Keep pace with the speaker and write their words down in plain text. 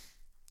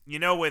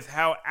with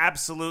how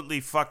absolutely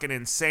fucking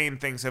insane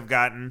things have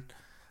gotten,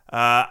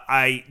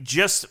 I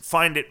just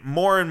find it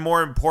more and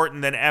more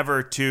important than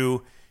ever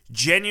to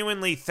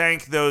genuinely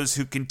thank those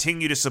who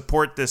continue to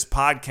support this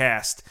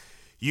podcast.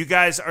 You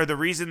guys are the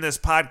reason this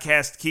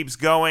podcast keeps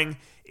going.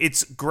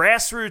 It's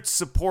grassroots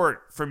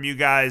support from you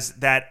guys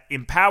that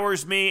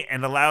empowers me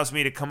and allows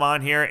me to come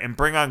on here and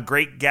bring on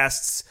great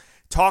guests,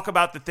 talk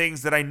about the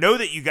things that I know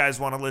that you guys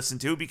want to listen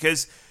to,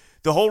 because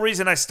the whole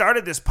reason I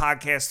started this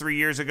podcast 3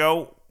 years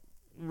ago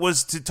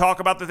was to talk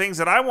about the things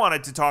that I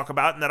wanted to talk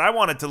about and that I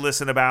wanted to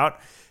listen about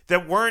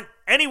that weren't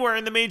anywhere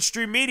in the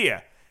mainstream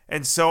media.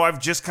 And so I've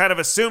just kind of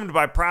assumed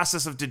by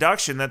process of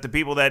deduction that the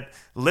people that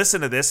listen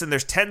to this, and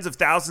there's tens of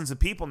thousands of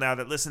people now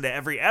that listen to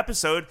every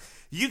episode,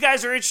 you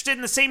guys are interested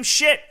in the same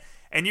shit.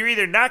 And you're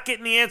either not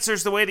getting the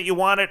answers the way that you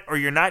want it, or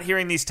you're not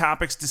hearing these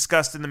topics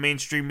discussed in the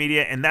mainstream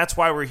media, and that's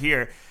why we're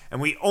here. And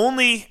we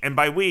only, and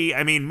by we,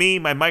 I mean me,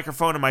 my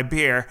microphone, and my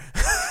beer,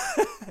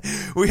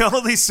 we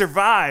only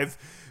survive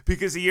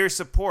because of your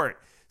support.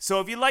 So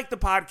if you like the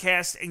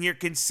podcast and you're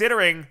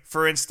considering,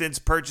 for instance,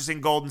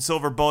 purchasing gold and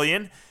silver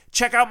bullion,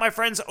 check out my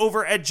friends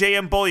over at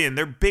JM Bullion.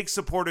 They're big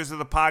supporters of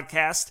the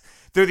podcast.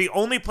 They're the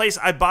only place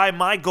I buy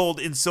my gold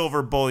and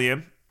silver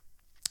bullion.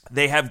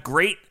 They have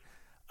great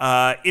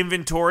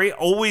inventory,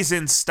 always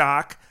in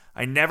stock.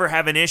 I never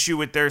have an issue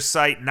with their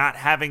site not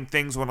having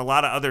things when a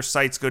lot of other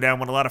sites go down,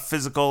 when a lot of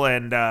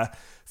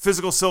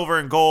physical silver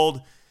and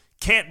gold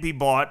can't be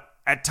bought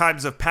at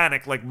times of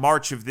panic, like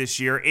March of this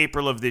year,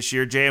 April of this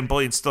year. JM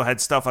Bullion still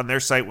had stuff on their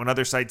site when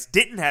other sites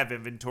didn't have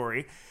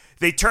inventory.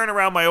 They turn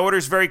around my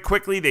orders very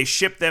quickly. They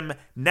ship them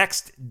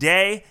next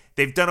day.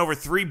 They've done over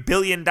 $3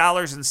 billion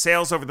in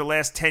sales over the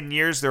last 10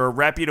 years. They're a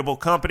reputable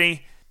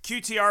company.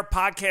 QTR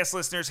podcast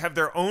listeners have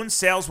their own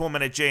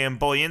saleswoman at JM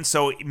Bullion,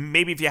 so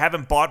maybe if you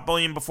haven't bought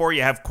bullion before,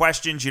 you have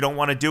questions, you don't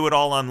want to do it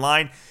all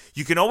online,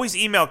 you can always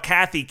email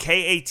Kathy,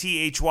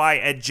 Kathy, at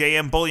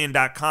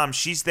jmbullion.com.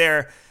 She's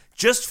there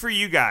just for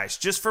you guys,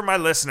 just for my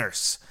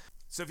listeners.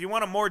 So if you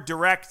want a more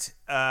direct,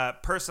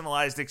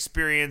 personalized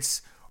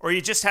experience, or you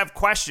just have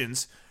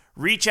questions,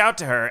 reach out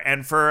to her.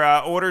 And for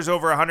orders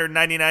over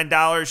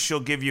 $199,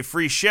 she'll give you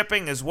free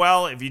shipping as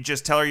well if you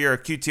just tell her you're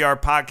a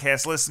QTR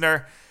podcast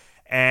listener.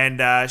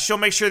 And she'll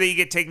make sure that you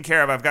get taken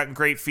care of. I've gotten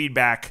great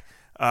feedback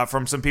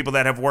from some people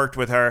that have worked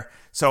with her.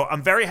 So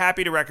I'm very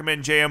happy to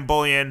recommend JM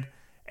Bullion,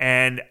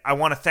 and I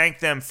want to thank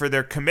them for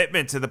their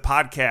commitment to the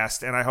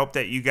podcast, and I hope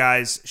that you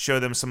guys show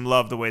them some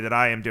love the way that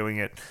I am doing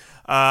it.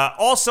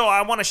 Also,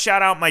 I want to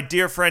shout out my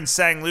dear friend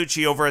Sang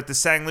Lucci over at the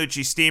Sang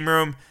Lucci Steam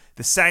Room,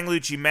 the Sang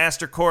Lucci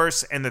Master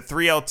Course, and the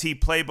 3LT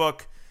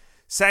Playbook.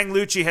 Sang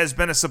Lucci has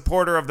been a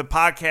supporter of the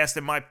podcast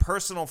and my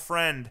personal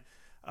friend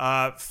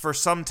for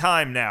some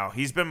time now.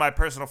 He's been my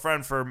personal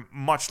friend for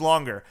much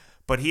longer,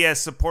 but he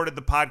has supported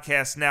the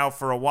podcast now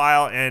for a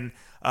while, and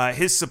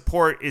his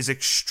support is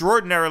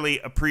extraordinarily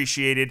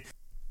appreciated.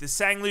 The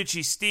Sang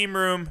Lucci Steam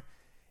Room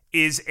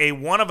is a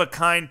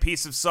one-of-a-kind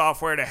piece of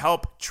software to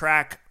help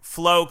track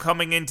flow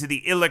coming into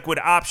the illiquid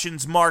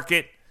options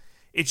market.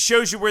 It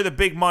shows you where the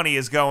big money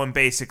is going,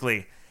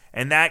 basically,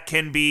 and that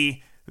can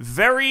be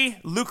very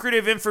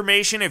lucrative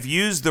information if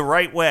used the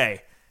right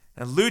way.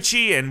 Now,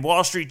 Lucci and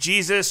Wall Street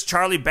Jesus,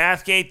 Charlie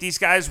Bathgate, these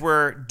guys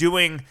were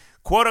doing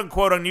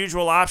quote-unquote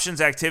unusual options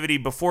activity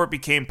before it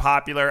became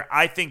popular.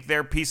 I think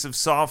their piece of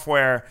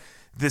software,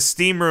 the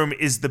Steam Room,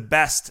 is the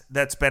best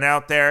that's been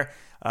out there.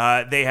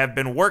 They have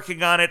been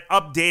working on it,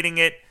 updating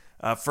it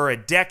for a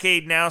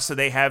decade now, so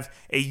they have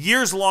a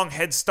years-long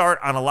head start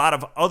on a lot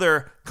of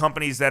other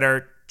companies that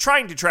are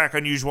trying to track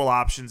unusual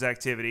options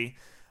activity.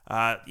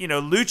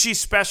 Lucci's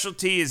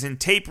specialty is in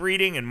tape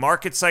reading and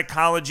market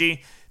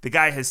psychology. The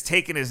guy has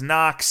taken his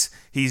knocks.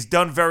 He's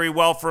done very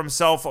well for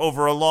himself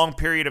over a long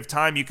period of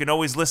time. You can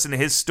always listen to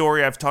his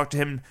story. I've talked to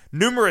him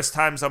numerous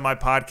times on my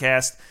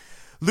podcast.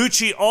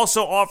 Lucci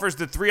also offers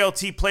the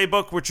 3LT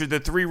Playbook, which are the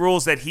 3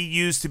 rules that he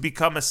used to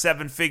become a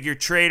 7-figure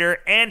trader,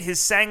 and his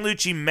Sang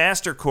Lucci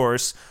Master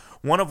Course,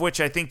 one of which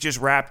I think just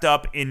wrapped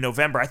up in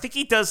November. I think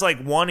he does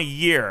like 1 a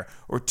year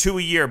or 2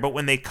 a year, but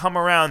when they come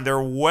around,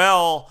 they're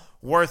well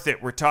worth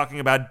it. We're talking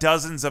about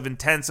dozens of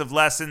intensive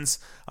lessons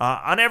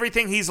on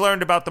everything he's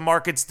learned about the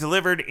markets,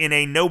 delivered in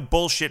a no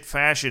bullshit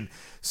fashion.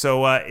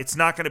 So it's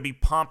not going to be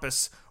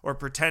pompous or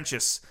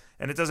pretentious,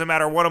 and it doesn't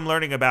matter what I'm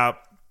learning about.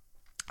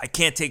 I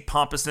can't take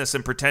pompousness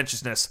and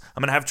pretentiousness.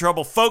 I'm going to have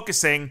trouble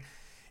focusing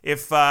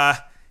if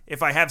I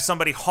have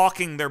somebody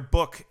hawking their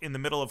book in the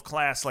middle of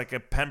class like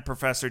a Penn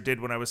professor did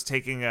when I was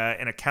taking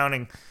an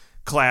accounting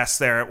class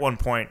there at one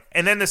point.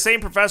 And then the same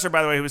professor,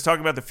 by the way, who was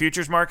talking about the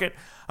futures market,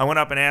 I went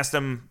up and asked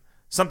him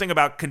something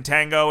about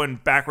contango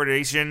and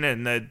backwardation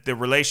and the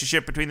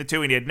relationship between the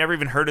two, and he had never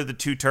even heard of the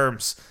two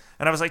terms.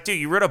 And I was like, dude,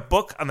 you wrote a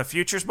book on the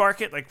futures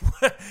market? Like,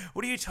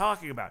 what are you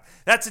talking about?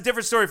 That's a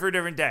different story for a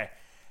different day.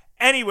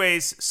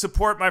 Anyways,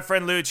 support my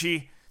friend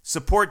Lucci.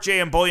 Support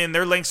JM Bullion.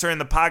 Their links are in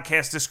the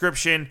podcast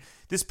description.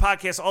 This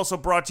podcast also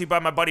brought to you by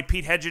my buddy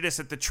Pete Hedgedis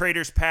at The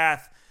Trader's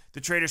Path.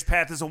 The Trader's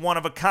Path is a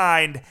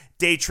one-of-a-kind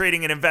day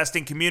trading and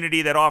investing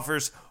community that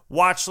offers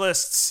watch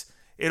lists.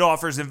 It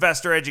offers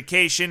investor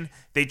education.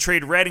 They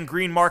trade red and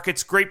green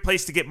markets. Great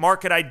place to get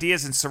market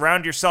ideas and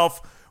surround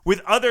yourself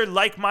with other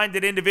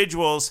like-minded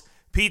individuals.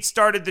 Pete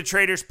started the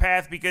Trader's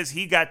Path because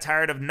he got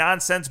tired of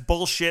nonsense,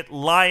 bullshit,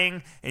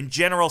 lying, and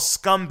general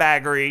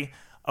scumbaggery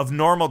of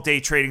normal day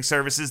trading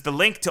services. The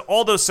link to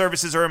all those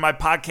services are in my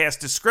podcast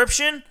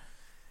description,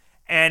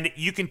 and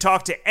you can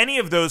talk to any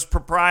of those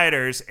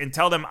proprietors and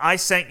tell them I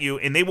sent you,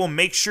 and they will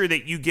make sure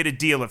that you get a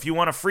deal. If you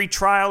want a free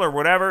trial or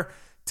whatever,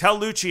 tell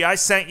Lucci I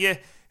sent you.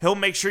 He'll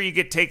make sure you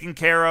get taken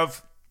care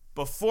of.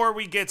 Before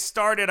we get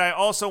started, I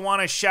also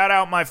want to shout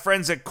out my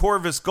friends at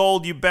Corvus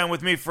Gold. You've been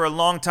with me for a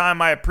long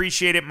time. I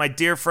appreciate it. My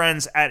dear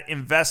friends at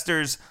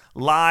Investors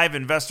Live,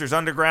 Investors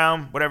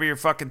Underground, whatever your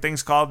fucking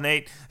thing's called,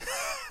 Nate.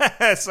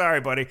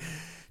 Sorry, buddy.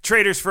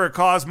 Traders for a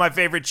Cause, my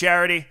favorite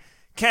charity.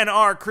 Ken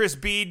R., Chris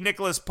Bede,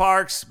 Nicholas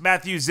Parks,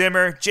 Matthew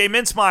Zimmer, Jay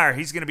Mintzmeyer.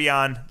 He's going to be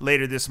on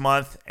later this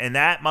month, and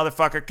that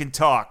motherfucker can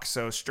talk,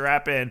 so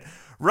strap in.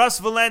 Russ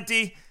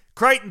Valenti,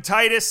 Crichton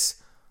Titus.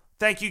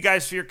 Thank you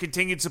guys for your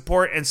continued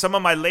support, and some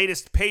of my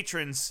latest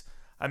patrons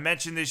I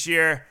mentioned this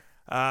year.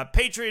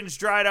 Patrons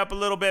dried up a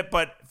little bit,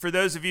 but for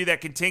those of you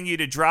that continue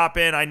to drop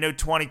in, I know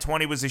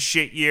 2020 was a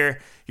shit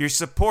year. Your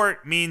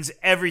support means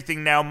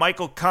everything now.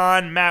 Michael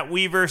Kahn, Matt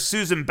Weaver,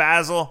 Susan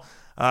Basil,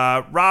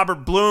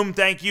 Robert Bloom,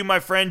 thank you, my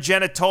friend.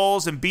 Jenna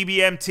Tolles and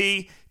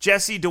BBMT,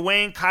 Jesse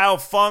Dwayne, Kyle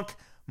Funk,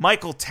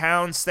 Michael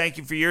Towns, thank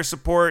you for your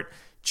support.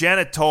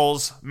 Jenna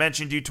Tolles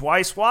mentioned you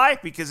twice. Why?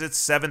 Because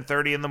it's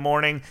 7:30 in the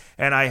morning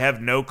and I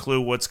have no clue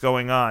what's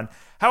going on.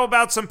 How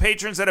about some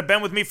patrons that have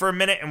been with me for a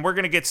minute, and we're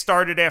going to get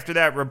started after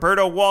that.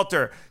 Roberto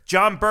Walter,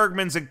 John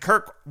Bergmans, and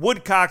Kirk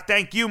Woodcock,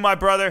 thank you, my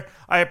brother.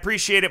 I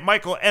appreciate it.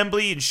 Michael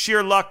Embley and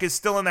Sheer Luck is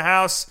still in the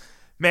house.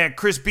 Man,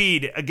 Chris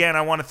Bede, again,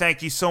 I want to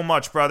thank you so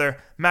much,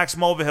 brother. Max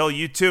Mulvihill,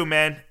 you too,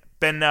 man.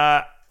 Been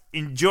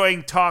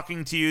enjoying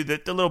talking to you, the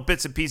little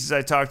bits and pieces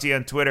I talk to you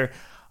on Twitter.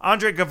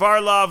 Andre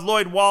Gavarlov,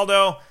 Lloyd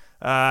Waldo,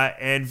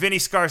 and Vinny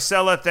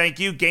Scarcella, thank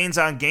you. Gains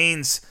on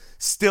Gains,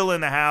 still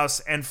in the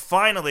house. And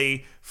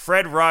finally,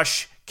 Fred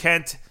Rush,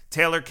 Kent,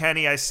 Taylor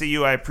Kenny, I see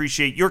you. I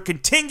appreciate your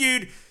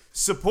continued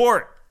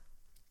support.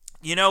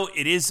 You know,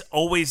 it is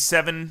always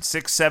 7,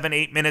 6, 7,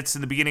 8 minutes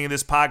in the beginning of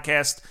this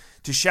podcast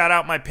to shout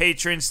out my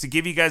patrons, to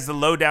give you guys the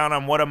lowdown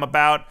on what I'm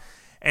about,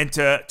 and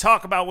to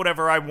talk about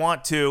whatever I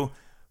want to.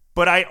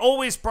 But I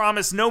always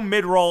promise no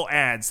mid-roll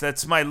ads.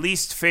 That's my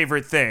least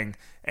favorite thing.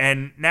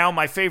 And now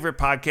my favorite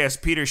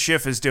podcast, Peter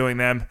Schiff, is doing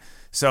them.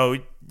 So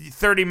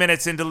 30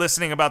 minutes into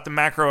listening about the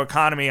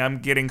macroeconomy, I'm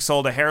getting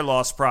sold a hair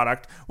loss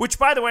product, which,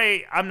 by the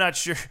way, I'm not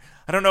sure.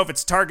 I don't know if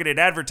it's targeted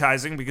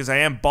advertising because I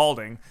am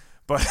balding.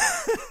 But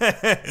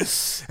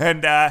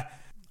and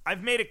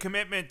I've made a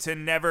commitment to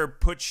never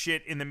put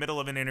shit in the middle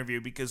of an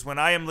interview because when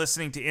I am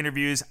listening to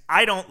interviews,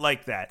 I don't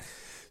like that.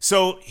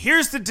 So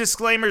here's the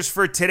disclaimers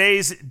for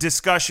today's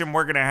discussion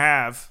we're going to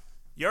have.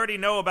 You already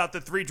know about the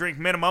 3-drink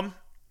minimum,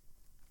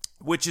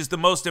 which is the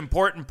most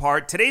important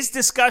part. Today's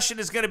discussion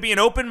is going to be an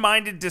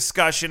open-minded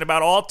discussion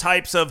about all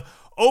types of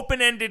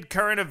open-ended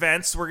current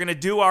events. We're going to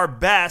do our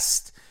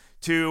best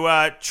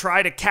to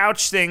try to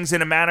couch things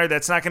in a manner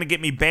that's not going to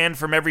get me banned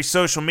from every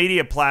social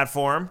media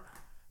platform.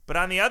 But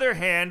on the other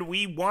hand,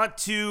 we want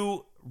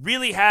to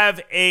really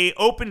have an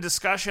open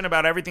discussion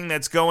about everything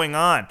that's going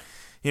on.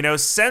 You know,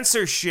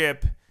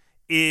 censorship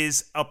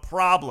is a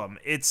problem.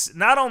 It's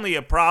not only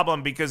a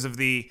problem because of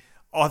the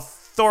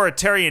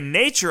authoritarian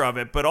nature of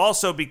it, but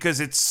also because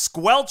it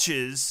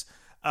squelches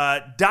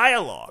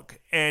dialogue.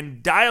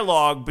 And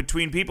dialogue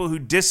between people who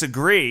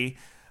disagree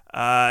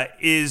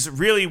is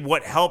really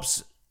what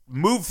helps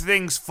move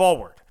things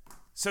forward.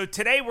 So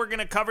today we're going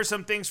to cover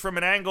some things from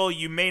an angle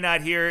you may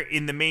not hear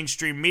in the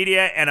mainstream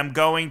media, and I'm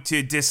going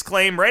to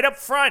disclaim right up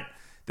front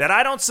that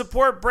I don't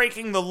support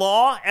breaking the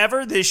law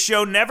ever. This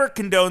show never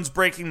condones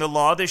breaking the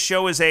law. This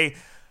show is a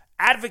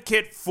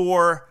advocate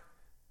for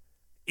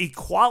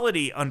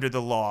equality under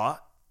the law,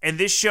 and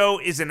this show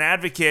is an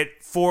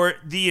advocate for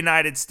the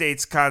United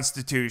States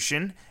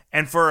Constitution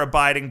and for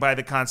abiding by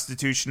the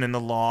Constitution and the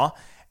law.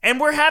 And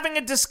we're having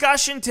a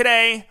discussion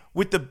today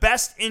with the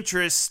best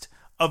interest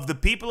of the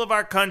people of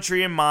our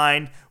country in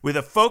mind, with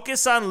a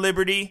focus on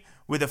liberty,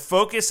 with a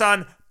focus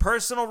on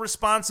personal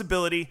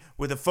responsibility,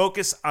 with a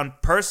focus on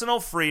personal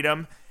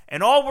freedom.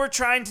 And all we're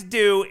trying to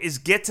do is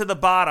get to the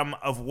bottom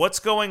of what's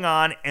going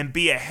on and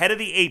be ahead of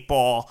the 8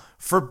 ball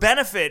for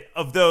benefit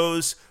of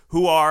those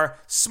who are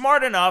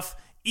smart enough,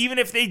 even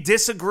if they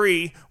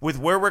disagree with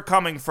where we're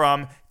coming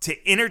from,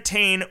 to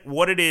entertain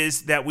what it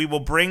is that we will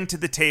bring to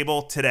the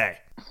table today.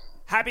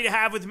 Happy to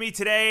have with me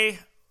today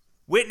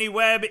Whitney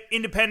Webb,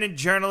 independent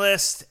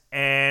journalist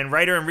and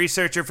writer and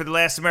researcher for The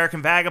Last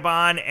American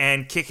Vagabond,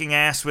 and kicking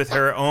ass with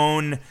her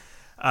own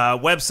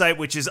website,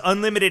 which is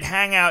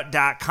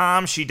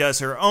unlimitedhangout.com. She does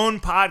her own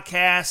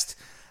podcast.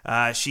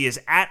 She is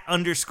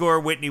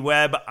 @_Whitney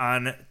Webb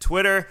on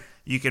Twitter.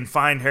 You can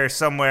find her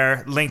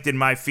somewhere linked in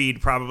my feed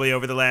probably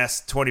over the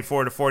last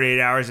 24 to 48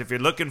 hours if you're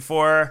looking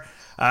for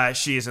her.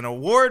 She is an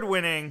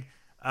award-winning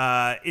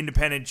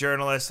independent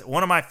journalist,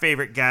 one of my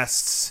favorite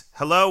guests.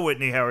 Hello,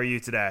 Whitney. How are you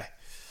today?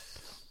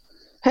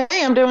 Hey,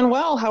 I'm doing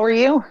well. How are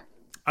you?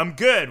 I'm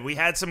good. We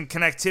had some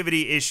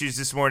connectivity issues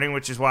this morning,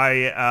 which is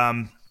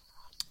why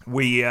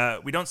we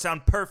don't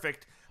sound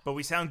perfect, but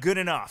we sound good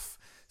enough.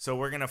 So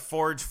we're gonna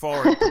forge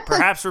forward.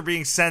 Perhaps we're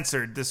being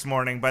censored this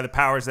morning by the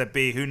powers that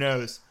be. Who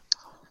knows?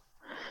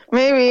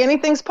 Maybe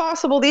anything's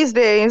possible these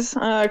days.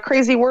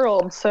 Crazy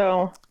world,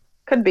 so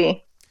could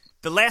be.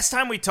 The last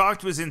time we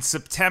talked was in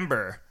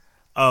September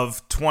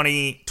of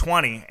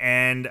 2020,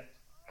 and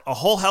a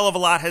whole hell of a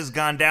lot has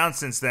gone down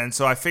since then.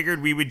 So I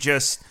figured we would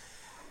just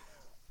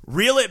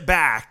reel it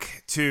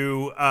back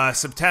to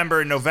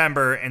September and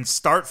November and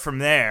start from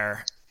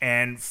there.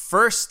 And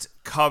first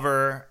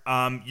cover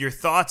your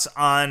thoughts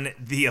on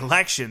the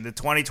election, the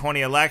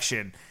 2020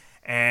 election,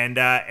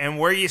 and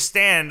where you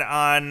stand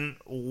on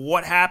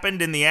what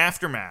happened in the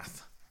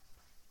aftermath.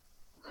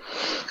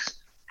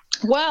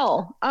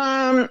 Well,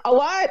 a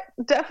lot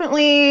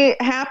definitely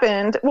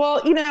happened.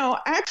 Well,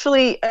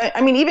 actually,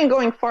 I mean, even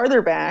going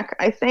farther back,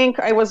 I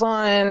think I was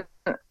on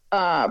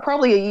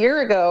probably a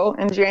year ago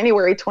in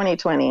January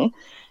 2020.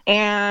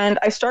 And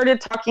I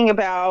started talking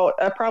about,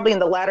 probably in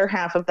the latter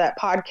half of that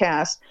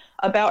podcast,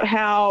 about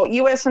how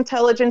U.S.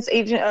 intelligence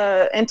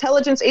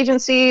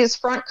agencies,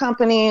 front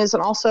companies,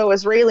 and also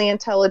Israeli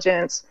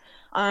intelligence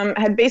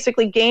had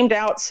basically gamed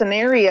out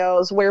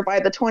scenarios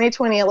whereby the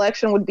 2020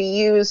 election would be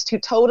used to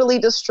totally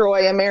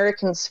destroy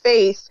Americans'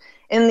 faith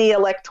in the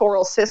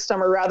electoral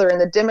system, or rather in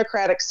the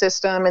democratic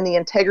system and the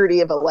integrity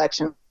of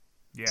elections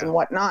and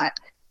whatnot.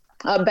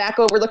 Back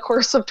over the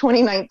course of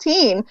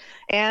 2019.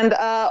 And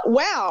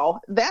wow,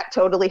 that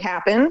totally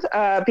happened,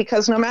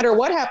 because no matter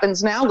what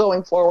happens now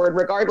going forward,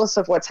 regardless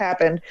of what's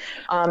happened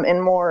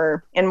in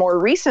more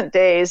recent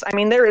days, I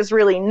mean, there is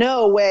really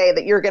no way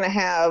that you're going to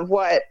have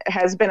what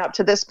has been up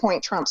to this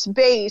point Trump's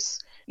base,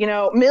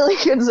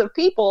 millions of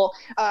people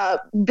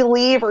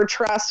believe or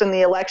trust in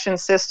the election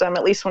system,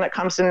 at least when it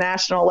comes to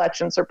national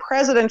elections or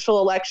presidential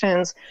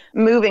elections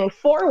moving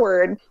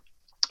forward.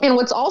 And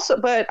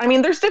but I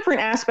mean, there's different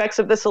aspects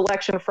of this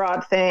election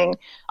fraud thing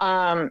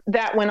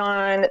that went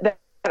on that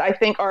I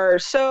think are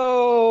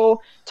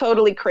so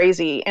totally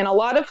crazy. And a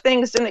lot of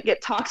things didn't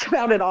get talked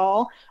about at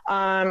all.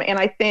 And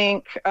I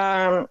think,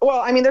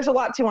 there's a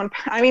lot to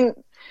unpack. I mean,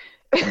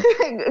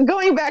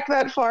 going back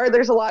that far,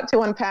 there's a lot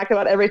to unpack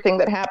about everything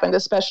that happened,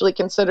 especially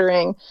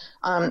considering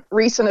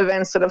recent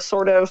events that have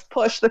sort of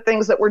pushed the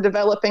things that we're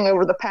developing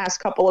over the past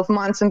couple of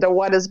months into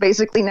what is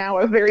basically now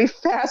a very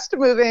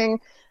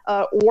fast-moving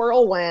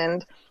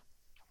whirlwind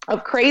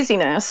of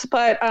craziness.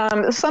 But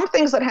some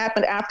things that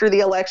happened after the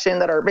election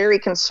that are very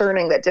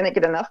concerning that didn't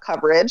get enough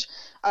coverage.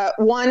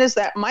 One is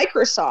that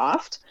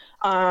Microsoft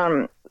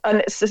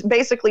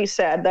basically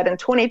said that in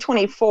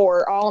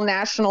 2024, all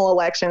national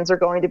elections are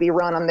going to be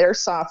run on their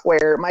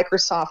software,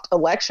 Microsoft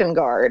Election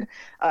Guard,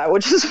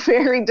 which is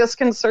very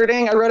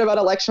disconcerting. I wrote about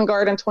Election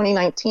Guard in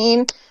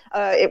 2019.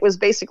 It was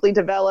basically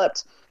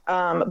developed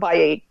by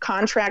a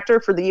contractor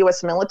for the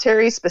U.S.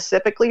 military,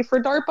 specifically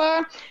for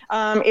DARPA.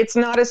 It's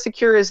not as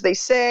secure as they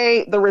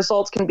say. The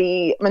results can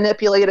be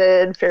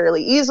manipulated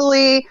fairly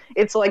easily.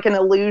 It's like an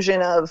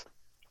illusion of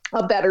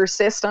a better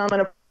system.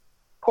 And of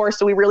course,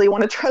 do we really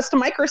want to trust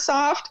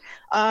Microsoft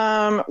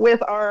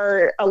with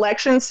our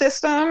election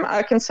system,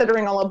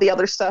 considering all of the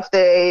other stuff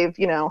they've,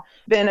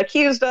 been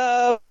accused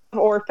of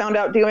or found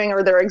out doing,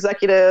 or their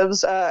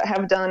executives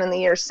have done in the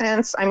years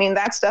since? I mean,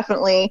 that's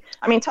definitely,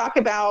 talk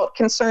about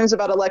concerns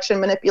about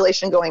election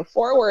manipulation going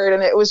forward.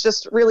 And it was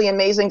just really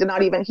amazing to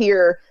not even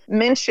hear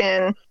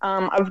mention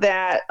of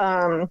that,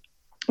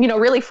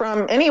 really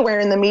from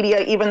anywhere in the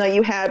media, even though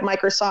you had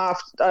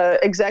Microsoft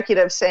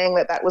executives saying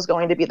that was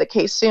going to be the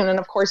case soon. And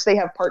of course, they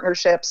have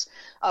partnerships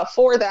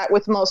for that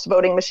with most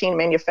voting machine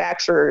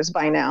manufacturers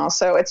by now.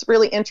 So it's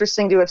really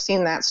interesting to have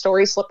seen that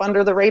story slip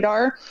under the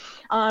radar.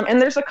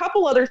 And there's a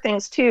couple other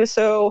things too.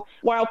 So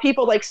while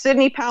people like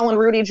Sidney Powell and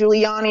Rudy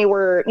Giuliani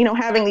were,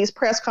 having these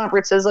press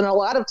conferences, and a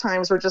lot of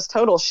times were just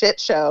total shit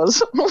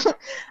shows,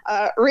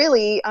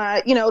 really,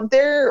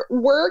 there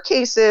were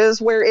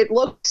cases where it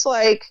looks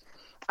like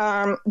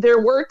there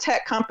were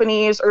tech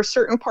companies or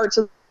certain parts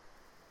of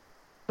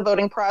the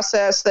voting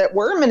process that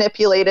were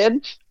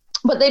manipulated,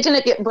 but they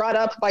didn't get brought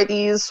up by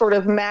these sort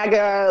of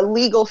MAGA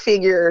legal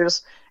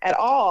figures at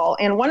all.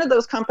 And one of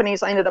those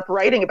companies I ended up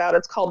writing about,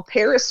 it's called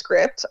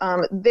Periscript.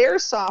 Their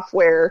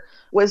software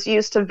was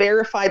used to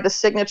verify the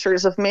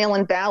signatures of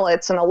mail-in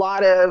ballots in a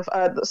lot of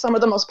some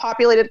of the most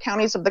populated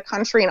counties of the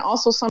country, and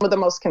also some of the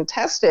most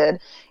contested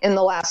in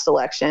the last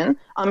election.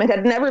 It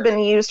had never been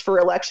used for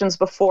elections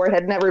before. It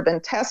had never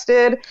been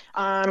tested.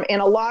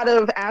 And a lot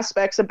of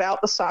aspects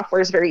about the software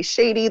is very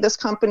shady. This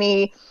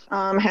company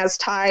has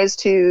ties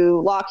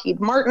to Lockheed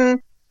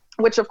Martin,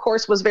 which of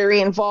course was very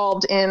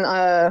involved in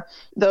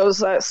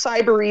those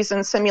cyber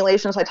reason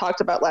simulations I talked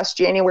about last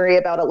January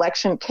about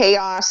election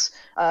chaos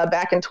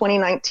back in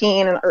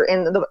 2019 or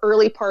in the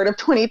early part of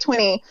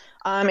 2020.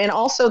 And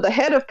also the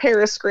head of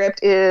Periscript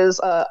is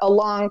a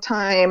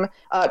longtime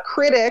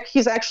critic.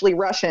 He's actually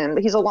Russian,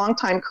 but he's a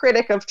longtime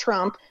critic of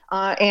Trump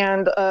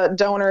and a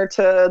donor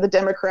to the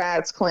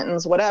Democrats,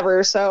 Clintons,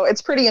 whatever. So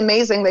it's pretty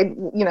amazing they,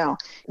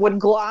 would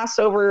gloss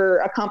over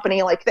a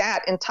company like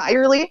that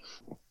entirely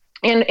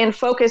and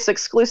focus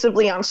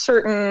exclusively on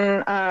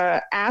certain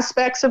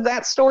aspects of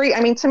that story.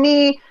 I mean, to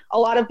me, a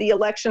lot of the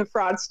election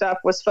fraud stuff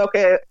was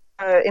focused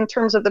in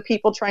terms of the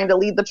people trying to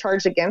lead the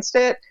charge against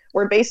it.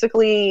 We're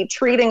basically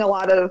treating a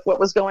lot of what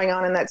was going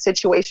on in that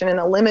situation in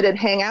a limited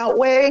hangout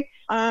way,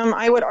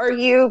 I would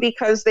argue,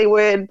 because they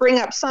would bring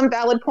up some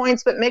valid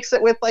points, but mix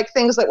it with like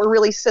things that were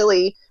really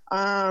silly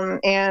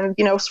and,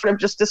 sort of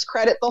just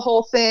discredit the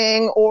whole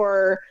thing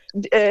or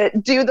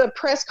do the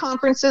press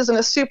conferences in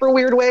a super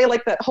weird way,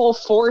 like that whole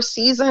Four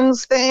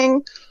Seasons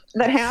thing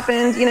that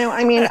happened.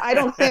 I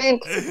don't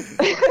think,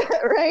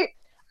 right?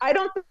 I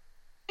don't think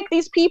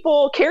these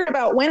people cared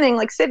about winning,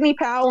 like Sidney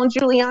Powell and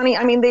Giuliani.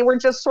 I mean, they were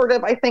just sort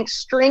of, I think,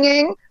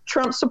 stringing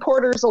Trump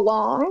supporters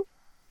along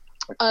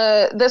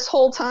this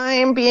whole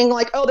time, being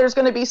like, oh, there's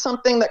going to be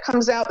something that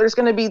comes out. There's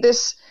going to be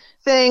this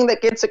thing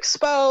that gets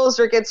exposed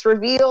or gets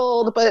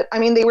revealed. But I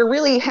mean, they were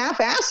really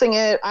half-assing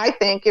it, I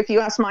think, if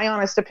you ask my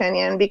honest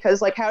opinion,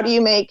 because like, how do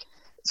you make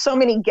so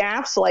many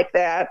gaffes like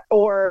that?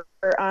 Or,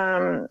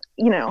 what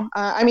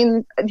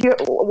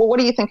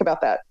do you think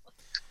about that?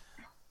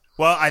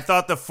 Well, I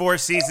thought the Four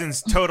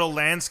Seasons total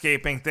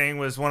landscaping thing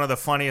was one of the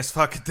funniest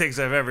fucking things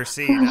I've ever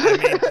seen.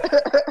 I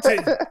mean,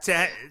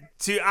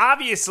 to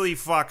obviously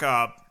fuck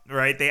up,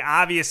 right? They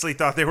obviously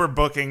thought they were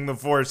booking the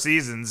Four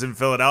Seasons in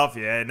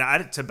Philadelphia.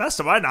 And to best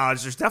of my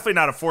knowledge, there's definitely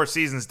not a Four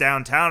Seasons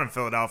downtown in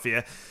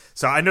Philadelphia.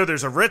 So I know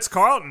there's a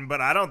Ritz-Carlton,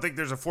 but I don't think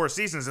there's a Four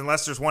Seasons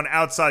unless there's one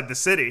outside the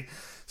city.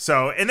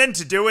 So, and then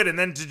to do it and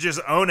then to just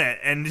own it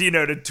and,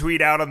 to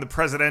tweet out on the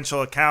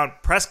presidential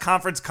account, press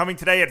conference coming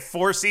today at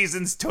Four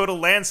Seasons Total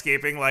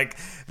Landscaping, like,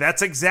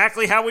 that's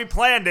exactly how we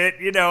planned it.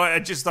 I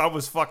just thought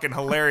was fucking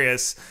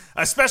hilarious,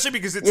 especially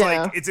because it's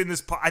like, it's in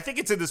this, I think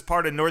it's in this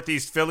part of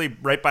Northeast Philly,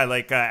 right by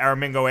like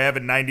Aramingo Ave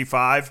and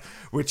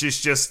 95, which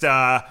is just,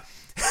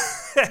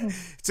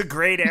 it's a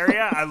great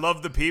area. I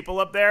love the people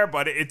up there,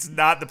 but it's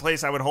not the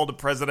place I would hold a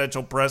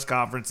presidential press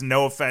conference.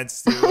 No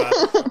offense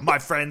to my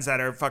friends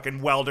that are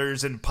fucking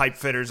welders and pipe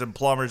fitters and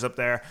plumbers up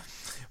there.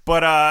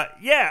 But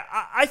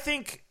I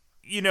think,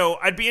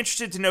 I'd be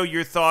interested to know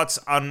your thoughts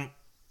on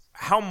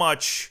how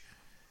much,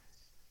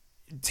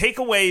 take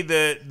away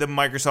the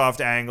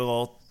Microsoft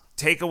angle,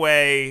 take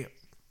away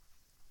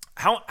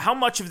how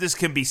much of this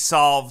can be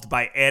solved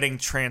by adding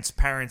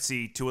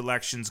transparency to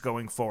elections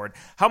going forward?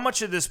 How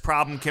much of this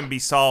problem can be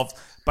solved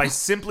by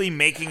simply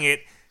making it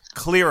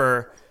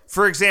clearer?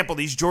 For example,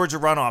 these Georgia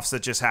runoffs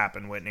that just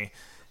happened, Whitney.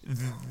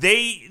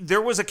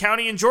 There was a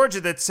county in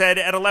Georgia that said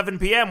at 11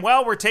 p.m.,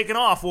 well, we're taking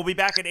off. We'll be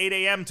back at 8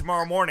 a.m.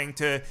 tomorrow morning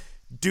to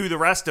do the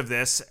rest of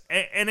this.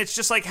 And it's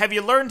just like, have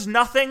you learned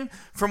nothing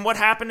from what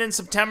happened in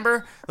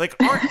September? Like,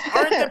 aren't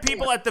the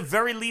people at the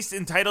very least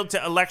entitled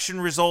to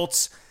election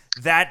results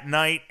that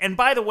night? And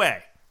by the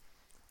way,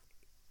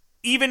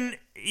 even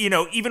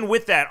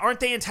with that,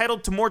 aren't they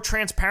entitled to more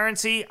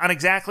transparency on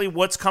exactly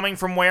what's coming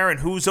from where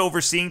and who's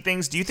overseeing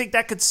things? Do you think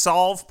that could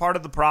solve part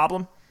of the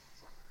problem?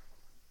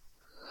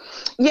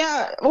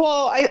 Yeah,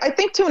 well, I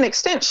think to an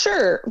extent,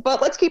 sure.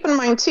 But let's keep in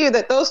mind, too,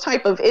 that those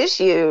type of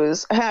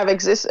issues have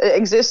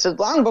existed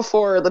long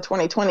before the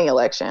 2020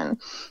 election,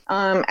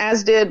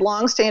 as did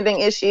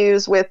longstanding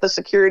issues with the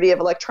security of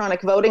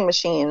electronic voting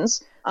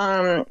machines,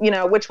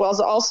 which was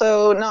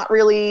also not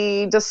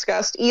really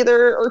discussed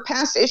either, or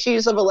past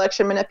issues of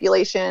election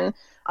manipulation.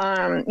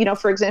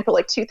 For example,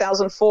 like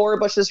 2004,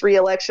 Bush's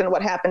reelection,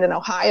 what happened in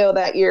Ohio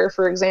that year,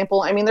 for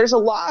example. I mean, there's a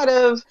lot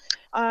of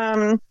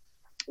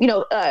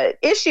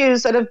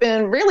issues that have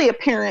been really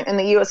apparent in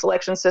the U.S.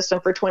 election system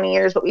for 20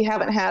 years, but we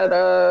haven't had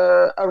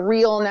a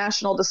real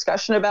national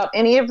discussion about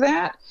any of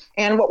that.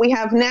 And what we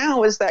have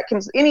now is that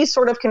any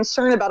sort of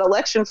concern about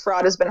election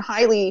fraud has been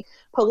highly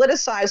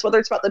politicized, whether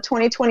it's about the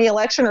 2020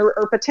 election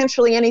or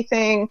potentially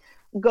anything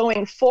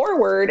going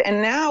forward.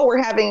 And now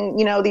we're having,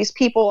 these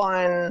people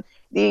on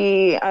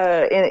the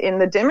in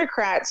the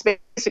Democrats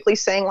basically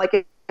saying, like,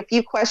 if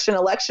you question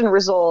election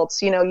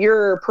results,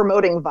 you're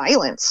promoting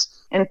violence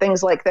and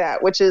things like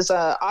that, which is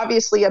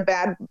obviously a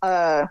bad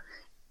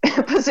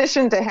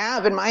position to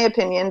have, in my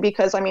opinion,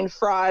 because,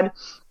 fraud,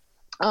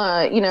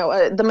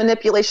 the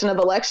manipulation of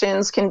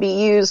elections can be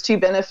used to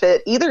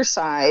benefit either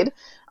side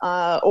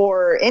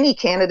or any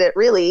candidate,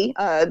 really,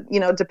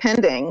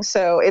 depending.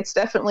 So it's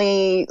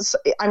definitely,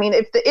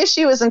 if the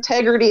issue is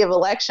integrity of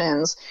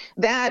elections,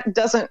 that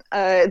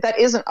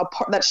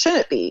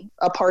shouldn't be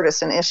a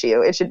partisan issue.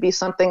 It should be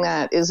something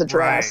that is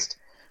addressed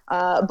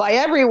by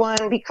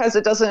everyone, because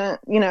it doesn't,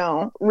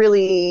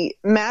 really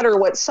matter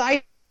what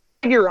side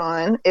you're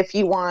on if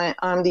you want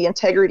the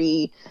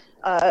integrity,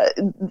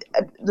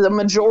 the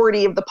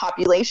majority of the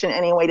population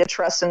anyway, to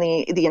trust in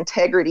the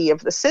integrity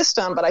of the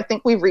system. But I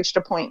think we've reached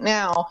a point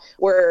now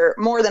where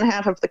more than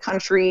half of the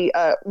country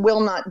will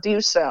not do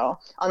so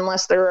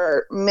unless there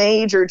are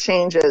major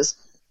changes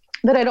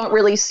that I don't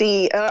really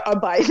see a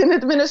Biden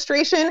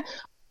administration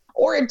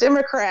or a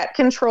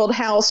Democrat-controlled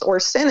House or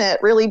Senate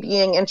really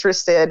being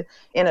interested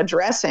in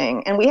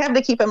addressing. And we have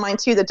to keep in mind,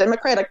 too, the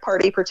Democratic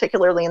Party,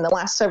 particularly in the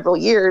last several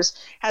years,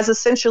 has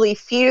essentially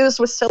fused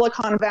with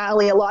Silicon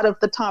Valley. A lot of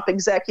the top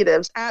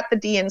executives at the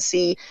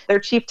DNC, their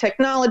chief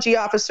technology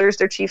officers,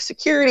 their chief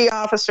security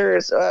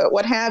officers,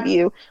 what have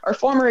you, are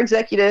former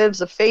executives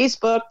of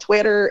Facebook,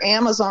 Twitter,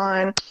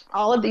 Amazon,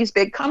 all of these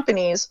big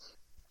companies.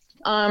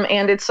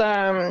 And it's,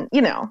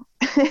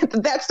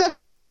 that's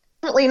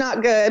definitely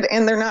not good.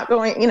 And they're not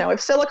going,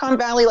 if Silicon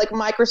Valley, like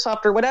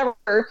Microsoft or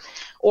whatever,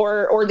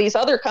 or these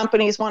other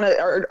companies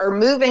are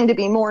moving to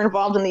be more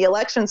involved in the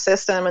election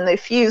system, and they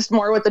fused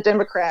more with the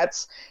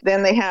Democrats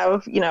than they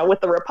have, with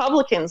the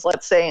Republicans,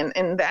 let's say,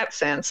 in that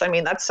sense. I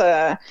mean, that's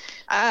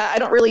I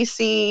don't really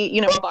see,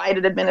 a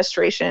Biden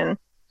administration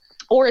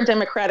or a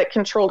Democratic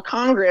controlled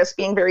Congress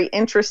being very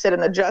interested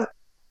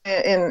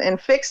in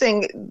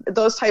fixing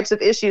those types of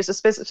issues,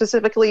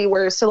 specifically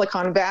where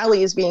Silicon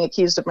Valley is being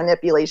accused of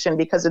manipulation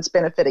because it's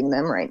benefiting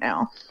them right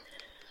now.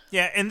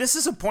 Yeah, and this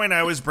is a point I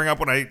always bring up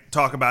when I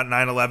talk about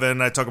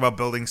 9/11, I talk about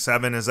Building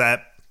 7, is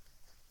that,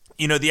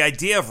 the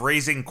idea of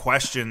raising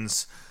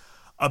questions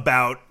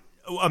about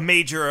a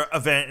major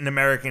event in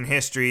American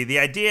history, the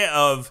idea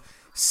of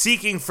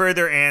seeking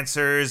further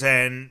answers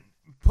and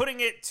putting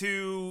it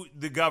to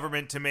the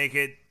government to make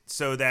it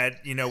so that,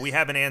 we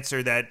have an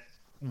answer that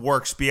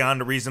works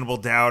beyond a reasonable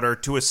doubt or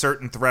to a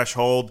certain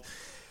threshold.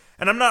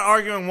 And I'm not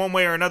arguing one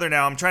way or another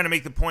now. I'm trying to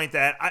make the point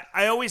that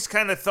I always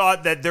kind of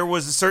thought that there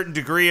was a certain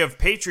degree of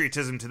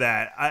patriotism to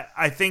that.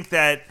 I think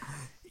that,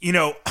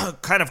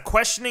 kind of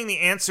questioning the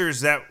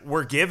answers that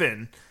were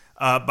given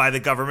by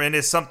the government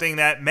is something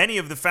that many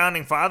of the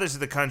founding fathers of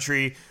the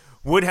country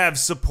would have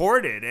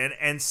supported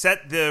and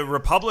set the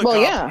republic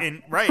up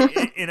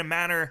in a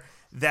manner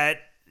that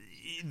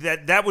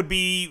would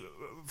be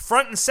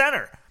front and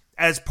center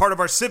as part of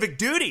our civic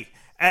duty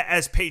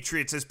as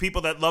patriots, as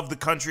people that love the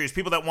country, as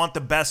people that want the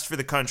best for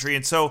the country.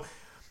 And so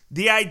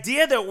the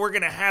idea that we're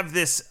going to have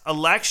this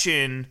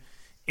election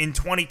in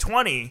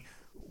 2020,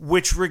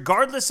 which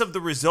regardless of the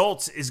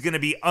results is going to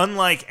be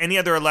unlike any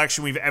other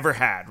election we've ever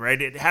had,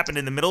 right? It happened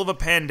in the middle of a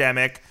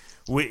pandemic.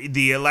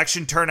 The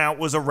election turnout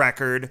was a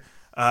record,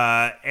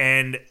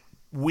 and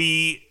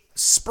we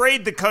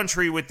sprayed the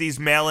country with these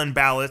mail-in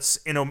ballots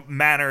in a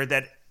manner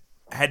that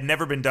had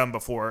never been done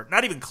before,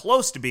 not even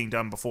close to being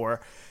done before.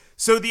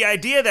 So the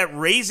idea that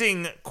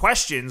raising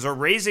questions or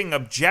raising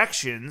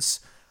objections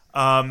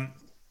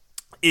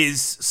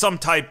is some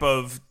type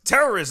of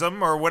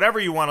terrorism or whatever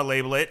you want to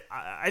label it,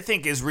 I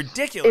think is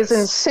ridiculous. It's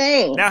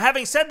insane. Now,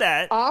 having said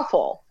that...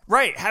 Awful.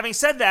 Right. Having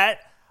said that,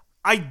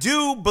 I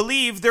do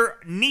believe there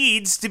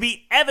needs to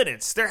be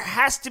evidence. There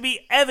has to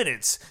be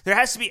evidence. There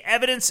has to be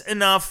evidence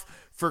enough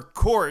for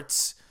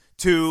courts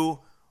to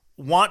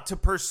want to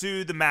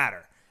pursue the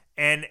matter.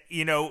 And,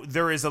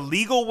 there is a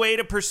legal way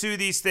to pursue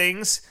these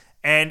things.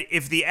 And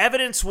if the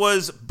evidence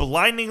was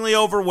blindingly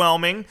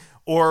overwhelming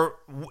or,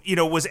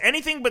 was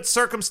anything but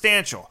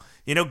circumstantial,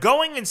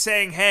 going and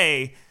saying,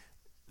 hey,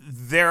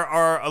 there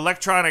are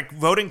electronic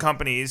voting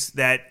companies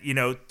that,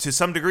 to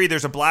some degree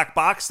there's a black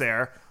box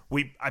there.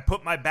 I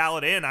put my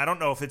ballot in. I don't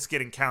know if it's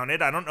getting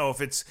counted. I don't know if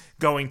it's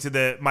going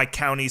to my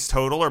county's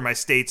total or my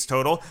state's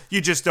total. You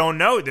just don't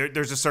know.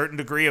 There's a certain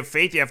degree of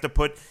faith you have to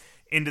put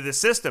into the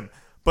system.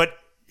 But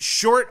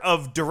short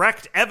of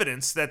direct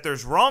evidence that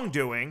there's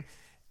wrongdoing,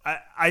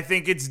 I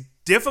think it's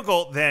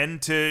difficult then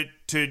to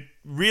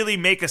really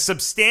make a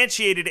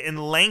substantiated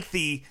and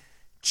lengthy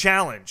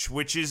challenge,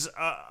 which is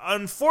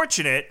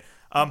unfortunate.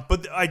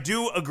 But I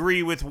do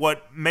agree with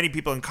what many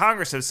people in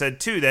Congress have said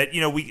too, that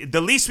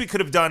the least we could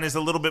have done is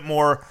a little bit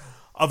more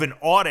of an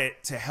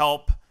audit to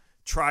help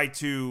try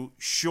to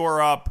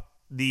shore up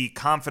the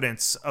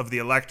confidence of the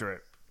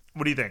electorate.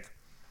 What do you think?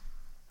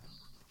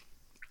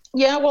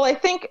 Yeah, well, I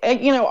think,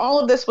 all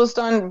of this was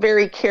done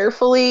very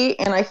carefully.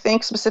 And I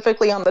think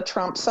specifically on the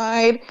Trump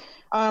side,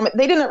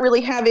 they didn't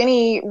really have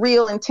any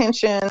real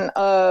intention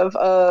of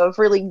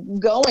really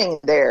going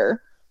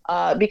there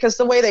because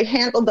the way they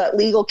handled that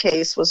legal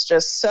case was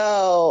just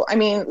so,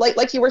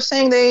 like you were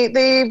saying,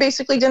 they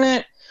basically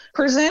didn't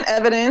present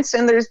evidence.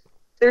 And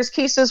there's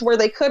cases where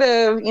they could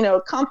have,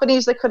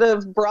 companies that could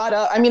have brought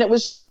up, it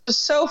was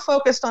just so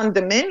focused on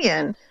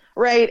Dominion.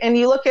 Right. And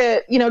you look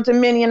at,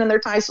 Dominion and their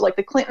ties to like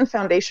the Clinton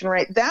Foundation.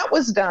 Right. That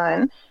was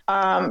done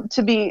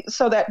to be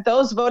so that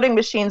those voting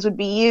machines would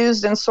be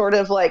used in sort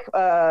of like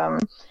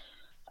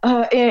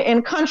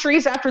in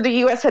countries after the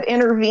U.S. had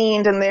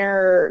intervened in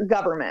their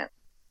government.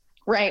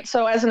 Right.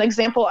 So as an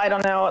example, I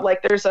don't know,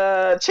 like there's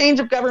a change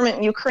of government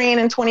in Ukraine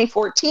in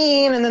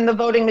 2014. And then the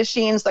voting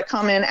machines that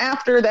come in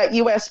after that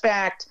U.S.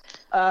 backed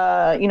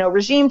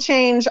regime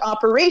change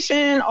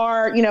operation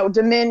are,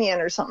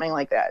 Dominion or something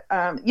like that.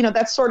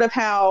 That's sort of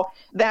how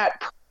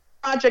that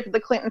project, the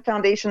Clinton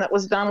Foundation that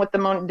was done with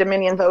the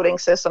Dominion voting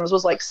systems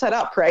was like set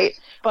up, right?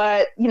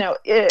 But,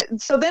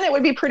 so then it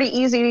would be pretty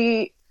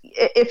easy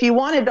if you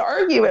wanted to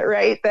argue it,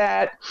 right,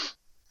 that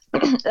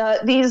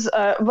these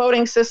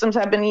voting systems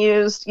have been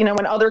used,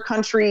 in other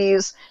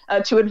countries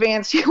to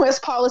advance U.S.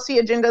 policy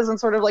agendas and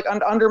sort of like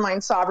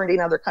undermine sovereignty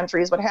in other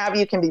countries, what have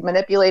you, can be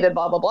manipulated,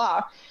 blah, blah,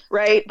 blah,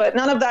 right? But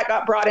none of that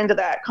got brought into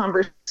that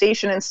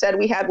conversation. Instead,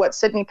 we had what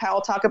Sidney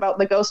Powell talk about,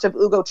 the ghost of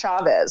Hugo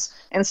Chavez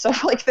and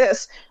stuff like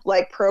this,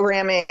 like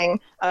programming,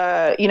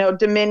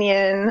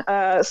 Dominion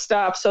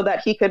stuff so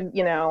that he could,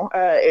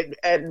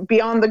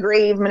 beyond the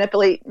grave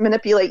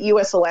manipulate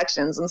U.S.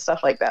 elections and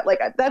stuff like that. Like,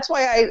 that's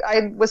why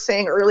I was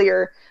saying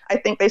earlier, I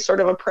think they sort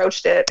of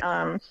approached it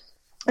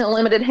in a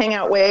limited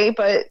hangout way.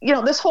 But,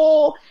 this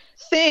whole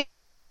thing,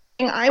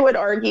 I would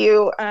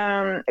argue,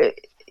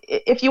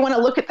 if you want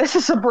to look at this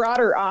as a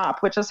broader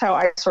op, which is how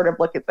I sort of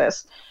look at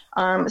this,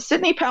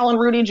 Sidney Powell and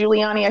Rudy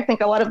Giuliani, I think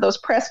a lot of those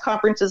press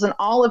conferences and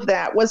all of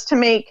that was to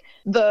make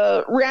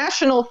the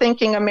rational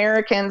thinking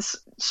Americans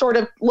sort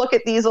of look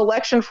at these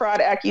election fraud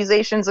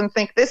accusations and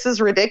think this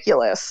is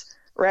ridiculous,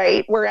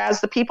 right?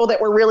 Whereas the people that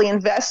were really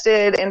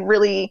invested and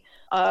really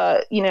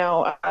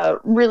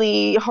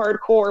really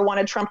hardcore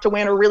wanted Trump to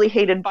win or really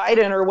hated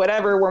Biden or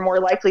whatever were more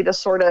likely to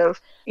sort of,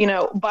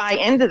 buy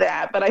into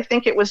that. But I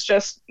think it was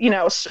just,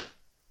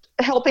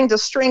 helping to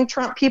string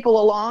Trump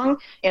people along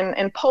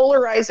and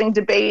polarizing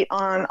debate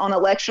on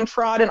election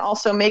fraud, and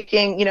also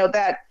making,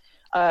 that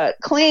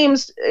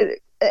claims,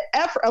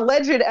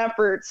 alleged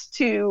efforts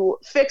to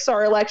fix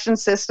our election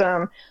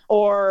system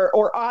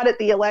or audit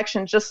the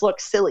election just look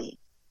silly,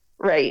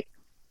 right?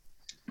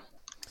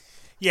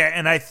 Yeah,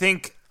 and I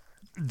think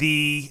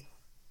the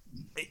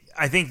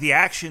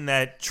action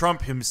that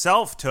Trump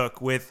himself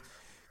took with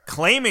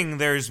claiming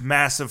there's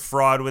massive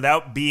fraud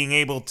without being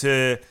able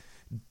to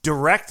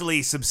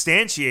directly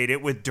substantiate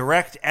it with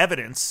direct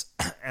evidence,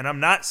 and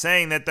I'm not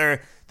saying that there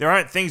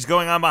aren't things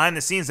going on behind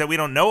the scenes that we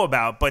don't know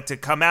about, but to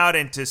come out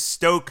and to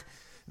stoke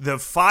the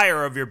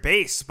fire of your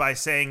base by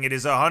saying it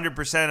is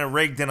 100% a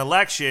rigged an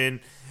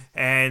election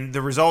and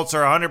the results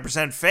are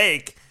 100%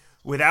 fake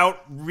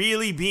without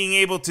really being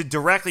able to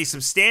directly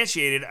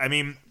substantiate it. I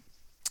mean,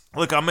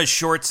 look, I'm a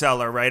short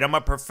seller, right? I'm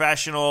a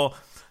professional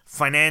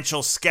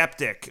financial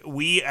skeptic.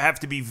 We have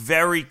to be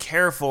very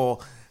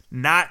careful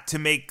not to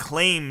make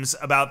claims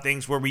about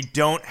things where we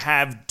don't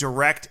have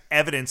direct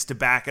evidence to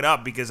back it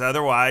up, because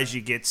otherwise you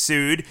get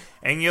sued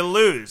and you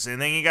lose,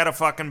 and then you got a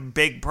fucking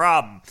big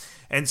problem.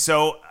 And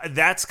so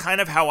that's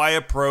kind of how I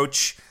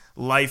approach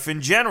life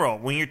in general.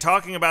 When you're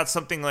talking about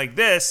something like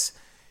this,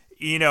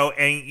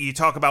 and you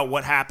talk about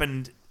what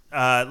happened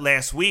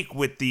last week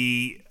with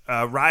the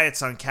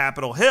riots on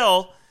Capitol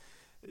Hill,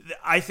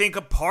 I think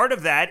a part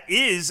of that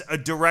is a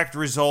direct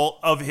result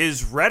of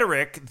his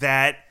rhetoric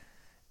that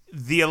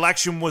the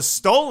election was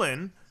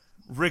stolen,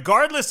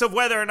 regardless of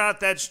whether or not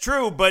that's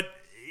true. But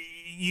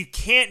you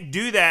can't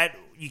do that.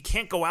 You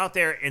can't go out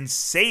there and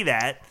say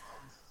that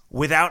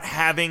without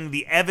having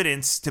the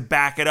evidence to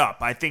back it up.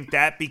 I think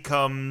that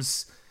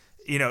becomes,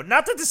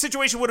 not that the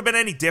situation would have been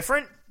any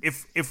different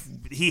if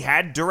he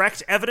had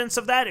direct evidence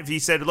of that. If he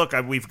said, look,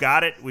 we've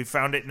got it. We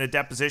found it in a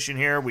deposition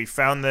here. We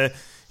found the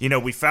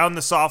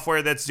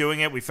software that's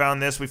doing it. We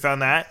found this, we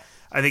found that.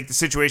 I think the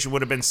situation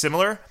would have been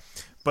similar.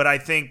 But I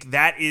think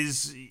that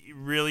is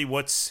really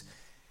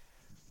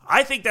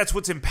that's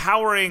what's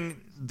empowering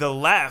the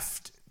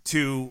left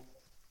to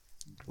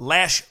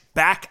lash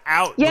back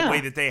out the way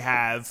that they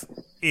have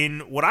in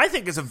what I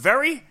think is a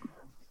very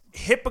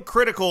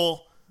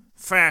hypocritical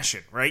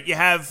fashion, right? You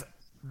have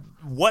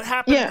what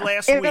happened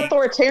last week.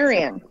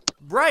 Authoritarian.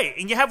 Right.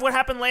 And you have what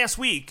happened last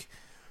week,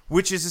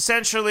 which is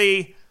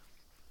essentially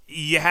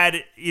you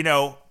had,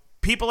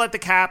 people at the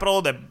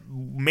Capitol that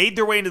made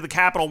their way into the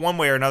Capitol one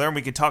way or another, and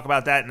we can talk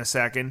about that in a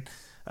second.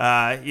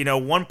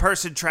 One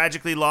person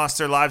tragically lost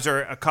their lives,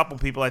 or a couple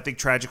people, I think,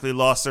 tragically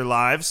lost their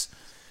lives.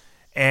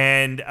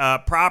 And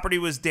property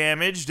was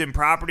damaged and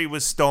property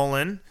was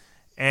stolen.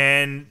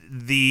 And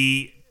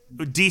the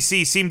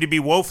D.C. seemed to be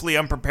woefully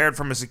unprepared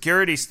from a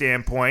security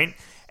standpoint.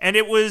 And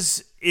it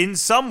was, in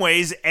some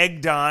ways,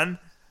 egged on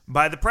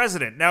by the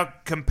president. Now,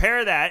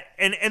 compare that.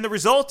 And the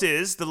result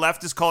is the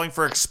left is calling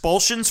for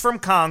expulsions from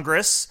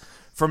Congress,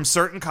 from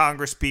certain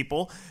Congress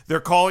people.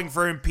 They're calling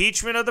for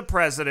impeachment of the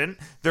president.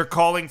 They're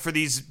calling for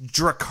these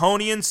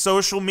draconian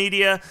social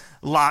media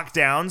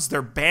lockdowns.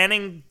 They're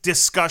banning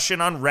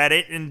discussion on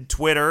Reddit and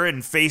Twitter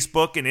and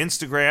Facebook and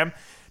Instagram.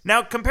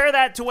 Now, compare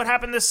that to what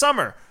happened this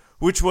summer,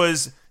 which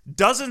was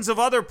dozens of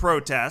other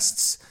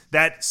protests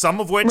that some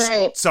of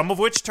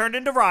which turned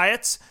into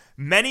riots,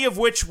 many of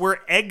which were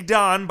egged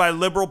on by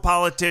liberal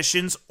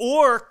politicians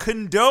or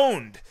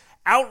condoned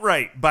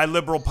outright by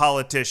liberal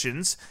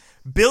politicians.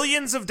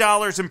 Billions of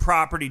dollars in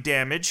property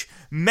damage,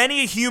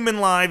 many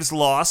human lives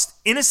lost,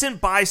 innocent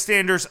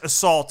bystanders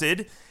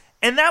assaulted,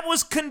 and that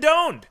was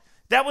condoned.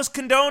 That was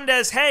condoned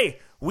as, hey,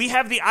 we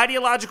have the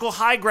ideological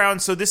high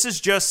ground, so this is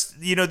just,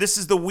 this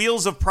is the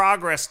wheels of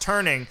progress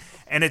turning,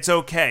 and it's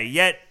okay.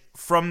 Yet,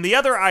 from the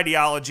other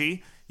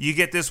ideology, you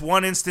get this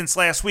one instance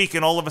last week,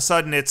 and all of a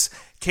sudden it's,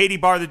 Katie,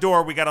 bar the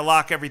door, we got to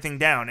lock everything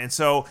down. And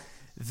so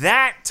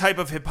that type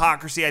of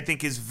hypocrisy, I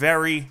think, is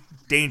very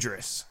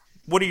dangerous.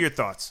 What are your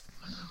thoughts?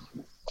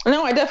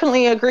 No, I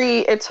definitely agree.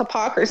 It's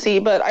hypocrisy,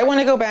 but I want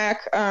to go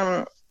back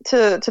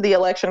to the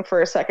election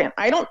for a second.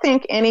 I don't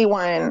think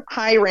anyone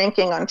high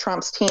ranking on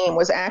Trump's team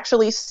was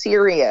actually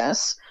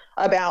serious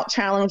about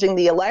challenging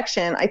the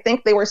election. I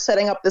think they were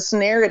setting up this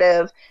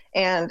narrative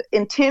and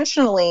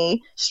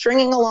intentionally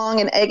stringing along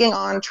and egging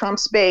on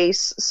Trump's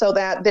base so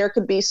that there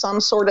could be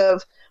some sort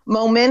of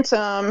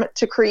momentum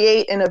to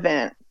create an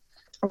event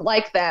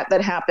like that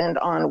happened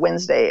on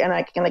Wednesday. And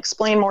I can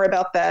explain more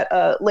about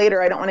that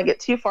later. I don't want to get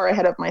too far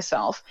ahead of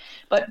myself.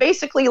 But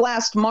basically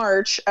last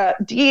March,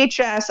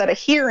 DHS at a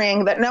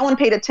hearing that no one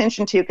paid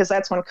attention to because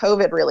that's when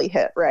COVID really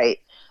hit, right?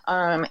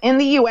 In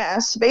the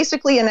US,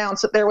 basically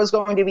announced that there was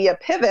going to be a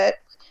pivot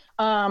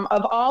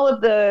of all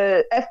of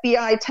the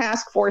FBI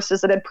task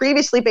forces that had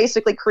previously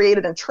basically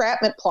created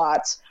entrapment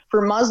plots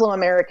for Muslim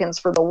Americans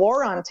for the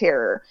war on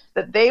terror,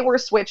 that they were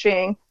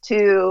switching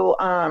to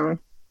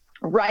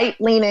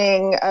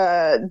right-leaning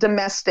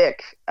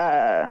domestic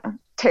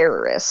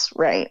terrorists,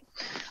 right?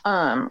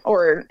 And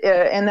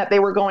that they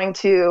were going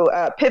to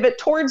pivot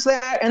towards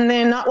that. And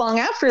then not long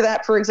after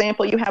that, for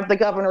example, you have the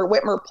Governor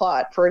Whitmer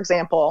plot, for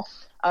example,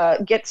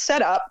 get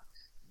set up.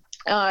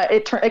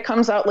 It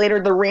comes out later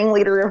the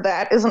ringleader of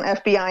that is an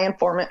FBI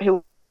informant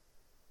who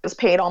was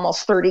paid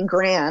almost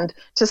 $30,000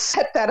 to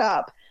set that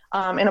up.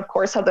 And of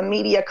course, how the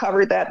media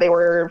covered that, they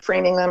were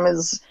framing them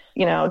as,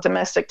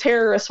 domestic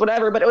terrorists,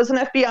 whatever. But it was an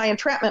FBI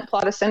entrapment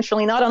plot,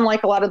 essentially, not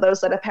unlike a lot of those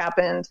that have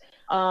happened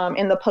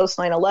in the post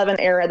 9/11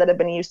 era that have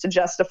been used to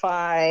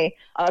justify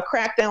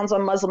crackdowns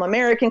on Muslim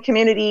American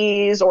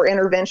communities or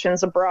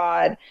interventions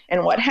abroad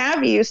and what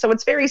have you. So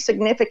it's very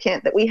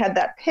significant that we had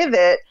that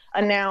pivot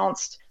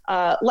announced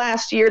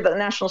last year. That the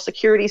national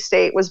security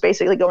state was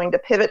basically going to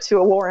pivot to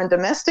a war on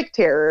domestic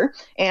terror.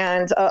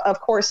 And of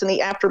course, in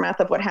the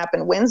aftermath of what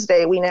happened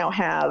Wednesday, we now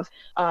have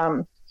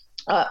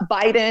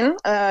Biden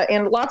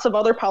and lots of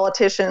other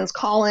politicians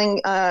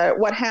calling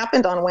what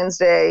happened on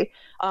Wednesday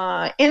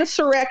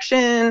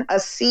insurrection, a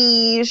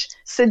siege,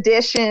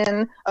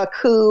 sedition, a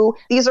coup.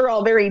 These are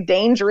all very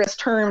dangerous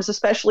terms,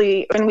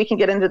 especially, and we can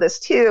get into this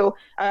too,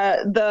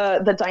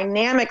 the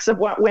dynamics of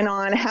what went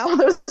on, how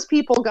those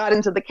people got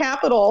into the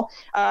Capitol,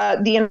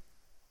 the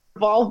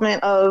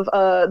involvement of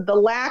the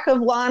lack of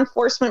law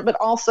enforcement, but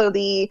also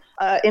the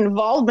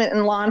involvement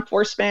in law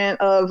enforcement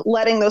of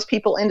letting those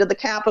people into the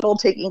Capitol,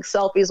 taking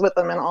selfies with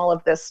them, and all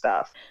of this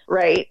stuff,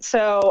 right?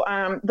 So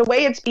the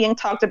way it's being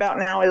talked about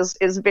now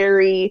is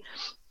very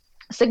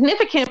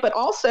significant, but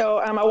also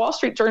a Wall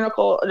Street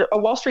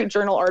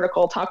Journal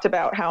article talked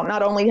about how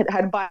not only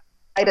had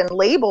Biden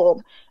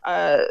labeled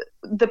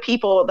the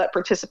people that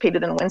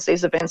participated in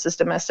Wednesday's events as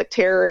domestic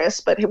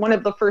terrorists, but one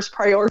of the first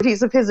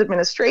priorities of his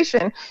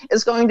administration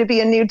is going to be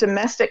a new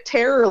domestic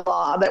terror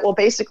law that will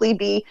basically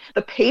be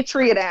the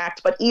Patriot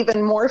Act, but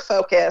even more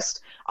focused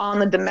on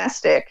the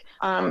domestic.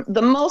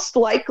 The most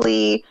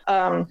likely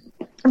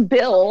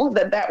bill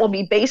that will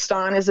be based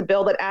on is a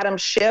bill that Adam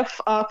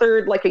Schiff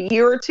authored like a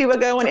year or two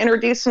ago and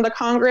introduced into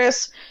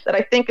Congress that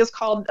I think is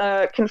called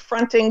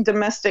Confronting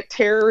Domestic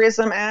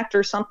Terrorism Act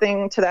or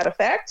something to that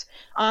effect.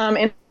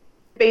 And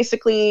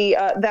basically,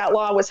 that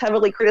law was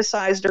heavily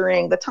criticized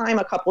during the time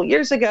a couple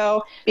years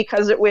ago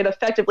because it would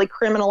effectively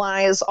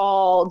criminalize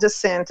all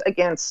dissent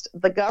against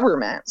the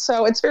government.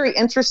 So it's very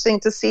interesting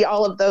to see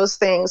all of those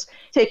things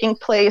taking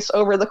place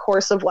over the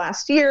course of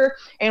last year.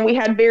 And we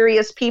had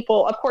various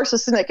people, of course,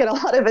 this didn't get a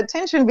lot of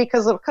attention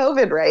because of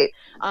COVID, right?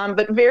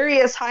 But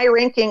various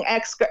high-ranking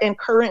ex and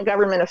current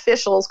government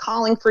officials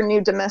calling for new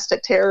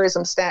domestic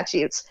terrorism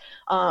statutes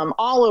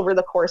all over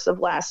the course of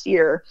last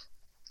year.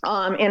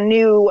 And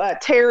new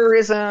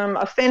terrorism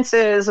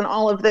offenses and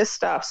all of this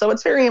stuff. So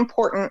it's very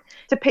important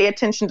to pay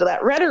attention to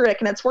that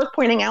rhetoric. And it's worth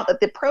pointing out that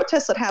the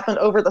protests that happened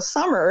over the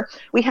summer,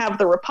 we have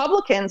the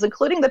Republicans,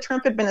 including the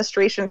Trump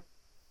administration,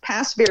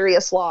 passed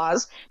various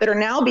laws that are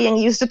now being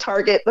used to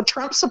target the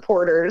Trump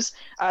supporters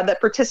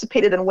that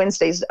participated in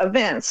Wednesday's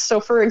events.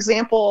 So, for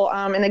example,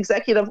 an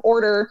executive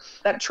order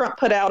that Trump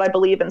put out, I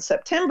believe, in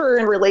September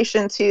in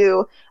relation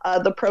to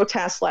the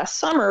protests last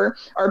summer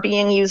are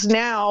being used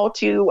now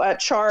to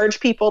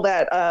charge people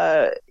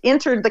that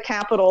entered the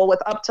Capitol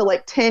with up to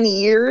like 10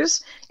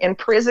 years in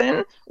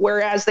prison,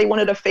 whereas they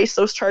wanted to face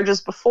those charges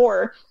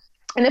before.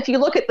 And if you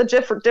look at the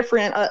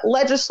different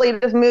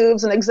legislative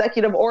moves and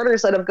executive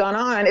orders that have gone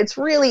on, it's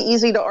really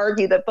easy to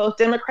argue that both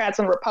Democrats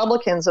and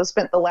Republicans have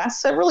spent the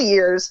last several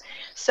years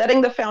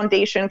setting the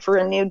foundation for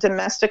a new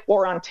domestic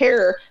war on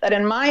terror that,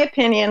 in my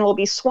opinion, will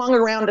be swung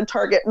around to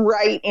target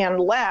right and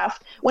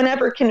left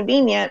whenever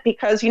convenient,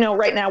 because,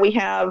 right now we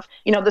have,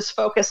 this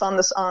focus on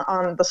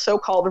on the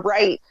so-called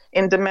right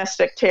in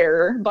domestic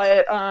terror.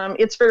 But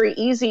it's very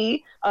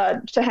easy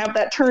to have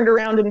that turned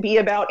around and be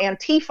about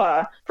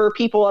Antifa for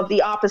people of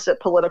the opposite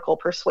political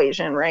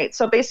persuasion, right?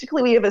 So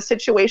basically we have a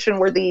situation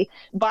where the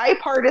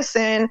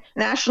bipartisan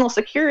national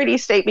security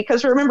state,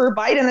 because remember,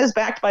 Biden is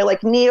backed by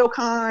like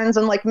neocons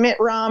and like Mitt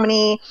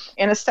Romney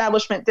and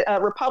establishment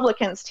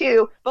Republicans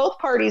too. Both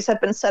parties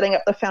have been setting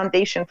up the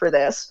foundation for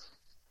this.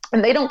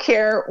 And they don't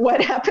care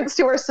what happens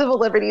to our civil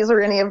liberties or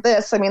any of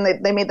this. I mean,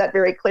 they made that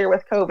very clear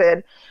with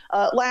COVID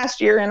last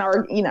year, and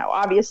are,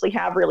 obviously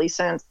have really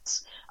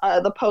since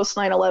the post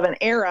 9/11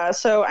 era.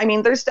 So, I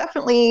mean, there's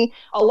definitely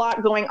a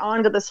lot going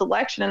on to this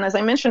election. And as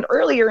I mentioned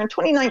earlier, in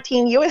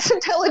 2019, U.S.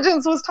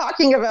 intelligence was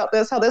talking about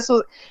this, how this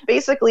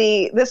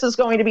is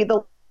going to be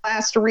the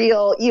last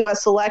real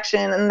U.S.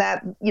 election, and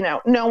that,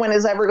 no one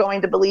is ever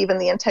going to believe in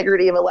the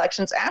integrity of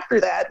elections after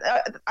that.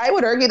 I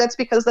would argue that's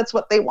because that's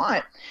what they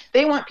want.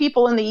 They want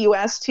people in the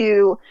U.S.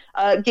 to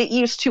get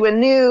used to a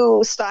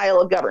new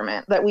style of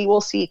government that we will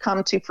see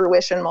come to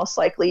fruition most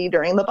likely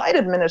during the Biden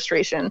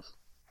administration.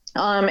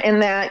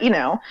 And that,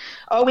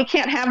 we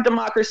can't have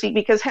democracy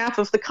because half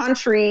of the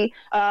country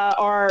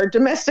are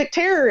domestic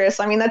terrorists.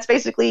 I mean, that's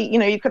basically,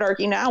 you could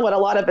argue now what a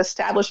lot of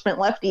establishment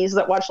lefties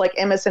that watch like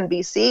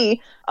MSNBC,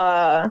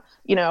 are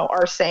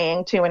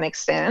saying to an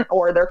extent,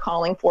 or they're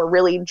calling for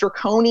really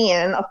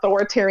draconian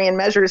authoritarian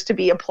measures to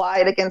be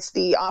applied against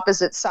the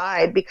opposite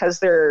side because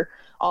they're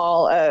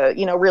all,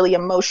 really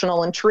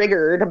emotional and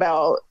triggered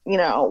about,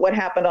 what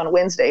happened on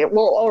Wednesday,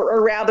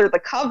 or rather the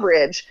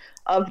coverage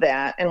of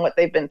that and what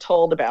they've been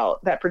told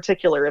about that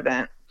particular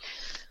event.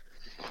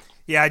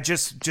 Yeah,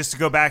 just to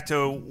go back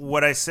to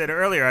what I said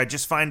earlier, I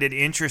just find it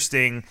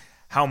interesting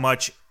how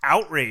much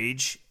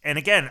outrage, and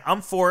again,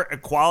 I'm for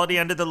equality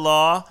under the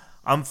law.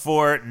 I'm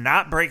for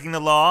not breaking the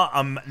law.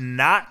 I'm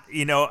not,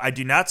 I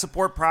do not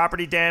support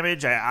property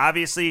damage. I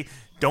obviously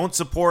don't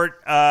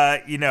support,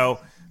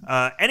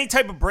 any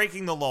type of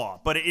breaking the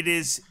law. But it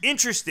is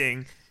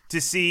interesting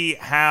to see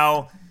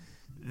how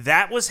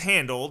that was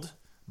handled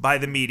by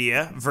the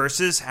media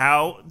versus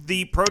how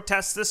the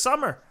protests this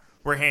summer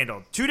were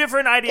handled. Two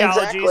different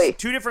ideologies, exactly.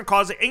 Two different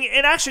causes.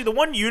 And actually, the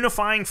one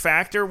unifying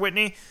factor,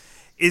 Whitney,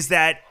 is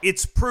that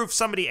it's proof.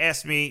 Somebody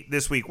asked me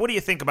this week, what do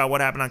you think about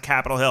what happened on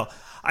Capitol Hill?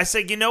 I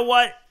said, you know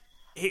what?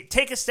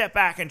 Take a step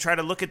back and try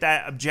to look at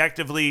that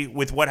objectively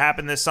with what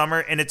happened this summer.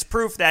 And it's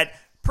proof that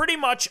pretty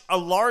much a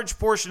large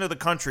portion of the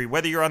country,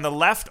 whether you're on the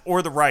left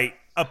or the right,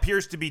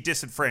 appears to be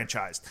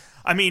disenfranchised.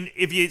 I mean,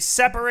 if you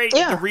separate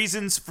the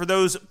reasons for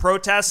those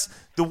protests,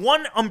 the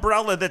one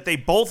umbrella that they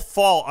both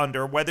fall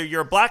under, whether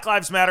you're a Black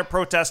Lives Matter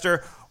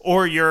protester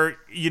or you're,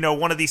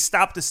 one of these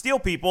Stop the Steal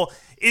people,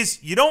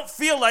 is you don't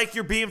feel like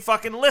you're being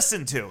fucking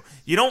listened to.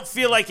 You don't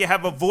feel like you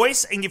have a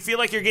voice, and you feel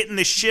like you're getting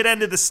the shit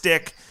end of the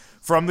stick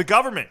from the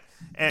government.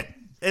 And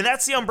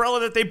that's the umbrella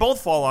that they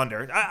both fall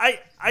under.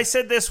 I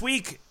said this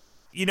week,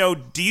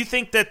 do you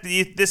think that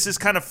this is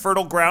kind of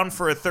fertile ground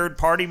for a third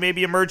party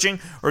maybe emerging,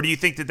 or do you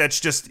think that that's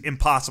just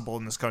impossible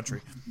in this country?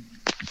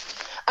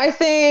 I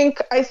think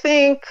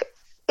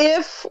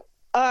if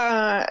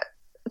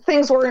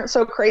things weren't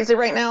so crazy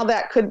right now,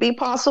 that could be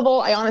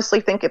possible. I honestly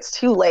think it's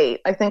too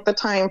late. I think the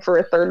time for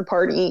a third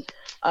party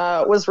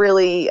was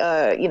really,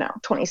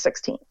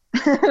 2016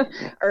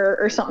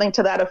 or something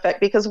to that effect,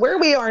 because where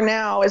we are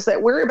now is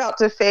that we're about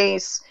to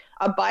face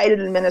a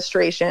Biden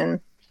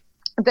administration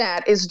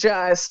that is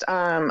just,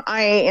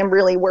 I am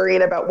really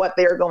worried about what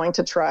they're going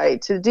to try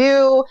to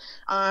do.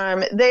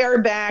 They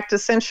are backed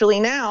essentially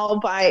now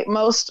by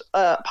most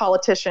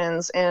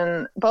politicians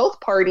in both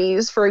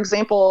parties. For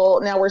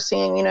example, now we're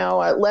seeing,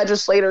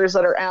 legislators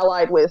that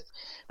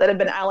have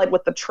been allied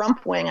with the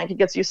Trump wing, I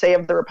guess you say,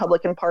 of the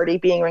Republican Party,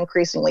 being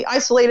increasingly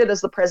isolated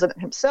as the president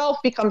himself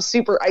becomes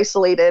super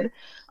isolated.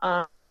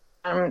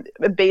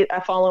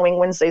 Following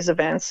Wednesday's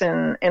events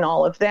and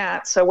all of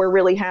that. So we're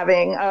really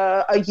having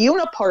a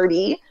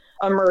uniparty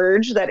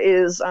emerge that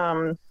is,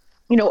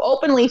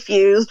 openly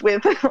fused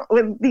with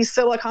these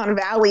Silicon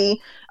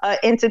Valley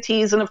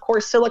entities. And of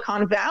course,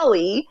 Silicon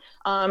Valley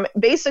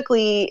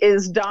basically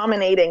is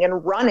dominating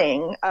and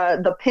running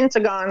the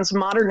Pentagon's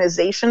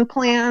modernization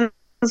plans,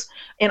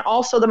 and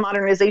also the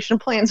modernization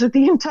plans of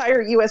the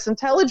entire U.S.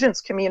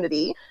 intelligence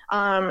community.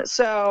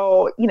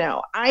 So,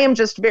 I am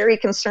just very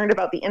concerned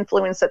about the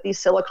influence that these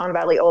Silicon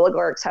Valley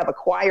oligarchs have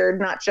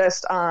acquired, not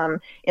just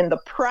in the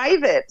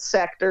private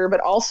sector, but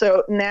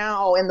also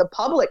now in the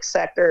public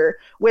sector,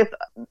 with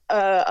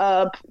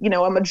a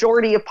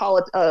majority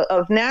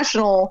of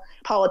national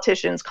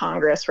politicians,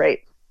 Congress,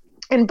 right,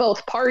 in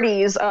both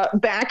parties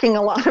backing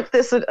a lot of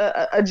this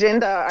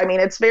agenda. I mean,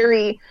 it's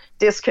very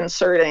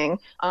disconcerting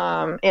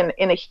in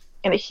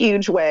a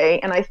huge way.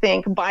 And I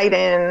think the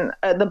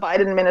Biden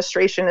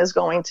administration is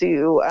going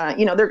to,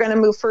 they're going to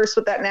move first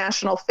with that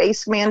national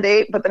face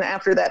mandate, but then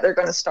after that, they're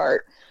going to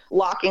start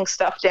locking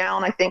stuff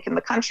down, I think, in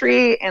the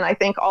country. And I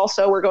think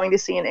also we're going to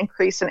see an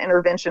increase in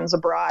interventions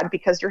abroad,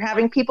 because you're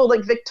having people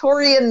like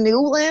Victoria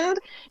Nuland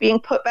being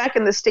put back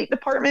in the State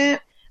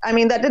Department. I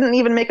mean, that didn't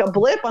even make a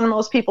blip on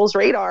most people's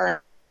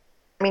radar.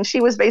 I mean, she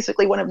was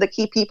basically one of the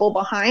key people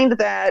behind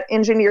that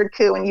engineered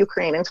coup in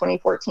Ukraine in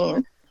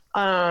 2014.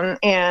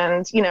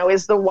 And,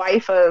 is the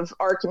wife of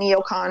Arch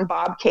neocon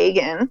Bob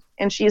Kagan,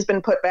 and she's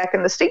been put back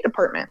in the State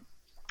Department.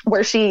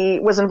 where she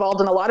was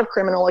involved in a lot of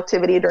criminal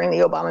activity during the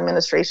Obama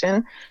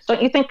administration.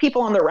 Don't you think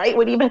people on the right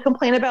would even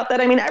complain about that?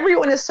 I mean,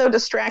 everyone is so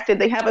distracted.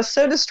 They have us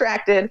so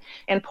distracted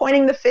and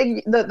pointing the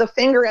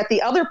finger at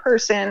the other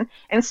person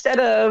instead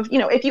of,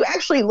 if you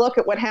actually look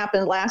at what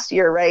happened last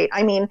year, right?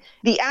 I mean,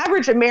 the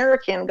average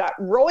American got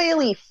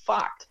royally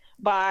fucked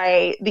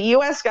by the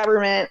U.S.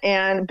 government,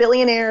 and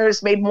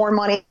billionaires made more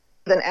money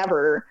than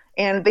ever.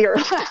 And they are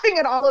laughing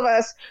at all of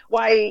us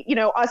why,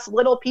 us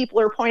little people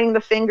are pointing the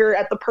finger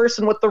at the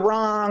person with the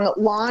wrong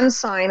lawn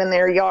sign in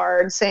their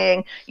yard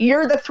saying,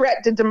 you're the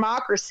threat to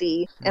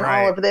democracy and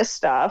all of this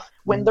stuff.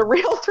 When the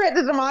real threat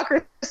to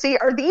democracy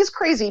are these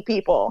crazy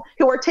people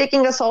who are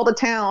taking us all to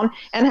town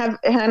and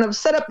have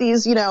set up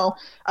these,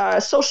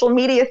 social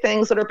media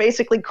things that are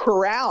basically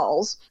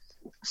corrals.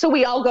 So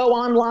we all go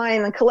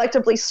online and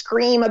collectively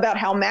scream about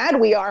how mad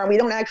we are, and we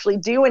don't actually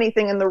do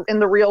anything in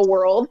the real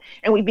world,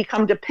 and we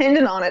become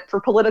dependent on it for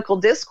political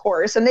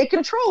discourse, and they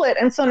control it.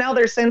 And so now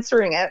they're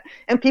censoring it,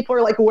 and people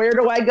are like, where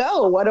do I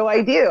go? What do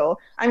I do?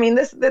 I mean,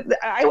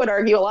 I would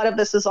argue a lot of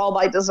this is all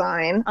by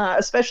design,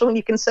 especially when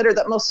you consider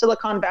that most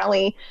Silicon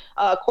Valley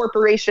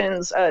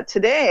corporations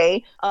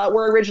today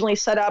were originally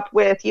set up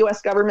with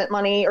U.S. government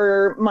money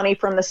or money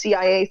from the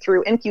CIA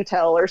through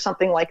In-Q-Tel or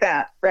something like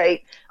that,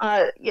 right?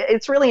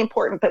 It's really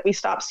important that we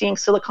stop seeing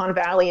Silicon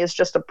Valley as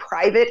just a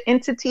private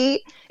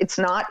entity. It's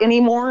not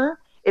anymore.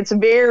 It's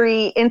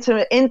very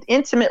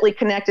intimately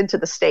connected to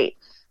the state,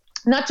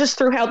 not just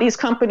through how these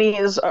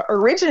companies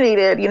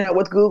originated,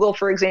 with Google,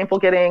 for example,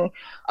 getting,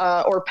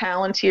 or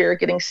Palantir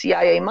getting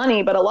CIA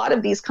money, but a lot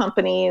of these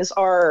companies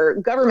are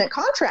government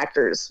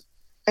contractors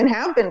and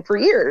have been for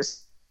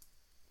years.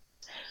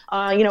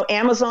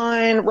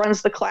 Amazon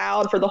runs the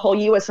cloud for the whole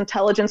U.S.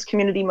 intelligence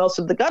community, most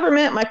of the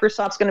government.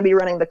 Microsoft's going to be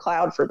running the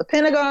cloud for the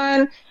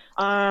Pentagon.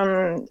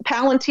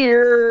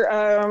 Palantir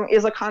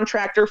is a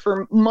contractor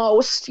for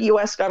most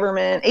U.S.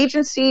 government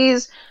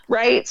agencies,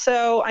 right?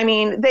 So, I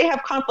mean, they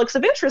have conflicts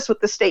of interest with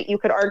the state, you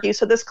could argue.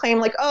 So this claim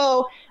like,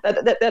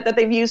 that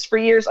they've used for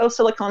years,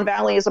 Silicon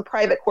Valley is a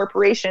private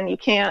corporation, you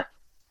can't,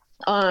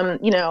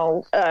 they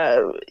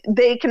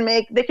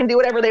can do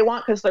whatever they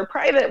want because they're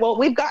private. Well,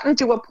 we've gotten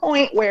to a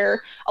point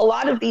where a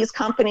lot of these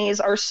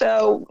companies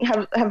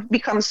have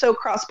become so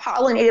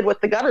cross-pollinated with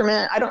the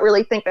government. I don't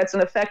really think that's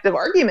an effective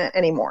argument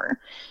anymore.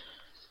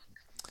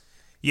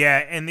 Yeah,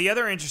 and the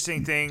other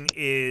interesting thing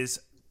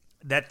is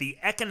that the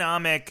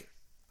economic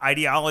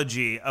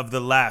ideology of the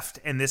left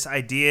and this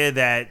idea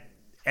that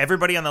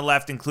everybody on the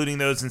left, including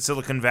those in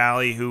Silicon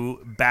Valley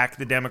who back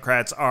the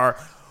Democrats, are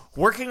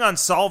working on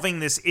solving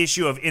this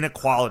issue of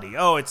inequality.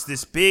 Oh, it's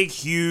this big,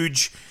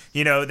 huge,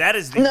 that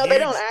is the No, they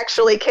don't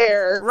actually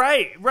care.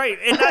 Right.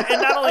 And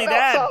not only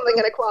that. Solving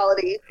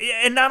inequality.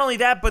 And not only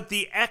that, but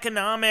the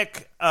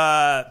economic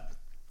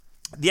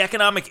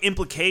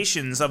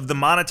implications of the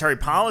monetary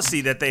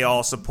policy that they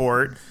all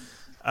support,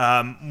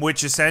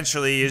 which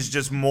essentially is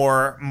just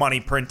more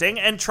money printing.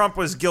 And Trump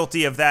was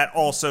guilty of that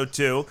also,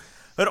 too.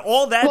 But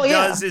all that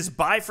does is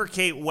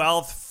bifurcate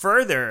wealth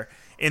further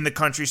in the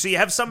country. So you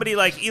have somebody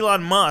like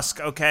Elon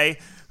Musk, okay,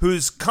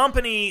 whose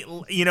company,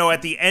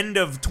 at the end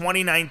of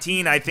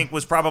 2019, I think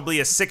was probably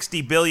a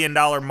 $60 billion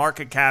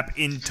market cap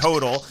in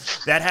total,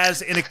 that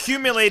has an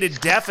accumulated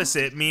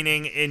deficit,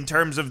 meaning in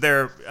terms of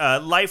their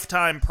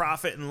lifetime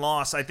profit and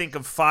loss, I think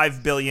of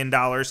 $5 billion.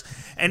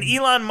 And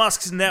Elon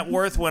Musk's net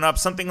worth went up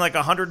something like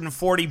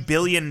 $140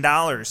 billion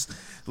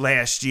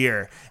last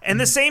year. And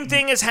the same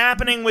thing is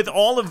happening with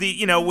all of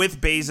the, with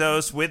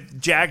Bezos,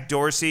 with Jack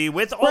Dorsey,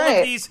 with all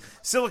of these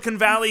Silicon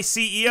Valley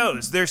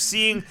CEOs. They're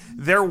seeing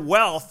their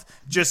wealth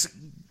just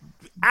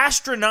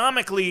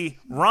astronomically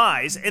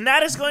rise, and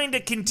that is going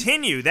to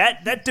continue.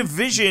 That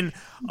division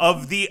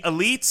of the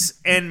elites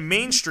and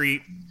Main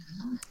Street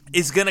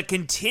is going to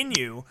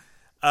continue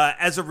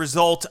as a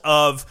result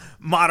of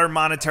modern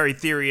monetary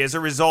theory, as a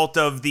result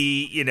of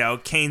the,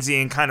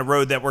 Keynesian kind of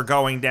road that we're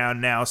going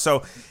down now.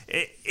 So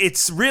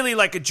it's really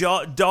like a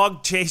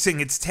dog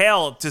chasing its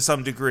tail to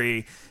some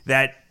degree,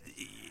 that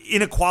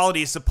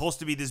inequality is supposed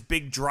to be this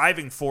big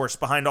driving force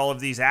behind all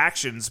of these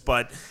actions.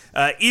 But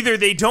either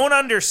they don't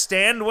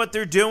understand what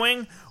they're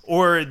doing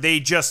or they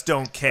just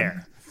don't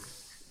care.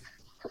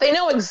 They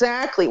know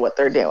exactly what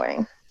they're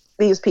doing,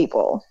 these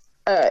people.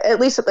 At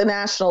least at the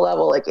national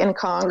level, like in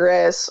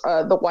Congress,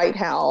 the White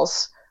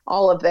House,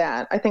 all of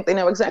that. I think they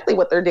know exactly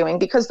what they're doing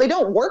because they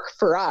don't work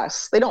for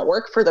us. They don't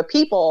work for the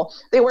people.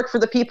 They work for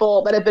the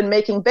people that have been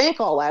making bank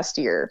all last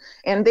year.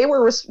 And they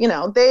were,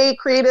 they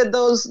created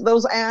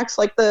those acts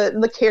like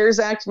the CARES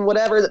Act and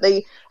whatever that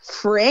they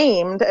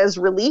framed as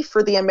relief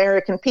for the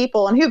American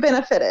people. And who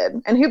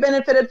benefited? And who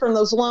benefited from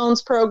those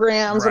loans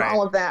programs and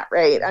all of that,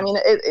 right? I mean,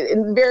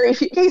 in very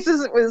few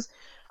cases, it was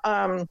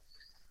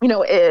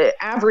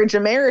average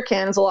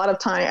Americans a lot of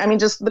time. I mean,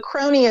 just the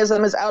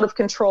cronyism is out of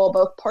control.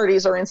 Both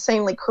parties are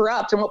insanely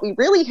corrupt. And what we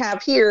really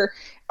have here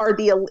are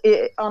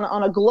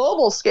on a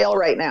global scale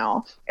right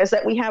now is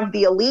that we have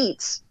the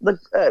elites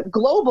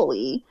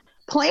globally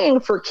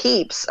playing for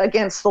keeps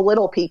against the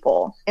little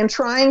people and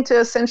trying to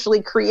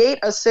essentially create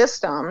a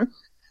system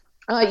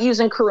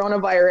using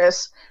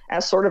coronavirus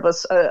as sort of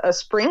a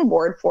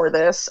springboard for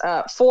this,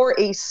 for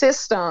a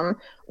system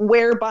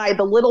whereby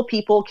the little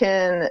people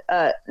can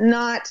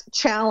not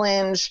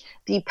challenge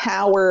the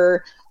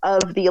power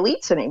of the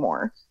elites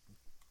anymore.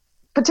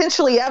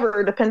 Potentially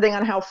ever, depending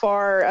on how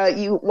far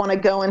you want to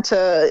go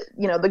into,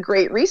 the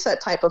Great Reset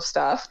type of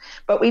stuff.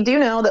 But we do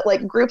know that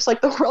like groups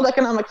like the World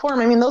Economic Forum,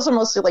 I mean, those are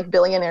mostly like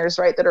billionaires,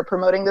 right, that are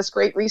promoting this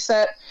Great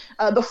Reset.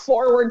 The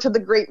foreword to the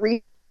Great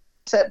Reset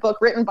book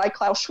written by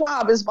Klaus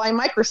Schwab is by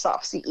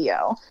Microsoft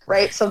CEO,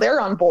 right? So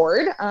they're on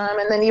board.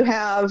 And then you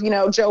have,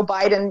 Joe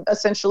Biden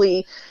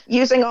essentially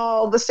using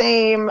all the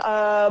same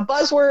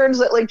buzzwords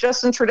that like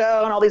Justin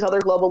Trudeau and all these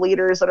other global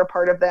leaders that are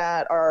part of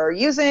that are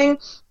using.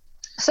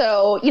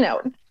 So,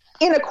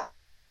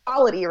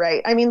 inequality,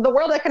 right? I mean, the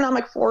World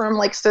Economic Forum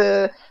likes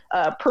to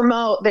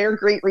promote their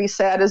Great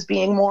Reset as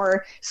being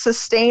more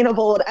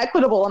sustainable and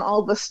equitable and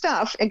all of this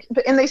stuff.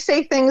 And they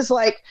say things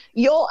like,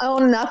 you'll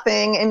own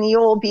nothing and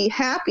you'll be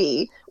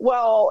happy.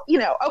 Well,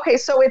 okay,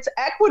 so it's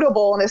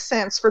equitable in a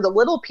sense for the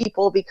little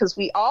people because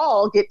we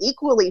all get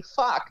equally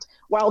fucked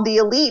while the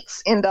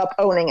elites end up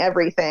owning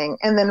everything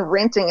and then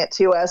renting it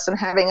to us and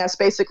having us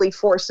basically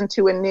forced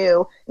into a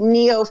new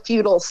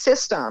neo-feudal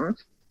system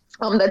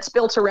that's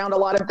built around a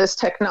lot of this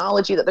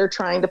technology that they're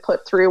trying to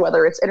put through,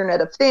 whether it's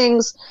Internet of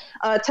Things,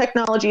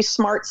 technology,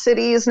 smart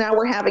cities. Now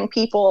we're having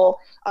people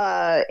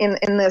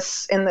in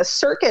this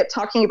circuit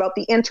talking about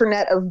the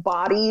Internet of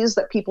Bodies,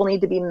 that people need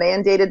to be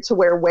mandated to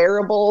wear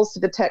wearables to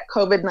detect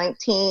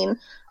COVID-19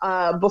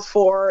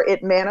 before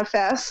it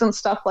manifests and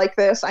stuff like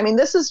this. I mean,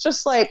 this is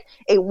just like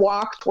a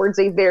walk towards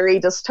a very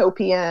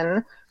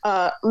dystopian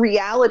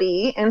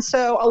reality. And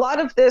so a lot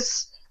of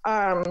this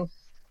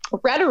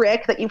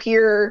rhetoric that you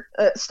hear,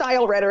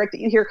 style rhetoric that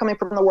you hear coming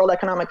from the World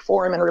Economic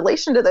Forum in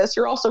relation to this,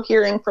 you're also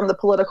hearing from the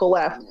political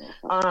left,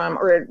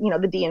 or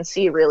the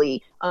DNC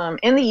really,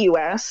 in the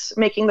U.S.,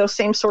 making those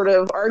same sort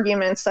of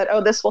arguments that,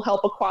 oh, this will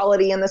help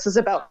equality and this is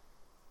about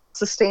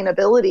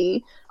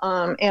sustainability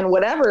and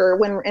whatever,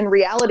 when in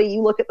reality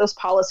you look at those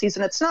policies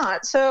and it's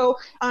not. So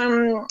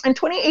in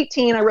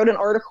 2018, I wrote an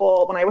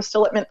article when I was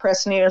still at Mint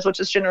Press News, which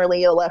is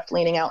generally a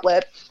left-leaning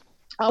outlet,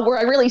 where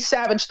I really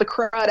savaged the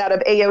crud out of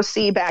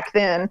AOC back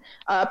then.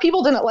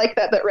 People didn't like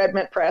that read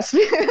Mint Press.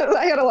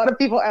 I had a lot of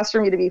people ask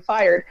for me to be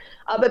fired.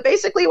 But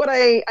basically what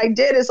I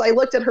did is I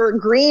looked at her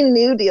Green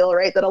New Deal,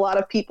 right, that a lot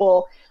of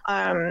people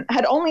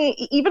had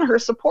only, even her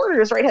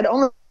supporters, right, had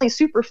only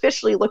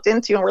superficially looked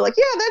into and were like,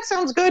 yeah, that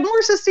sounds good,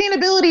 more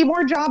sustainability,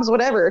 more jobs,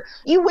 whatever.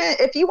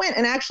 If you went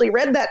and actually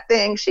read that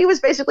thing, she was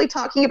basically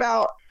talking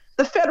about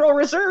the Federal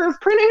Reserve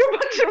printing a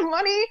bunch of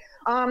money,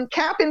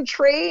 cap and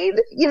trade,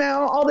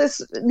 all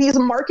these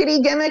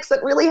marketing gimmicks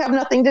that really have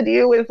nothing to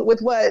do with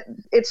what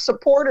its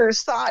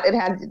supporters thought it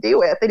had to do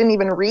with. They didn't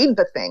even read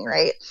the thing,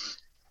 right?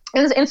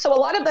 And so a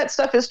lot of that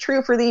stuff is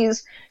true for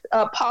these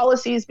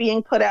policies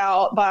being put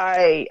out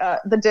by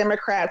the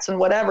Democrats and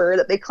whatever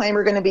that they claim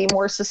are going to be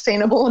more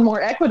sustainable and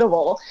more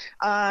equitable.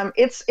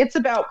 It's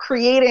about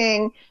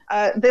creating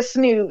this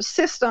new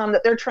system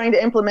that they're trying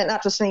to implement,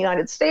 not just in the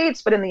United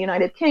States, but in the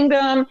United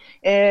Kingdom,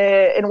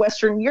 in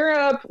Western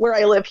Europe, where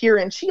I live here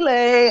in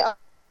Chile,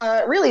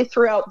 really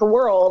throughout the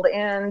world.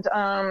 And,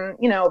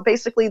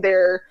 basically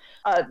they're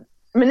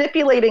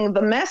manipulating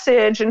the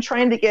message and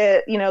trying to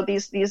get,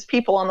 these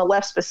people on the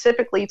left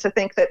specifically to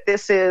think that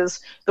this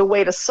is the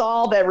way to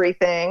solve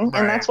everything.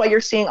 Right. And that's why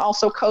you're seeing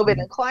also COVID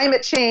and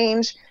climate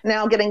change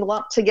now getting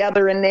lumped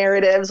together in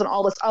narratives, and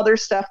all this other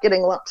stuff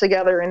getting lumped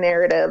together in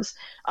narratives,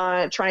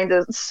 trying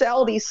to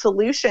sell these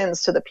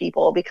solutions to the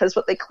people, because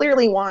what they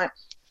clearly want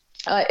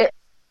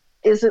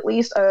is at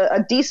least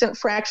a decent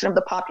fraction of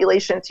the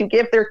population to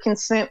give their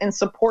consent and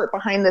support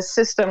behind this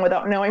system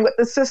without knowing what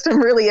the system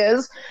really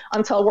is,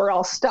 until we're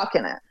all stuck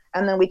in it.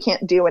 And then we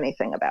can't do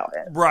anything about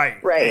it.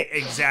 Right.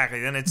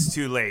 Exactly. Then it's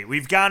too late.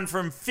 We've gone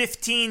from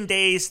 15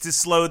 days to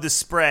slow the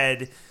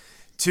spread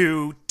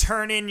to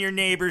turn in your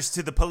neighbors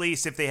to the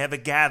police if they have a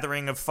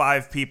gathering of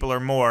 5 people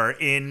or more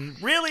in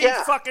really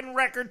fucking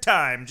record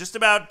time, just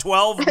about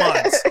 12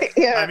 months.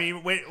 I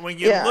mean, when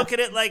you look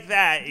at it like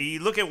that, you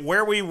look at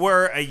where we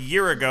were a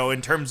year ago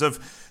in terms of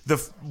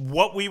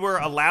what we were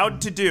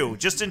allowed to do,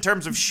 just in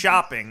terms of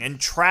shopping and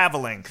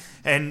traveling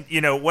and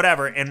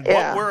whatever, and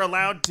what we're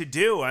allowed to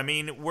do. I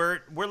mean, we're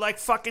like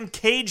fucking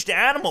caged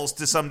animals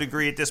to some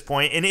degree at this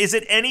point. And is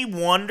it any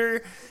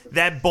wonder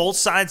that both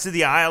sides of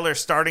the aisle are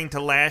starting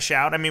to lash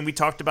out? I mean, we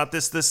talked about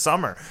this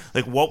summer.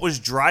 Like, what was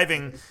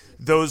driving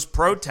those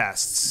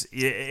protests?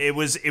 It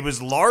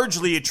was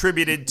largely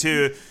attributed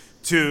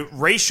to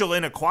racial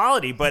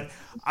inequality, but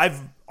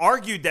I've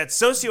argued that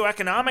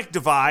socioeconomic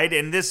divide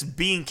and this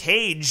being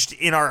caged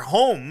in our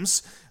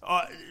homes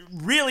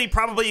really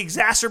probably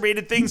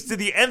exacerbated things to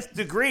the nth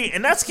degree,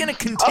 and that's going to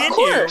continue. Of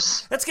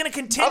course. That's going to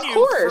continue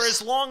for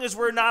as long as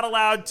we're not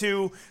allowed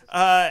to,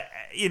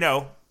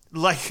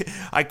 like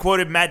I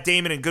quoted Matt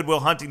Damon in Good Will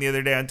Hunting the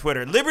other day on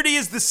Twitter, liberty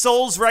is the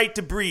soul's right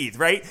to breathe,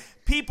 right?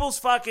 People's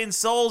fucking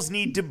souls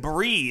need to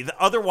breathe.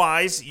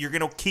 Otherwise, you're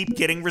going to keep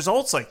getting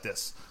results like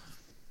this.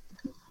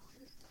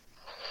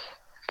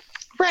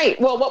 Right.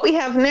 Well, what we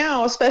have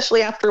now,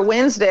 especially after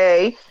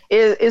Wednesday,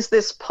 is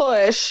this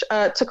push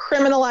to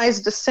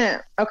criminalize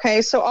dissent.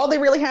 Okay, so all they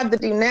really have to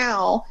do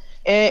now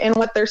in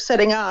what they're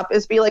setting up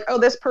is be like, oh,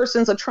 this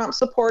person's a Trump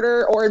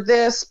supporter or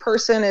this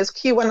person is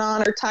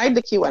QAnon or tied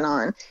to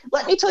QAnon.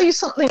 Let me tell you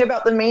something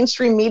about the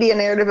mainstream media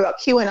narrative about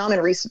QAnon in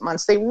recent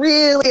months. They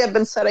really have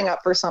been setting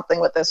up for something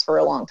with this for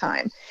a long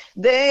time.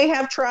 They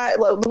have tried,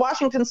 the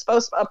Washington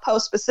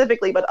Post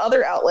specifically, but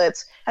other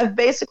outlets have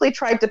basically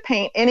tried to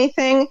paint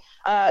anything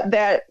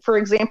that, for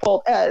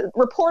example,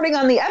 reporting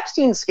on the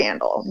Epstein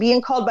scandal, being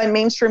called by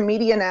mainstream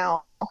media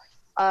now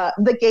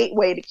the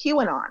gateway to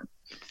QAnon.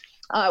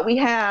 We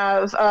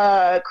have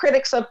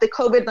critics of the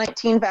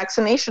COVID-19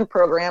 vaccination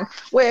program,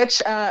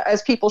 which,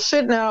 as people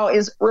should know,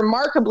 is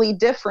remarkably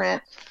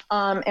different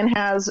and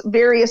has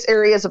various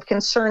areas of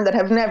concern that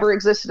have never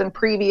existed in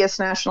previous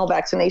national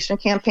vaccination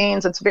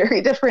campaigns. It's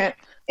very different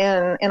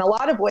in a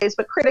lot of ways,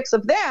 but critics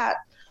of that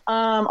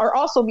are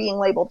also being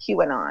labeled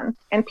QAnon.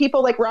 And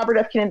people like Robert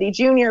F. Kennedy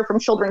Jr. from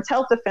Children's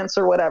Health Defense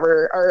or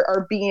whatever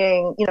are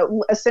being,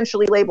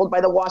 essentially labeled by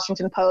the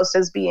Washington Post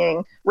as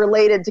being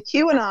related to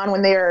QAnon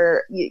when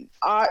they're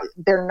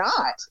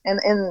not. And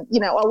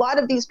a lot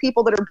of these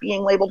people that are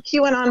being labeled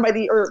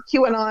QAnon or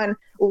QAnon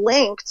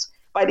linked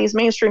by these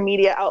mainstream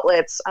media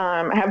outlets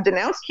have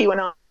denounced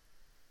QAnon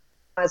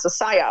as a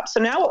psyop. So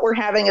now what we're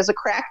having is a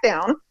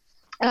crackdown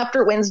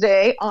after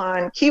Wednesday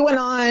on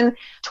QAnon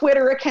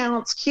Twitter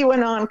accounts,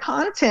 QAnon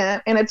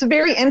content. And it's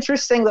very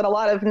interesting that a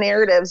lot of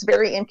narratives,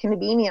 very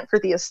inconvenient for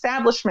the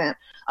establishment,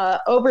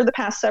 over the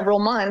past several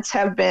months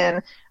have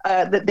been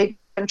that they've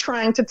been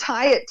trying to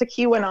tie it to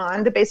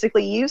QAnon, to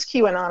basically use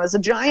QAnon as a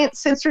giant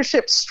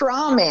censorship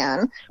straw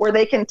man where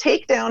they can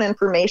take down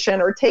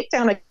information or take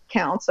down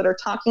accounts that are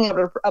talking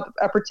about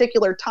a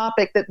particular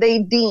topic that they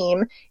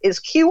deem is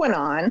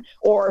QAnon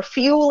or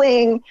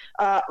fueling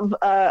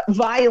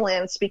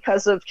violence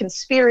because of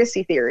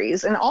conspiracy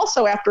theories. And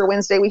also after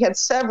Wednesday, we had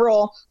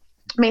several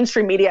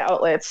mainstream media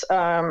outlets.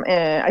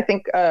 And I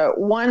think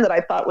one that I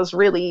thought was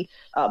really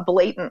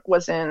blatant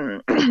was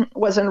in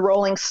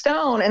Rolling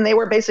Stone, and they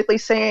were basically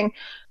saying,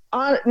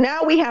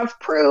 now we have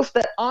proof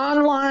that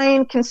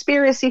online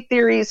conspiracy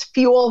theories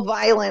fuel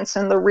violence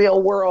in the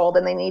real world,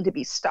 and they need to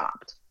be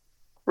stopped.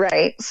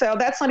 Right. So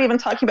that's not even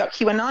talking about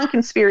QAnon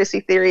conspiracy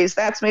theories.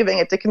 That's moving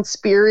it to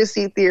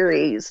conspiracy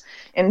theories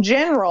in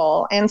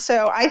general. And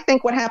so I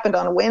think what happened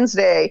on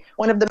Wednesday,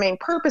 one of the main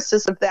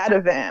purposes of that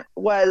event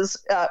was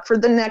for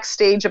the next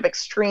stage of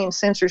extreme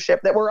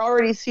censorship that we're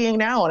already seeing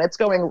now. And it's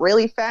going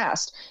really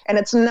fast and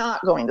it's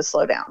not going to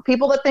slow down.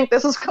 People that think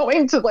this is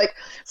going to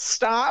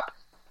stop.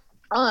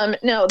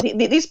 No,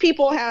 these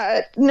people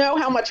know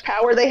how much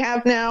power they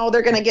have now.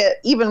 They're going to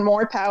get even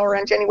more power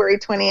on January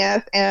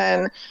 20th.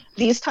 And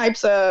these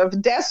types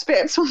of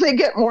despots, when they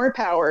get more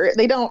power,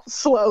 they don't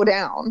slow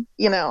down,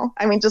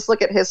 I mean, just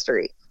look at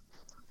history.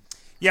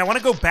 Yeah, I want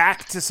to go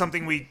back to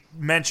something we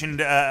mentioned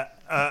a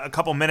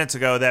couple minutes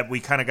ago that we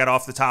kind of got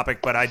off the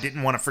topic, but I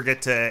didn't want to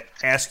forget to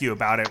ask you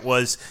about it.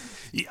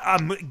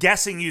 I'm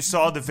guessing you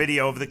saw the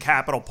video of the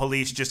Capitol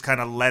Police just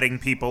kind of letting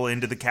people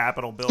into the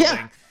Capitol building.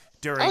 Yeah.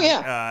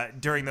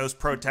 During those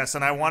protests,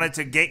 and I wanted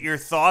to get your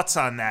thoughts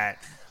on that.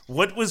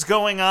 What was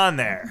going on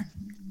there?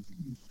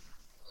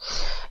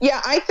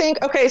 Yeah, I think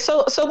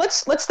so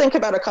let's think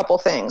about a couple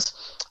things.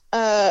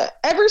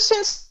 Ever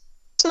since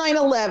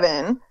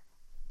 9/11,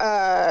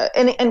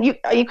 and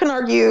you can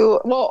argue,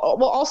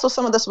 well, also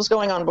some of this was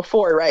going on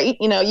before, right?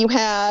 You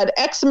had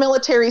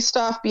ex-military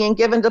stuff being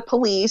given to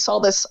police,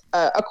 all this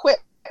equipment.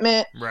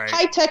 Right.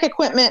 High-tech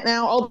equipment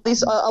now,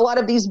 a lot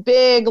of these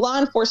big law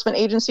enforcement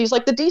agencies,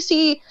 like the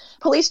DC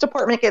Police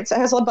Department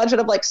has a budget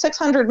of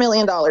 $600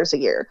 million a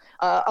year.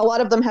 A lot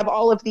of them have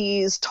all of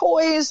these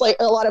toys,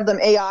 a lot of them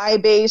AI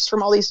based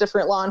from all these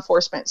different law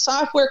enforcement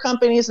software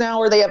companies now,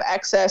 where they have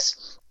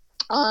access,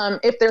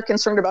 if they're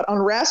concerned about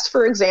unrest,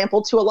 for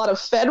example, to a lot of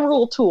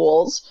federal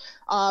tools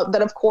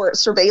that, of course,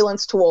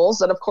 surveillance tools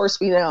that, of course,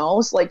 we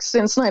know,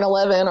 since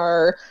 9/11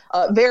 are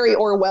very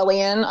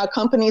Orwellian.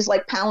 Companies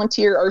like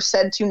Palantir are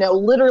said to know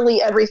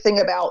literally everything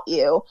about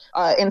you.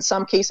 In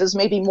some cases,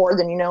 maybe more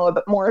than you know,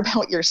 but more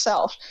about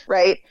yourself,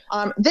 right?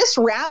 This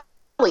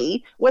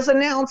rally was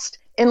announced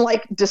in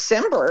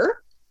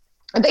December.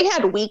 They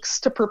had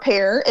weeks to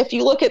prepare. If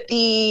you look at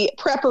the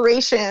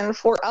preparation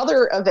for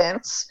other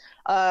events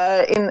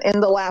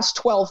in the last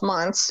 12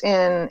 months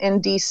in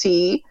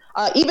DC,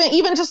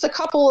 even just a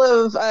couple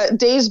of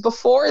days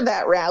before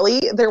that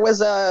rally, there was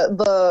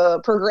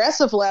the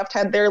progressive left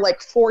had their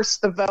force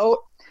the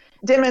vote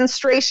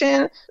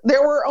demonstration.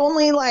 There were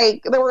only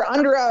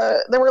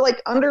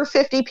under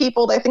 50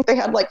 people. I think they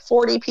had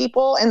 40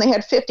 people, and they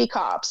had 50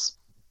 cops.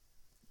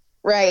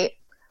 Right.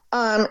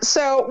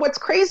 So what's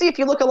crazy, if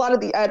you look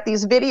at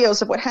these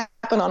videos of what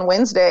happened on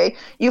Wednesday,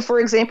 you, for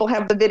example,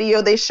 have the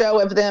video they show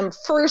of them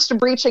first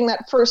breaching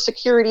that first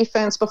security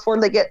fence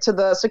before they get to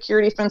the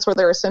security fence where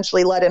they're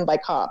essentially let in by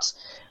cops.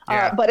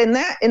 Yeah. But in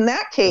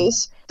that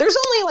case, there's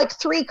only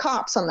 3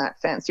 cops on that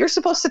fence. You're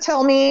supposed to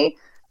tell me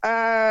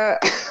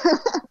that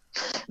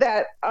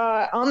that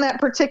on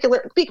that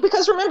particular,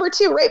 because remember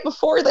too, right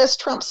before this,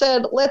 Trump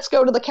said, let's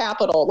go to the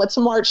Capitol. Let's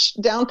march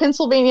down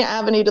Pennsylvania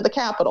Avenue to the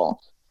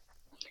Capitol.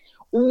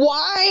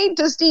 Why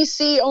does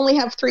DC only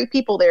have 3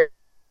 people there?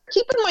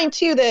 Keep in mind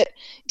too that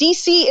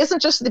DC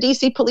isn't just the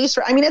DC police.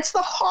 I mean, it's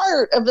the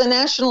heart of the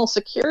national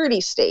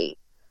security state.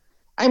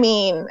 I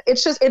mean,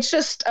 it's just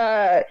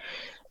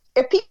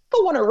if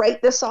people want to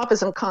write this off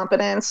as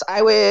incompetence,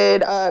 I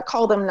would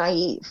call them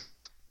naive,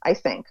 I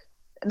think.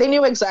 They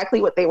knew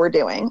exactly what they were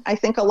doing. I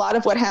think a lot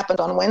of what happened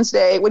on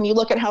Wednesday, when you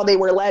look at how they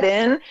were let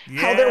in,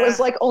 how there was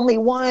like only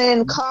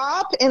one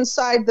cop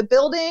inside the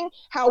building,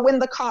 how when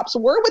the cops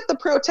were with the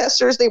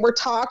protesters, they were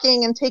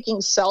talking and taking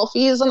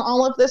selfies and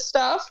all of this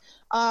stuff.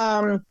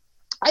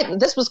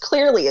 This was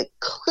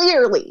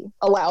clearly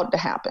allowed to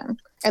happen.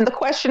 And the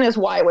question is,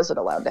 why was it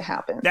allowed to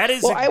happen?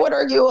 I would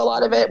argue a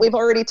lot of it, we've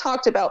already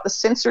talked about the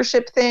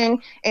censorship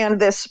thing and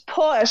this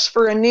push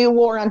for a new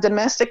war on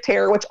domestic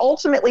terror, which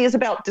ultimately is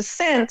about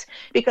dissent,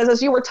 because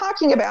as you were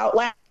talking about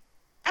last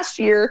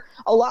year,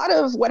 a lot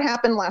of what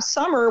happened last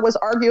summer was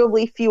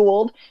arguably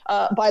fueled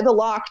by the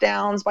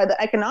lockdowns, by the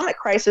economic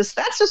crisis.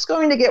 That's just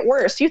going to get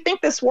worse. You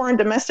think this war on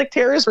domestic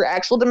terrorists or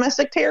actual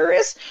domestic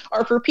terrorists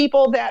are for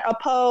people that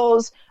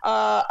oppose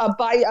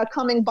a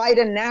coming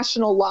Biden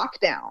national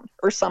lockdown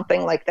or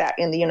something like that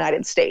in the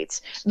United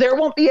States? There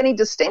won't be any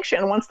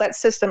distinction once that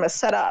system is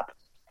set up.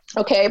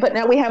 Okay, but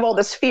now we have all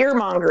this fear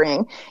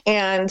mongering,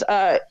 and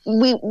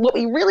what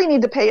we really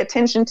need to pay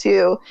attention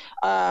to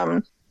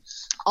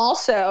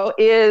also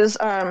is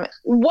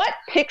what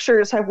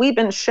pictures have we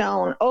been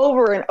shown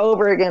over and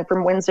over again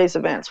from Wednesday's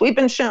events? We've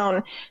been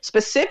shown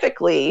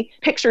specifically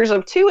pictures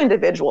of 2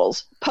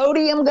 individuals,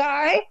 podium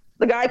guy,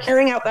 the guy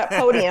carrying out that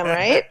podium,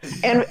 right?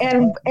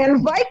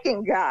 And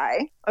Viking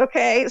guy.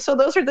 Okay, so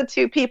those are the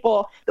 2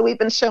 people that we've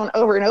been shown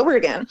over and over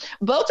again.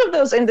 Both of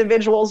those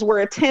individuals were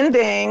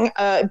attending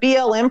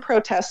BLM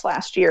protests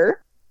last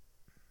year.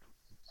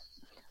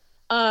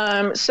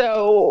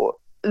 So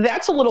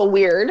that's a little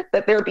weird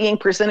that they're being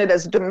presented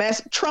as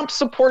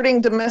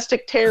Trump-supporting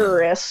domestic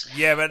terrorists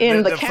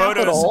in the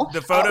Capitol.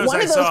 The photos one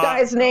of those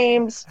guys'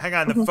 names. Hang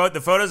on,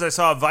 the photos I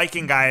saw, a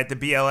Viking guy at the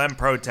BLM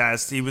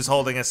protest, he was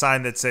holding a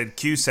sign that said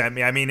 "Q sent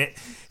me." I mean, it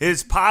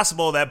is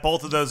possible that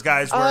both of those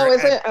guys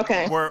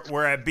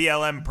were at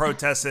BLM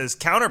protests as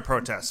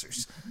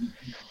counter-protesters.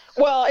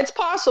 Well, it's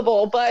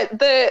possible, but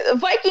the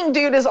Viking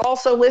dude is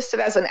also listed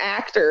as an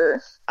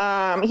actor.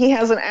 He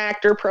has an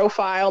actor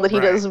profile that he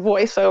does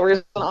voiceovers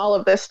and all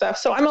of this stuff.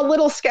 So I'm a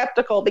little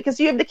skeptical, because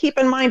you have to keep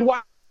in mind,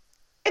 why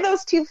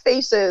those 2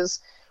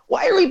 faces?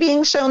 Why are we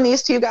being shown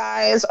these 2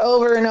 guys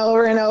over and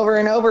over and over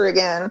and over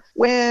again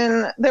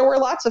when there were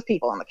lots of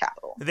people in the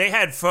Capitol? They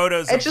had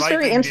photos It's just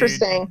very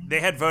interesting. They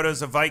had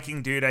photos of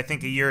Viking dude, I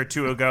think a year or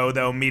 2 ago,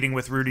 though, meeting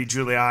with Rudy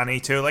Giuliani,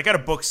 too. Like at a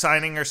book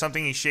signing or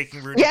something, he's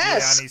shaking Rudy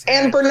Giuliani's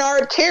hand. And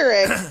Bernard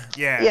Carrick.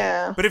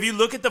 Yeah. But if you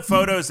look at the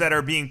photos that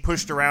are being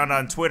pushed around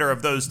on Twitter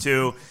of those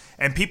 2,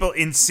 and people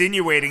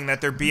insinuating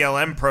that they're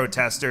BLM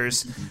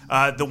protesters,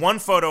 the one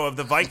photo of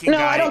the Viking guy...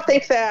 No, I don't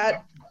think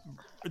that.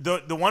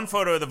 The one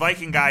photo of the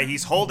Viking guy,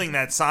 he's holding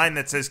that sign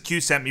that says "Q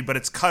sent me," but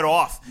it's cut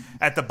off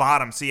at the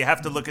bottom, so you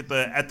have to look at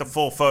the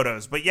full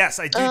photos. But yes,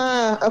 I do.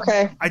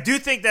 I do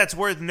think that's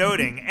worth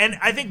noting, and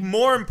I think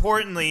more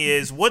importantly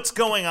is what's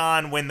going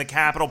on when the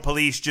Capitol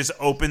Police just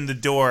open the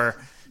door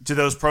to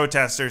those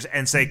protesters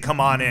and say, "Come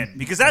on in,"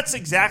 because that's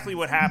exactly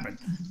what happened.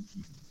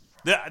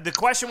 The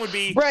question would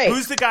be,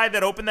 who's the guy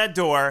that opened that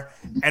door,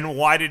 and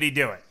why did he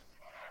do it?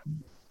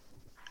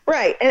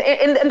 Right.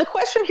 And the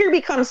question here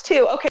becomes,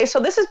 too, okay, so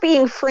this is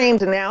being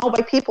framed now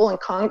by people in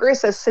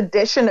Congress as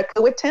sedition, a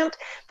coup attempt.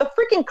 The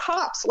freaking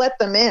cops let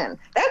them in.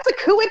 That's a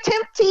coup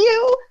attempt to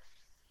you?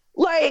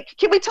 Like,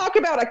 can we talk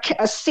about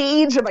a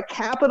siege of a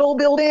Capitol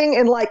building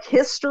and, like,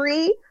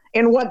 history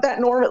and what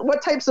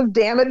types of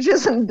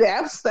damages and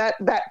deaths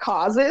that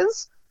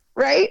causes,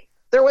 right?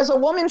 There was a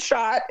woman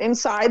shot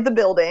inside the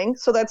building,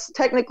 so that's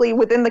technically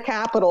within the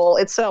Capitol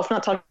itself,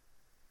 not talking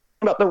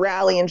about the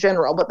rally in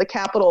general, but the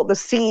Capitol, the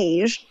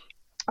siege,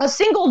 a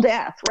single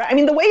death, right? I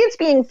mean, the way it's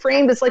being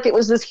framed is like it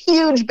was this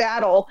huge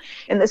battle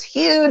and this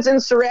huge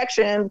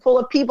insurrection full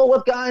of people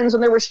with guns,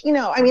 and there was,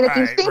 I mean,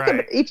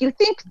 if you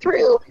think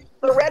through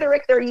the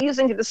rhetoric they're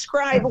using to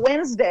describe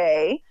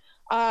Wednesday,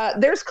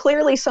 there's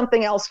clearly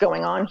something else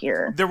going on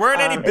here. There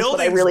weren't any buildings.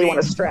 What I really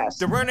want to stress.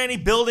 There weren't any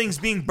buildings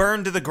being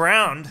burned to the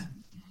ground.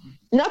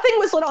 Nothing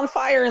was lit on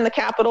fire in the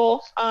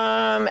Capitol.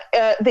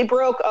 They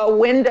broke a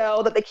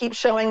window that they keep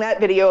showing that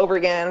video over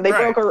again. They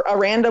broke a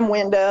random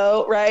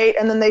window, right?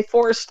 And then they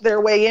forced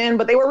their way in,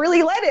 but they were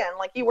really let in,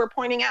 like you were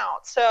pointing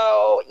out.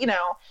 So,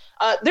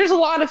 there's a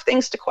lot of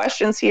things to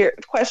question here.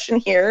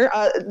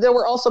 There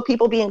were also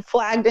people being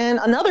flagged in.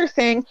 Another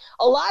thing,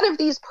 a lot of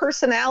these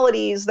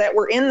personalities that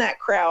were in that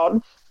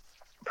crowd,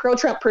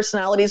 pro-Trump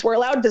personalities, were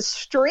allowed to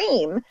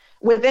stream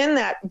within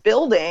that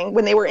building,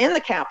 when they were in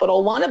the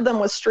Capitol, one of them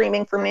was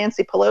streaming from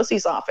Nancy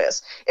Pelosi's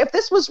office. If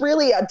this was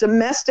really a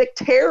domestic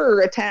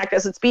terror attack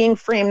as it's being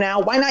framed now,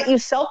 why not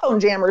use cell phone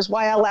jammers?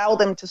 Why allow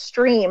them to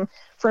stream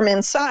from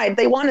inside?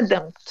 They wanted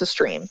them to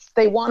stream.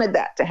 They wanted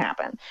that to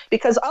happen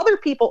because other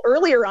people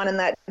earlier on in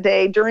that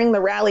day during the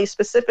rally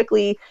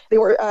specifically, they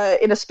were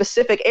in a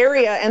specific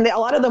area, and a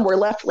lot of them were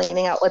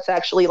left-leaning outlets,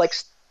 actually, like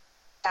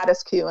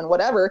Status Quo and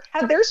whatever,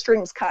 had their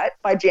streams cut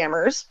by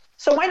jammers.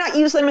 So why not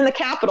use them in the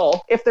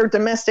Capitol if they're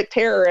domestic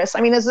terrorists?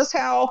 I mean, is this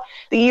how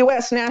the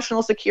U.S.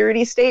 national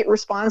security state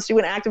responds to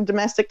an act of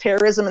domestic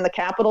terrorism in the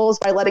Capitol, is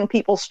by letting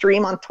people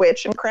stream on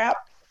Twitch and crap?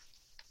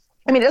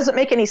 I mean, it doesn't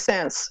make any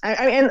sense.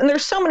 I mean, and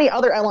there's so many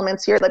other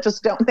elements here that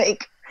just don't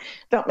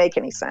make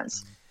any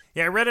sense.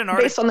 Yeah, I read an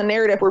article based on the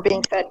narrative we're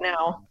being fed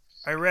now.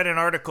 I read an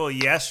article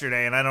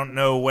yesterday, and I don't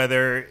know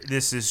whether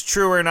this is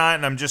true or not,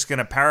 and I'm just going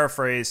to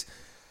paraphrase.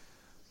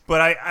 But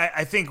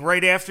I think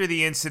right after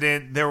the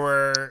incident, there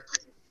were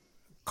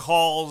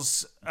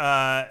calls,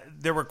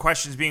 there were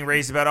questions being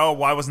raised about, oh,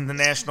 why wasn't the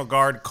National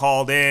Guard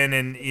called in?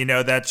 And, you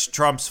know, that's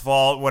Trump's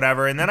fault,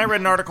 whatever. And then I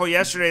read an article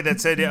yesterday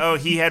that said, oh,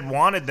 he had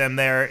wanted them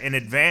there in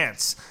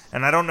advance.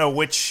 And I don't know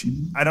what,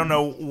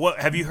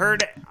 have you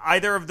heard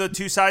either of the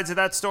two sides of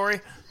that story?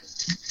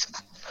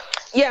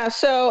 Yeah,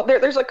 so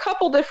there's a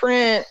couple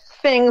different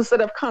things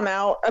that have come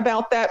out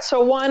about that.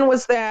 So one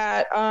was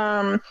that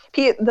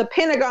the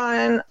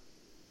Pentagon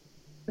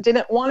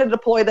didn't want to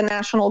deploy the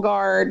National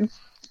Guard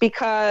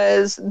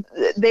because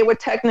they would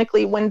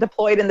technically, when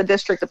deployed in the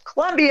District of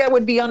Columbia,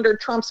 would be under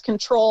Trump's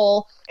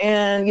control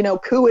and, you know,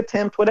 coup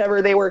attempt,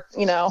 whatever they were,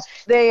 you know,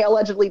 they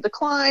allegedly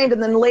declined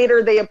and then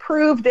later they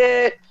approved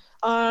it.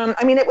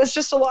 I mean, it was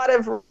just a lot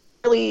of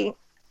really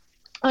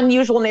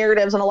unusual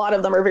narratives, and a lot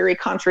of them are very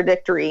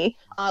contradictory.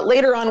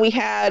 Later on, we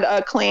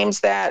had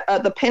claims that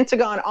the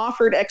Pentagon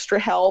offered extra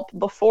help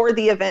before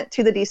the event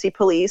to the DC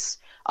police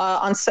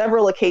on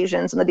several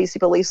occasions, and the DC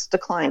police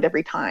declined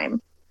every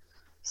time.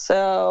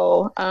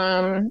 So,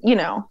 you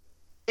know,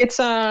 it's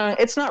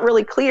not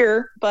really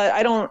clear, but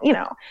I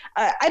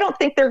don't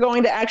think they're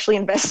going to actually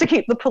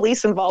investigate the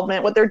police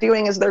involvement. What they're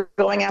doing is they're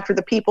going after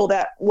the people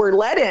that were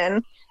let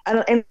in,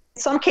 and in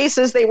some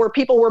cases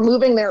people were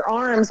moving their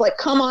arms like,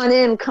 come on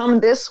in, come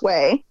this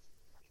way,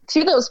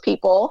 to those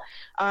people.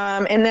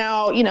 And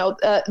now, you know,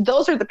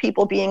 those are the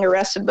people being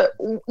arrested, but,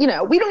 you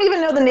know, we don't even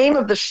know the name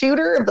of the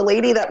shooter, of the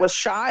lady that was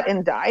shot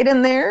and died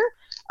in there.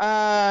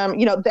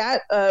 You know,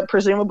 that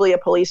presumably a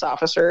police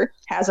officer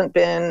hasn't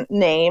been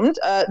named.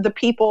 The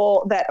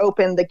people that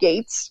opened the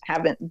gates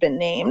haven't been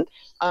named.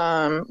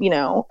 You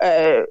know,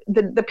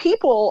 the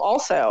people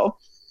also,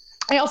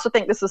 I also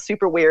think this is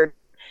super weird.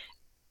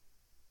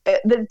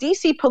 The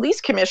DC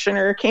police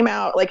commissioner came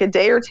out like a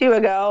day or two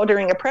ago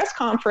during a press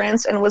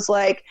conference and was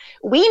like,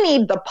 we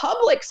need the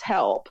public's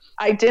help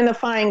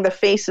identifying the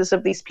faces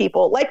of these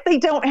people. Like they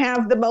don't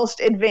have the most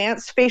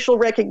advanced facial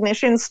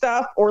recognition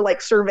stuff or like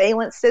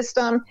surveillance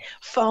system,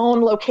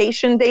 phone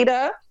location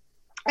data.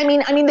 I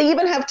mean, they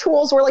even have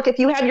tools where, like, if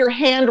you have your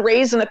hand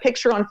raised in a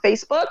picture on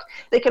Facebook,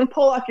 they can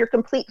pull off your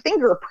complete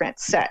fingerprint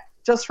set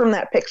just from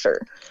that picture.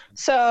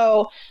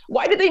 So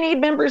why do they need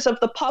members of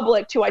the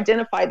public to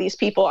identify these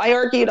people? I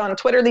argued on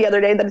Twitter the other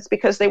day that it's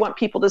because they want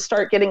people to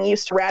start getting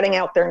used to ratting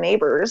out their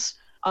neighbors,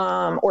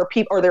 or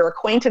their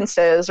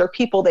acquaintances or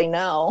people they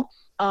know,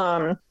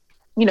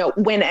 you know,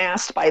 when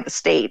asked by the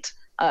state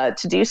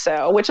to do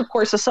so, which of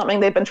course is something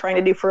they've been trying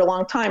to do for a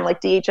long time,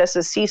 like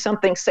DHS's See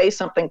Something, Say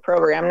Something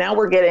program. Now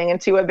we're getting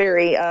into a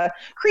very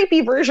creepy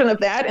version of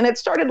that. And it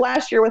started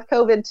last year with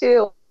COVID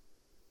too.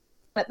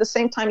 At the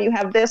same time, you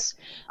have this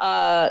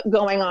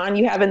going on.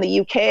 You have in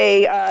the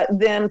UK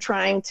them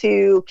trying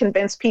to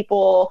convince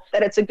people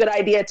that it's a good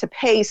idea to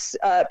pay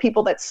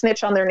people that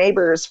snitch on their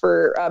neighbors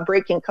for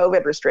breaking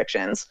COVID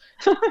restrictions.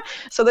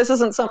 So this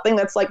isn't something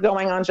that's like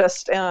going on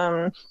just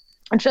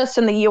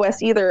in the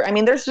U.S. either. I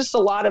mean, there's just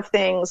a lot of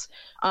things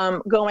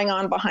going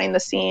on behind the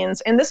scenes.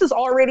 And this is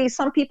already,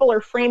 some people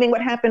are framing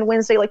what happened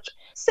Wednesday. Like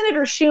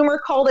Senator Schumer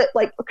called it,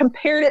 like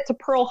compared it to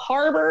Pearl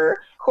Harbor.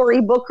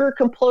 Cory Booker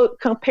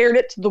compared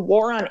it to the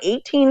war on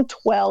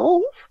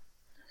 1812.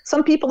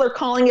 Some people are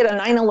calling it a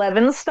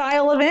 9/11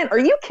 style event. Are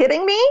you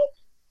kidding me?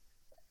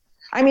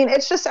 I mean,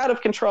 it's just out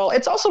of control.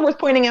 It's also worth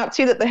pointing out,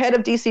 too, that the head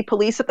of DC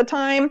police at the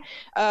time,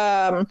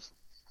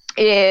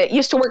 it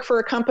used to work for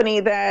a company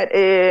that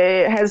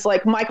has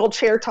like Michael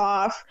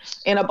Chertoff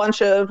and a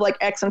bunch of like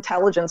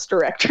ex-intelligence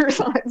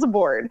directors on its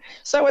board.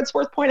 So it's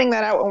worth pointing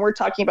that out when we're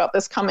talking about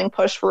this coming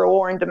push for a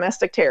war on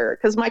domestic terror,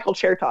 because Michael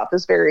Chertoff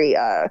is very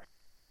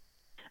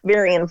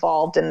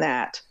involved in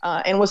that,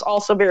 and was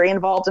also very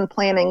involved in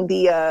planning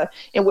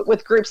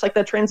with groups like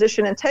the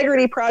Transition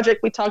Integrity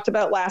Project we talked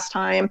about last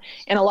time,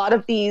 and a lot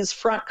of these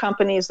front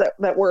companies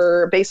that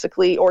were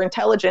basically, or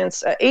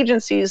intelligence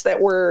agencies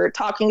that were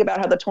talking about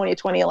how the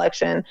 2020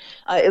 election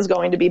is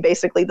going to be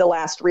basically the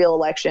last real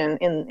election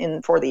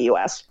for the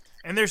U.S.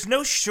 And there's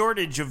no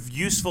shortage of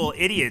useful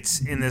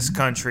idiots in this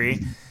country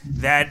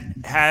that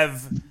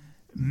have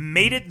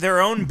made it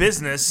their own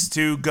business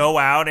to go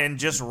out and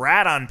just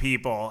rat on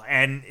people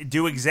and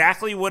do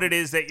exactly what it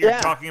is that you're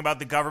talking about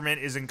the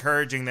government is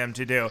encouraging them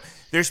to do.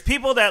 There's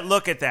people that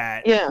look at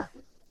that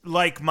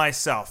like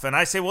myself, and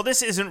I say, well,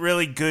 this isn't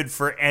really good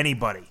for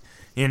anybody.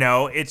 You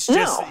know, it's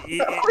just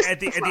at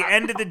the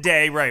end of the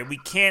day, right, we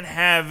can't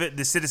have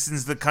the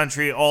citizens of the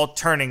country all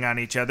turning on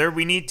each other.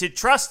 We need to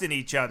trust in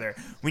each other.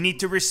 We need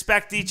to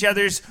respect each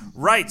other's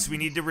rights. We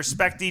need to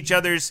respect each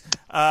other's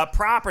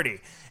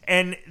property.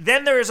 And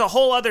then there is a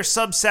whole other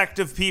subsect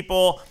of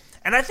people,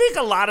 and I think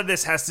a lot of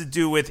this has to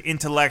do with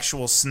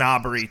intellectual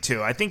snobbery,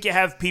 too. I think you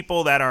have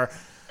people that are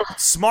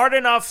smart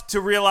enough to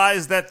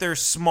realize that they're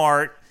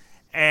smart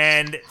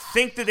and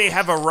think that they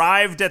have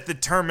arrived at the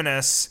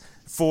terminus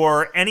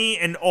for any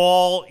and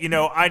all, you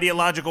know,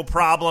 ideological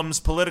problems,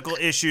 political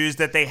issues,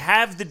 that they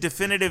have the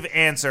definitive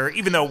answer,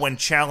 even though when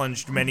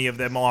challenged, many of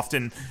them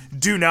often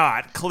do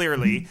not,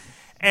 clearly.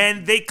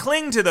 And they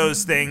cling to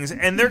those things,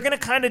 and they're going to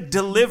kind of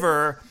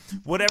deliver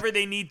whatever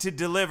they need to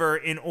deliver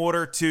in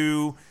order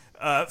to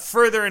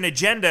further an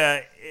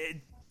agenda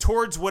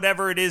towards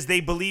whatever it is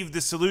they believe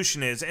the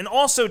solution is. And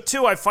also,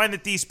 too, I find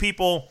that these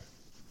people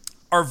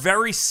are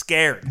very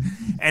scared,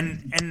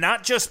 and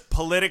not just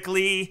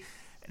politically,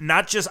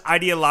 not just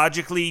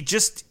ideologically,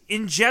 just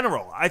in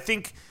general. I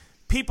think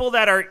people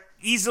that are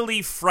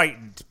easily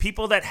frightened,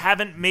 people that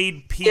haven't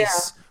made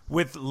peace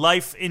with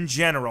life in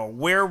general,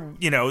 where,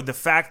 you know, the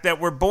fact that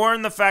we're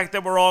born, the fact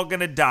that we're all going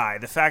to die,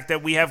 the fact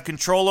that we have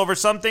control over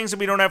some things and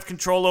we don't have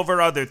control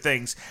over other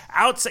things.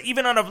 Outside,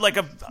 even on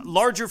a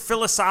larger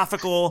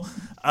philosophical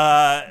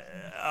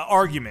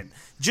argument,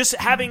 just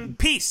having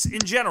peace in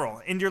general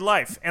in your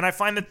life. And I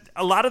find that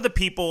a lot of the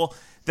people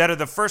that are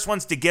the first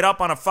ones to get up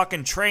on a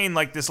fucking train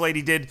like this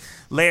lady did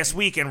last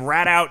week and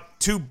rat out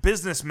two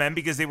businessmen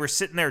because they were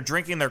sitting there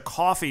drinking their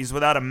coffees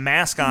without a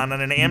mask on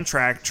an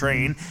Amtrak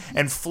train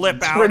and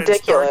flip out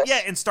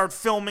and start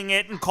filming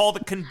it and call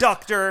the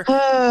conductor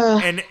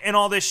and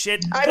all this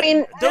shit. I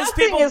mean, those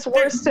people is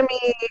worse to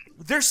me.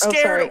 They're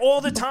scared all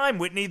the time,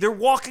 Whitney. They're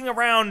walking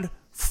around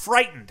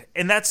frightened,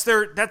 and that's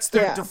their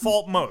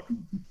default mode.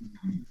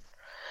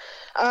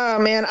 Oh,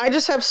 man, I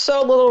just have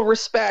so little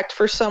respect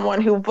for someone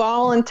who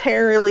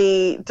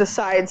voluntarily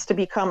decides to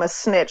become a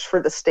snitch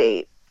for the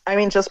state. I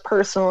mean, just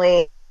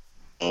personally,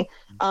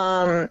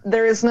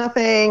 there is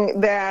nothing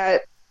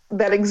that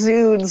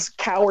exudes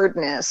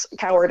cowardice,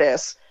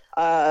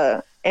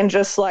 and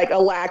just like a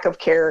lack of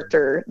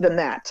character than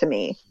that to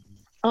me.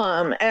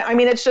 I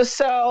mean, it's just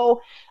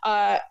so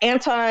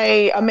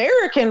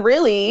anti-American,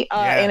 really,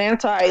 and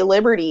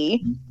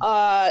anti-liberty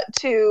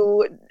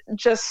to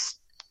just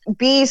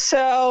be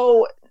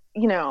so,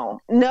 you know,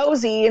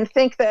 nosy and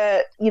think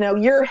that, you know,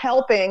 you're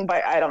helping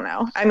by, I don't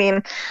know. I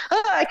mean,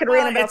 I could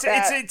read about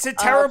that. It's a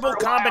terrible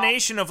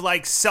combination of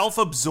like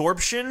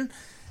self-absorption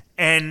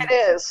and it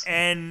is.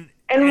 And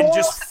moral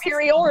just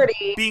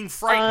superiority, being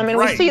frightened. And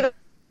we see that.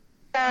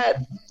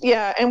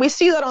 And we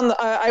see that on the,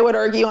 I would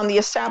argue, on the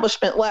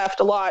establishment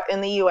left a lot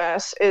in the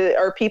U.S.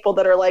 Are people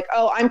that are like,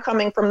 oh, I'm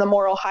coming from the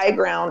moral high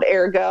ground,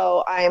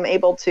 ergo I am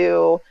able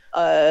to,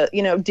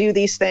 you know, do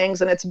these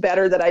things, and it's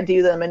better that I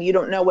do them, and you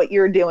don't know what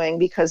you're doing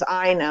because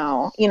I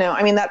know. You know,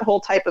 I mean, that whole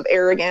type of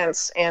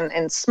arrogance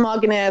and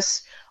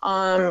smugness,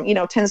 you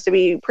know, tends to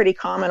be pretty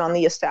common on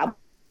the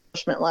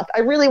establishment left. I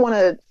really want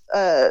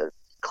to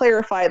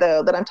clarify,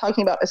 though, that I'm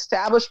talking about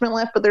establishment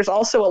left, but there's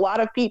also a lot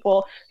of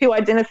people who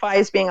identify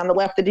as being on the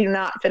left that do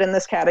not fit in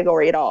this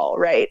category at all,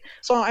 right?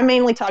 So I'm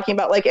mainly talking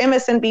about like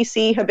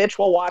MSNBC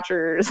habitual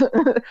watchers,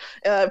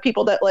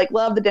 people that like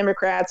love the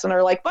Democrats and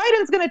are like,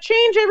 Biden's going to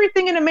change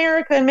everything in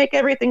America and make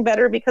everything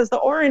better because the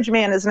orange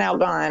man is now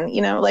gone.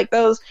 You know, like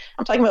those,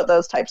 I'm talking about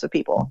those types of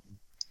people.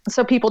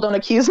 So people don't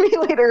accuse me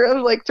later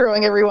of like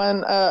throwing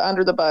everyone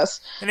under the bus.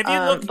 And if you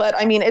look, but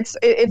I mean, it's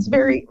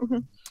very.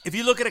 If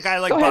you look at a guy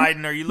like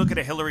Biden or you look at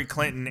a Hillary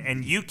Clinton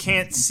and you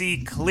can't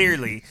see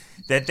clearly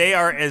that they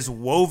are as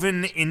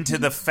woven into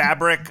the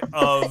fabric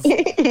of,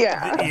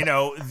 you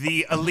know,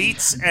 the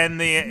elites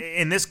and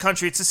in this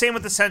country, it's the same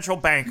with the central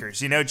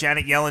bankers. You know,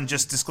 Janet Yellen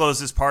just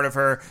disclosed as part of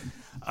her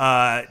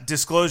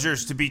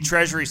disclosures to be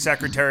Treasury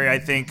Secretary, I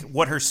think,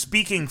 what her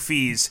speaking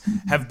fees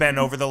have been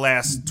over the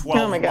last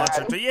 12 months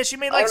or so. Yeah, she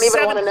made like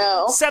 $7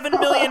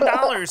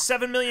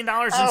 million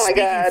in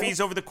speaking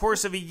fees over the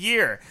course of a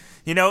year.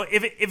 You know,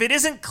 if it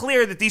isn't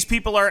clear that these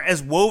people are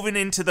as woven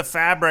into the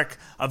fabric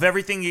of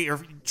everything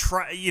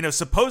you're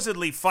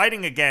supposedly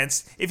fighting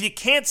against, if you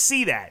can't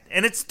see that,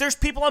 and there's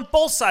people on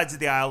both sides of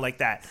the aisle like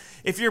that.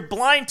 If you're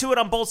blind to it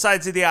on both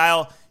sides of the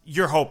aisle,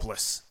 you're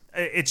hopeless.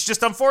 It's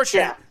just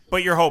unfortunate,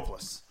 but you're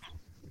hopeless.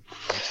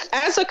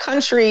 As a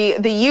country,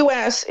 the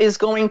U.S. is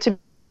going to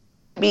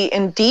be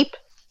in deep,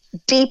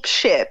 deep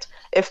shit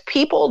if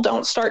people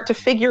don't start to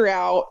figure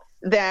out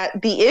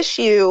that the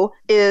issue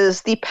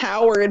is the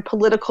powered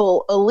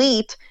political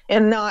elite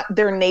and not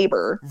their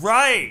neighbor.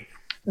 Right.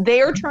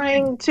 They are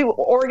trying to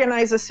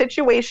organize a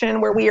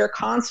situation where we are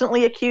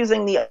constantly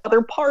accusing the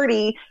other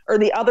party or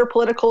the other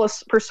political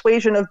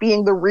persuasion of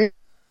being the real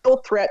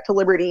threat to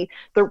liberty,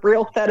 the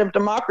real threat of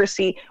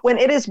democracy, when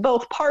it is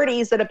both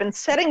parties that have been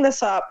setting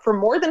this up for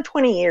more than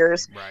 20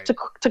 years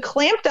to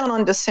clamp down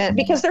on dissent.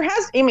 Because there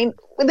has,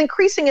 with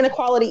increasing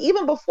inequality,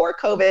 even before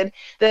COVID,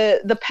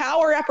 the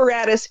power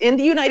apparatus in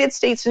the United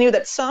States knew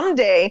that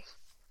someday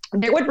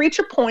there would reach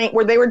a point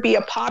where there would be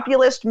a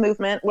populist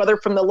movement, whether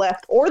from the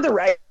left or the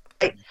right,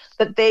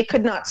 that they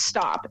could not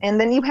stop.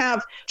 And then you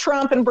have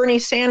Trump and Bernie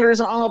Sanders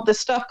and all of this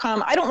stuff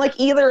come. I don't like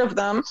either of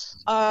them,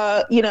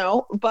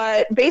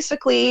 but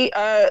basically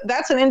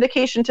that's an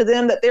indication to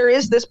them that there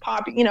is this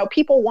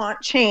people want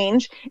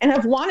change and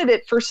have wanted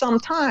it for some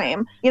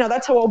time.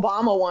 That's how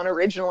Obama won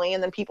originally,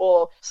 and then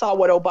people saw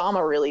what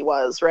Obama really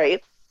was,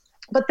 right?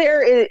 But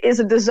there is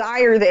a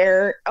desire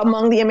there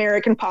among the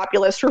American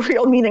populace for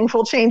real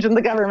meaningful change in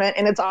the government,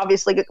 and it's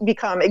obviously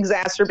become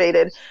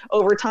exacerbated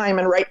over time,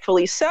 and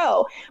rightfully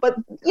so. But,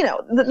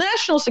 the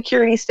national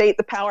security state,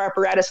 the power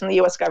apparatus in the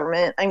U.S.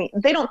 government,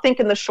 they don't think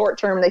in the short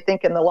term, they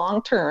think in the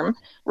long term,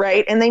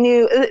 right? And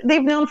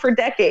they've known for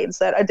decades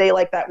that a day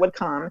like that would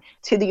come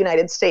to the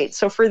United States.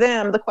 So for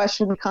them, the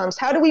question becomes,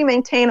 how do we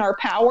maintain our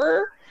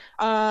power?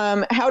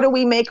 How do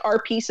we make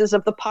our pieces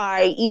of the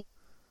pie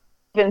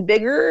even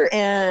bigger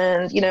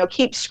and,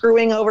 keep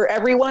screwing over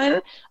everyone,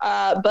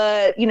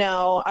 but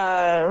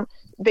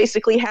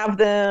basically have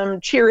them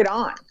cheer it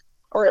on,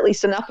 or at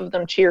least enough of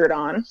them cheer it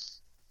on.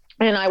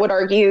 And I would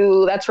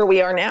argue that's where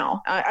we are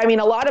now. A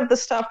lot of the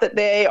stuff that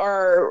they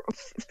are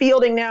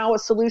fielding now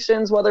with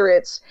solutions, whether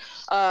it's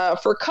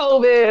for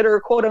COVID or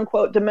quote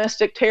unquote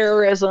domestic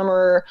terrorism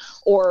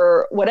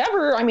or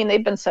whatever,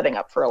 they've been setting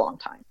up for a long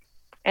time.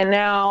 And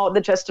now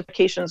the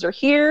justifications are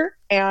here,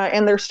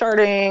 and they're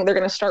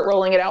going to start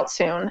rolling it out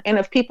soon. And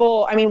if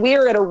people, we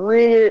are at a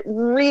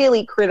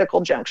really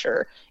critical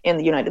juncture in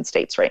the United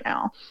States right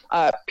now.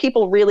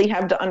 People really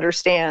have to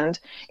understand,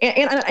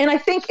 and I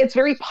think it's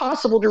very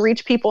possible to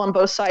reach people on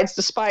both sides,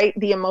 despite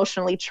the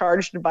emotionally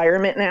charged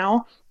environment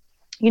now.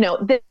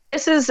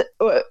 This is,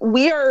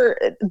 we are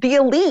the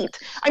elite.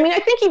 I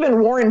think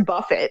even Warren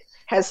Buffett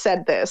has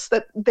said this,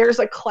 that there's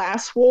a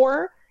class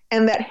war,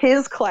 and that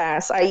his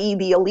class, i.e.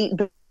 the elite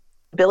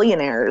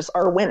billionaires,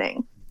 are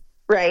winning,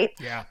 right?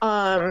 Yeah.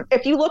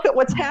 If you look at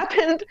what's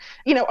happened,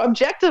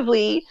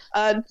 objectively,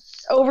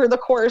 over the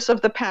course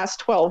of the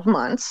past 12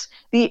 months,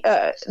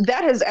 that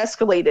has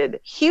escalated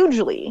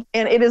hugely.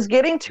 And it is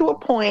getting to a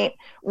point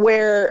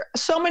where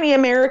so many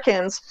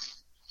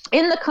Americans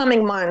in the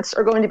coming months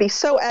are going to be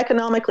so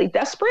economically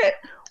desperate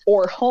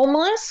or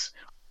homeless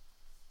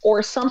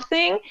or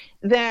something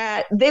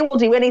that they will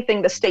do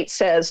anything the state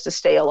says to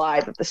stay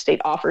alive if the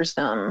state offers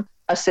them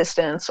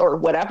assistance or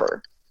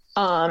whatever.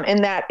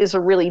 And that is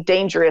a really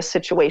dangerous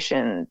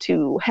situation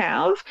to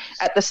have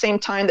at the same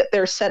time that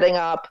they're setting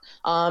up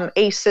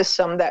a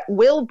system that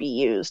will be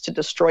used to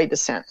destroy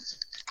dissent.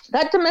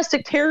 That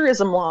domestic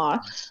terrorism law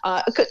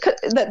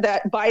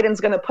that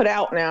Biden's going to put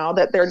out now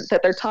that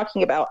they're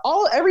talking about,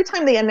 every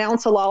time they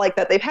announce a law like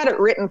that, they've had it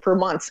written for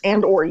months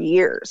and or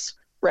years.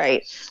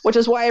 Right, which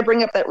is why I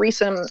bring up that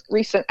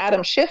recent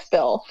Adam Schiff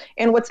bill.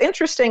 And what's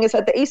interesting is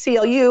that the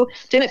ACLU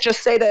didn't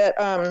just say that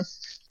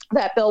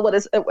that bill would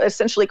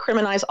essentially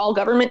criminalize all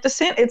government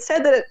dissent. It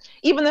said that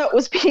even though it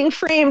was being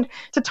framed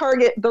to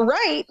target the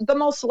right, the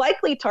most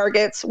likely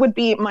targets would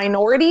be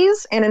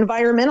minorities and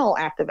environmental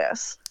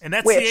activists. And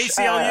that's the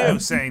ACLU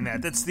saying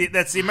that. That's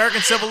the American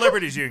Civil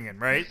Liberties Union,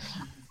 right?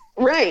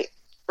 Right.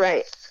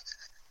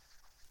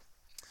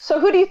 So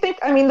who do you think,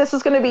 this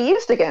is going to be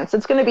used against?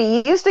 It's going to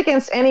be used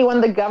against anyone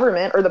the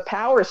government or the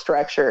power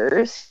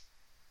structures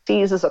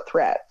sees as a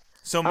threat.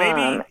 So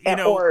maybe,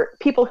 or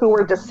people who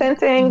were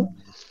dissenting.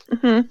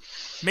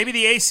 Mm-hmm. Maybe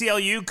the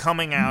ACLU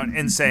coming out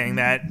and saying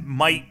that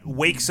might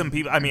wake some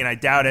people. I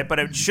doubt it, but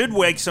it should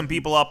wake some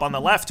people up on the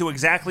left to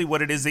exactly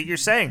what it is that you're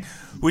saying,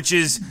 which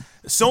is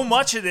so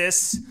much of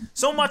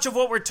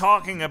what we're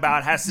talking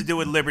about has to do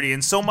with liberty,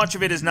 and so much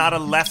of it is not a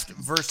left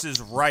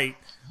versus right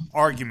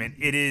argument.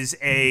 It is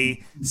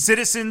a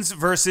citizens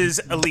versus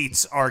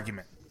elites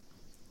argument.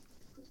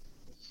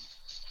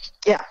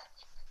 Yeah.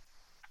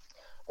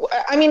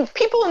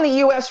 People in the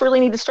U.S. really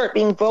need to start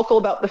being vocal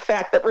about the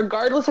fact that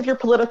regardless of your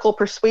political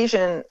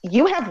persuasion,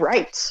 you have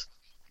rights.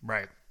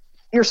 Right.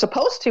 You're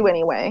supposed to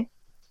anyway.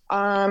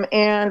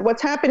 And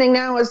what's happening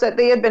now is that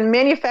they have been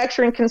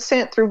manufacturing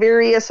consent through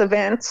various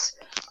events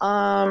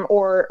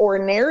or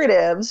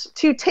narratives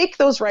to take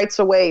those rights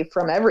away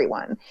from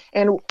everyone.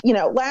 And,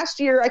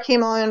 last year I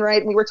came on,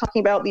 right, we were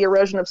talking about the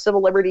erosion of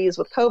civil liberties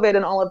with COVID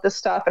and all of this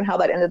stuff and how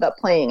that ended up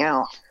playing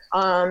out.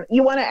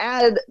 You want to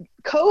add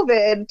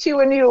COVID to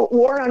a new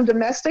war on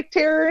domestic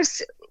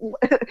terrorists,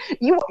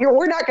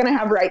 we're not going to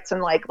have rights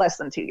in less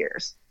than 2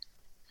 years.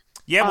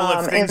 Yeah,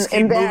 well,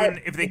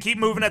 if they keep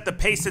moving at the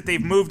pace that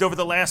they've moved over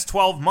the last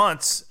 12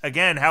 months,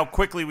 again, how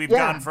quickly we've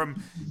gone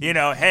from,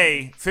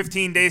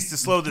 15 days to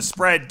slow the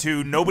spread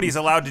to nobody's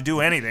allowed to do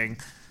anything.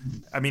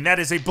 That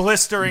is a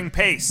blistering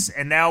pace.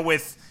 And now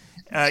with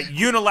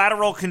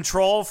unilateral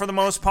control for the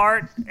most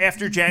part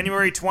after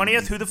January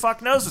 20th, who the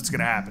fuck knows what's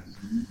going to happen?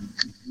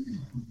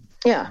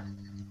 Yeah.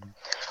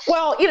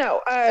 Well,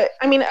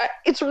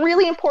 it's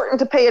really important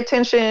to pay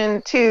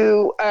attention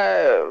to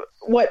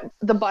what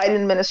the Biden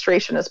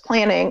administration is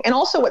planning and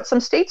also what some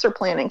states are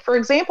planning. For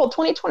example,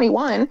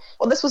 2021,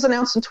 well, this was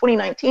announced in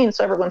 2019,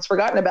 so everyone's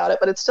forgotten about it,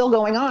 but it's still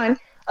going on.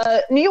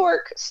 New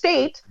York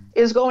State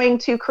is going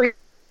to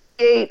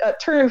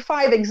turn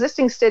 5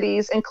 existing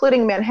cities,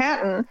 including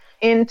Manhattan,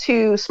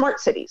 into smart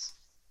cities,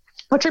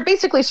 which are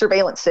basically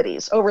surveillance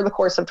cities over the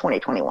course of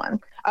 2021.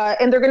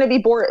 And they're going to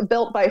be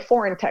built by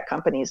foreign tech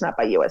companies, not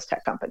by U.S.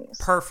 tech companies.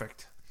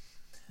 Perfect.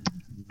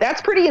 That's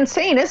pretty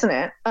insane, isn't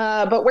it?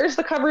 But where's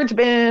the coverage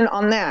been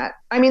on that?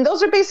 I mean,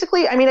 those are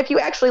basically, if you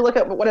actually look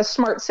at what a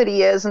smart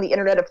city is and the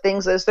Internet of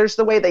Things is, there's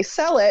the way they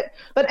sell it.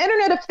 But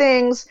Internet of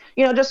Things,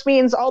 just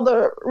means all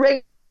the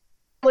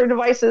regular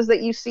devices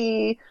that you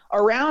see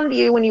around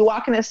you when you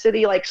walk in a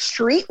city, like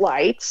street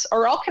lights,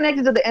 are all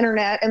connected to the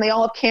internet, and they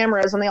all have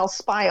cameras and they all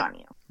spy on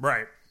you.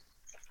 Right.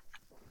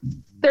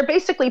 They're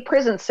basically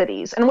prison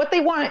cities. And what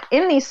they want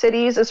in these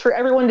cities is for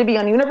everyone to be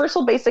on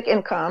universal basic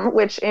income,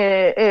 which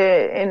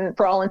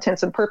for all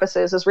intents and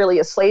purposes is really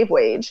a slave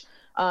wage,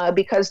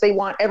 because they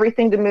want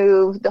everything to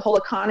move, the whole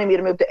economy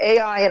to move to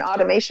AI and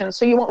automation.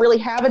 So you won't really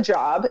have a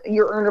job.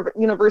 Your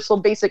universal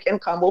basic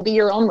income will be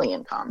your only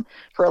income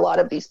for a lot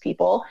of these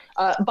people.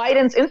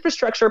 Biden's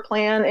infrastructure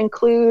plan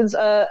includes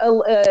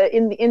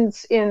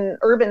in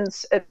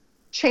urbans,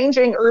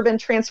 changing urban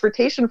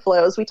transportation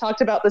flows. We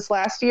talked about this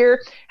last year,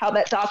 how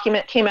that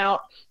document came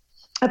out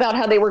about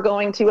how they were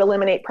going to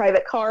eliminate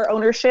private car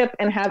ownership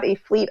and have a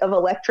fleet of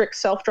electric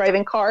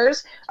self-driving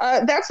cars.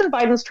 That's in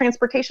Biden's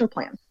transportation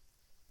plan.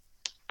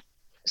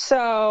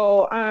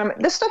 So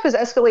this stuff is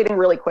escalating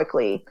really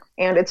quickly,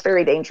 and it's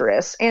very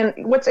dangerous. And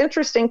what's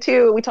interesting,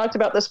 too, we talked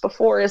about this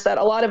before, is that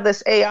a lot of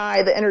this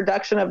AI, the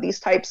introduction of these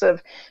types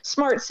of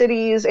smart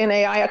cities and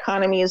AI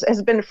economies,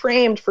 has been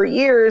framed for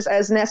years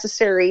as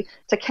necessary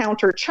to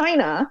counter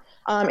China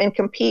and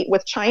compete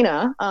with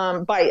China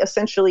by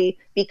essentially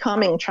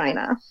becoming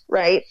China,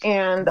 right?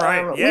 And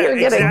right. Yeah,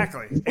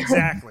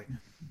 exactly.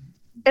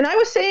 And I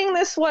was saying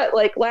this,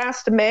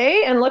 last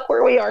May, and look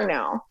where we are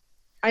now.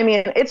 I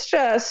mean, it's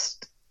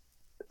just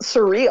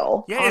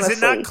surreal. Yeah, honestly. Is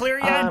it not clear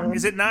yet?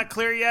 Is it not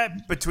clear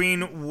yet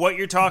between what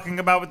you're talking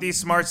about with these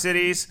smart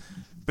cities,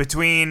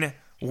 between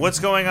what's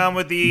going on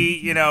with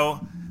the,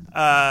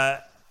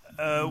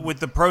 with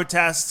the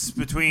protests,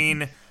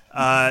 between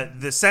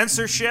the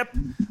censorship?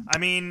 I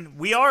mean,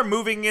 we are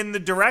moving in the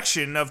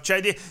direction of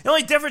China. The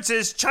only difference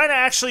is China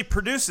actually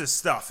produces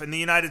stuff, and the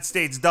United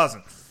States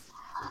doesn't.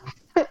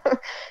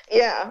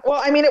 Yeah, well,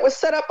 I mean, it was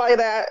set up by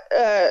that.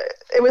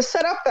 It was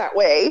set up that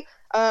way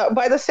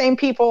by the same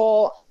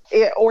people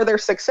or their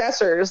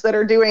successors that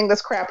are doing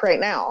this crap right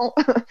now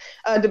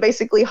to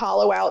basically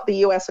hollow out the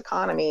U.S.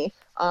 economy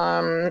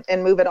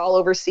and move it all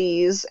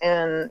overseas.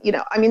 And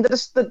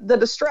the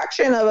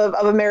destruction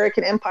of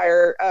American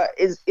empire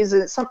is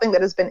something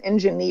that has been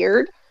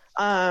engineered.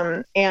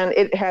 And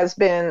it has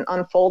been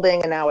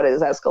unfolding, and now it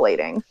is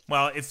escalating.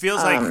 Well, it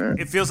feels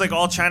like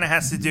all China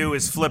has to do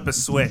is flip a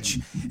switch.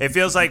 It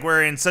feels like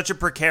we're in such a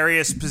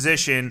precarious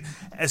position,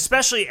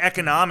 especially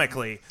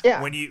economically.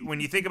 Yeah. When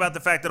you think about the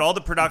fact that all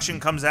the production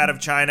comes out of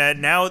China,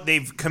 now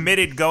they've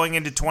committed going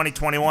into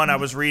 2021. I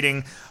was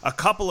reading a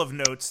couple of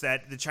notes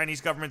that the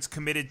Chinese government's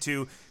committed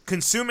to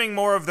consuming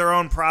more of their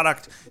own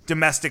product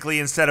domestically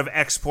instead of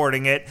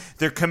exporting it.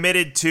 They're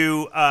committed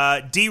to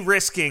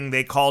de-risking,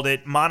 they called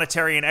it,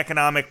 monetary and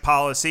economic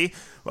policy,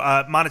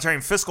 monetary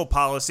and fiscal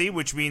policy,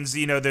 which means,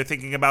 they're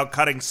thinking about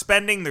cutting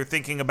spending. They're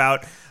thinking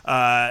about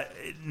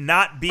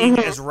not being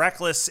as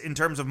reckless in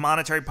terms of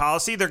monetary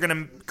policy. They're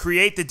going to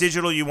create the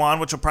digital yuan,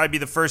 which will probably be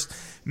the first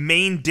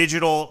main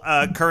digital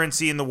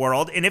currency in the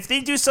world. And if they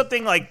do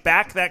something like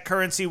back that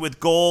currency with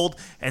gold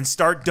and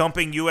start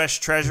dumping U.S.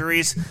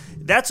 treasuries,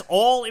 that's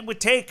all it would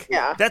take.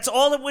 Yeah. That's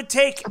all it would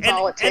take. That's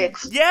all it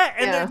takes.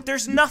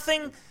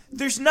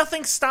 There's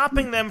nothing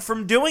stopping them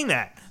from doing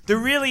that. There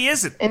really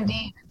isn't.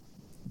 Indeed.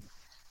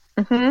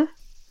 Mm-hmm.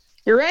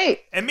 You're right.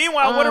 And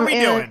meanwhile, what are we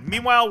doing?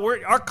 Meanwhile,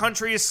 our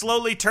country is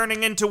slowly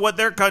turning into what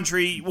their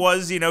country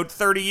was,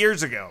 30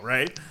 years ago,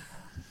 right?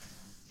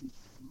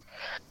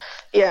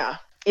 Yeah.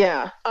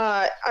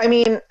 I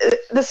mean,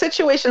 the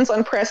situation's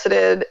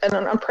unprecedented,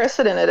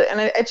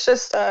 and it's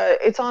just,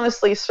 it's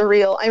honestly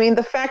surreal. I mean,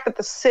 the fact that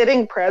the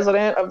sitting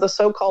president of the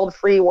so-called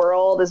free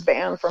world is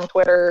banned from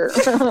Twitter,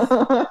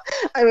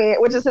 I mean,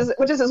 which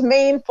is his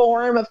main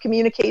form of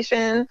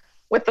communication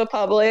with the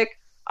public.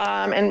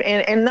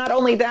 And not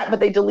only that, but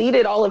they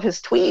deleted all of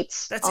his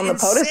tweets on the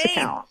POTUS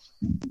account,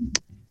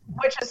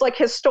 which is like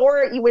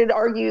historic. You would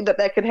argue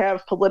that could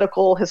have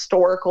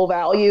historical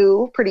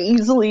value pretty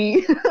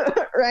easily,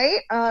 right?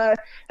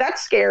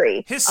 That's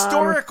scary.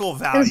 Historical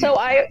value. And so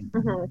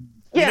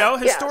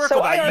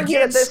historical value. I argue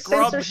that this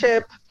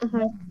censorship.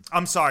 Mm-hmm.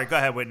 I'm sorry. Go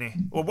ahead, Whitney.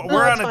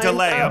 We're on a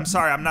delay. I'm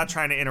sorry. I'm not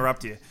trying to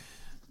interrupt you.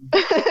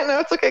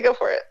 No, it's okay. Go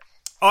for it.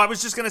 Oh, I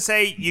was just gonna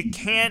say you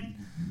can't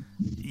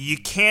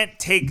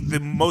take the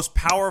most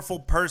powerful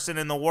person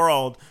in the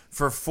world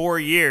for 4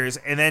 years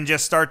and then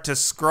just start to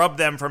scrub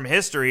them from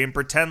history and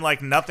pretend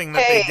like nothing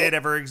that they did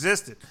ever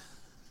existed.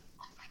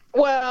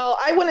 Well,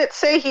 I wouldn't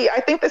say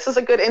I think this is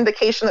a good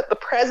indication that the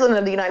president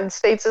of the United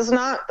States is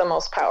not the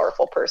most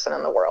powerful person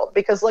in the world,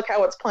 because look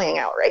how it's playing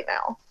out right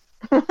now.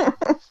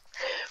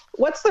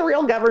 What's the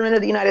real government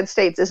of the United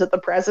States? Is it the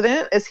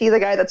president? Is he the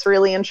guy that's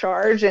really in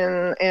charge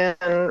and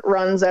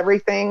runs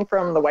everything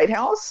from the White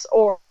House?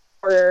 Or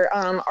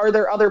are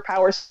there other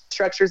power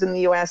structures in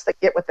the U.S. that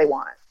get what they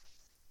want,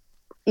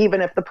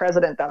 even if the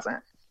president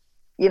doesn't?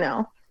 You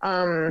know,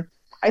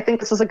 I think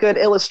this is a good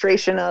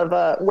illustration of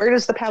where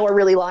does the power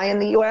really lie in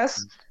the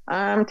U.S.?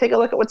 Take a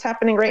look at what's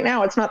happening right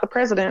now. It's not the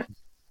president.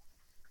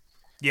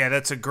 Yeah,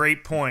 that's a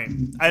great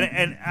point.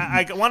 And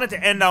I wanted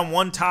to end on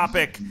one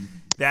topic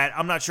that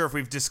I'm not sure if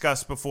we've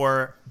discussed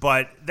before,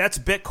 but that's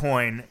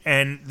Bitcoin.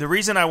 And the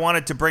reason I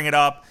wanted to bring it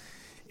up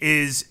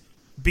is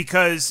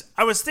because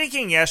I was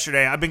thinking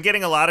yesterday, I've been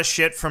getting a lot of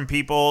shit from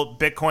people,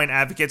 Bitcoin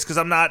advocates, because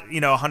I'm not,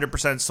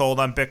 100% sold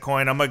on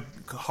Bitcoin. I'm a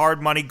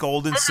hard money,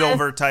 gold and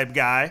silver type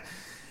guy.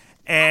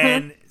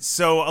 And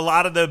so a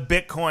lot of the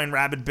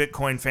rabid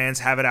Bitcoin fans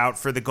have it out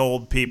for the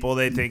gold people.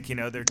 They think,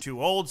 they're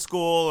too old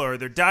school, or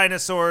they're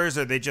dinosaurs,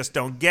 or they just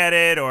don't get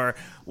it, or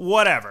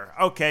whatever.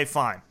 Okay,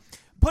 fine.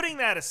 Putting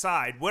that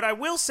aside, what I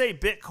will say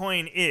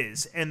Bitcoin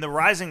is, and the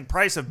rising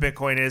price of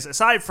Bitcoin is,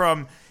 aside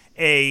from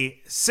a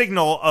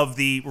signal of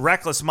the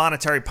reckless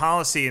monetary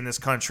policy in this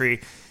country,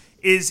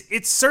 is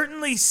it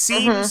certainly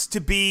seems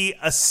to be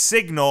a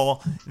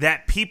signal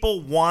that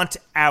people want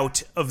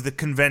out of the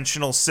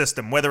conventional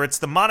system, whether it's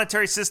the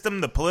monetary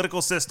system, the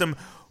political system,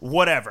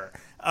 whatever.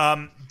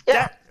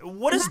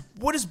 What is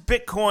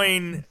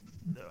Bitcoin?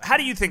 How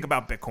do you think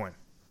about Bitcoin?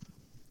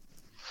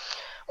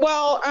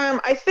 Well,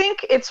 I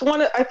think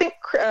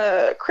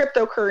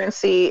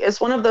cryptocurrency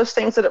is one of those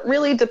things that it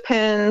really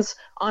depends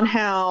on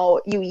how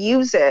you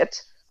use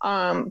it,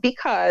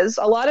 because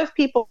a lot of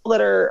people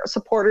that are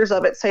supporters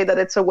of it say that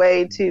it's a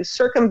way to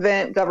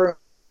circumvent government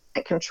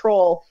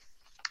control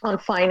on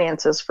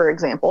finances, for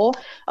example.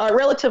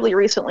 Relatively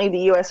recently, the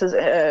U.S. has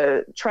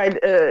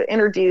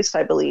introduced,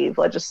 I believe,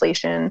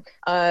 legislation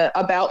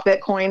about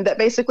Bitcoin that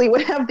basically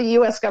would have the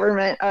U.S.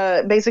 government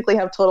basically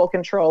have total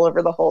control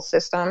over the whole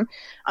system.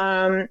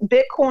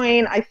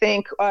 Bitcoin, I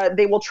think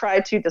they will try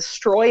to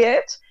destroy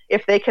it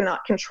if they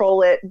cannot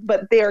control it,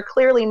 but they are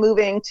clearly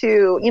moving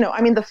to,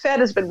 the Fed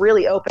has been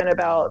really open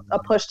about a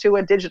push to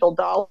a digital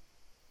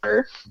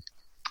dollar.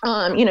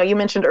 You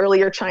mentioned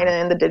earlier China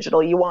and the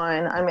digital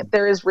yuan. I mean,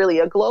 there is really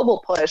a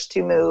global push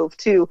to move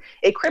to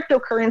a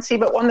cryptocurrency,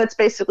 but one that's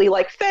basically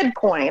like Fed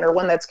coin, or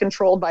one that's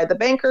controlled by the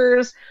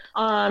bankers,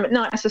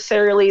 not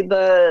necessarily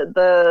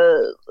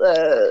the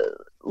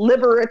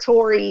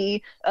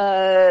liberatory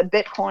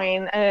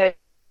Bitcoin.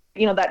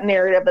 That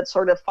narrative that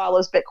sort of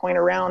follows Bitcoin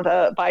around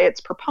by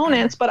its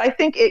proponents. But I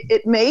think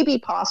it may be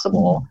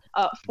possible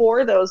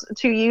for those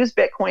to use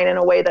Bitcoin in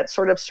a way that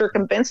sort of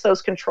circumvents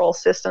those control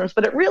systems.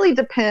 But it really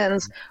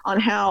depends on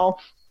how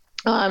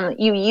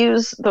you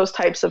use those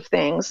types of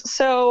things.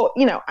 So,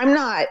 I'm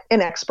not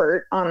an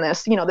expert on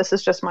this. This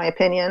is just my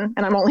opinion,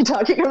 and I'm only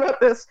talking about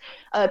this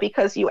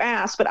because you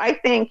asked. But I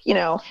think,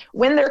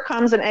 when there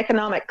comes an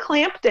economic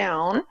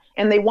clampdown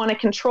and they want to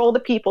control the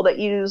people that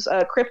use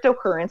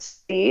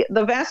cryptocurrency,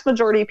 the vast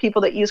majority of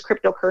people that use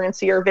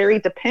cryptocurrency are very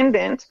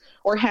dependent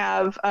or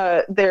have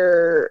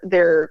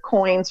their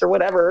coins or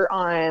whatever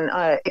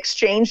on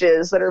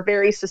exchanges that are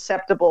very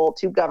susceptible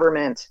to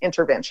government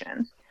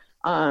intervention.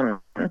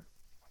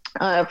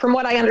 From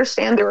what I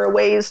understand, there are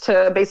ways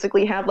to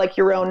basically have like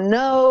your own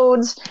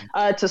nodes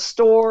to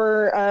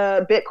store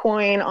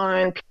Bitcoin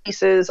on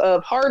pieces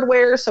of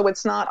hardware, so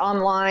it's not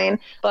online.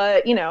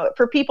 But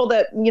for people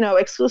that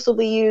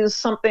exclusively use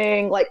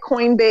something like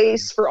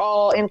Coinbase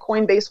in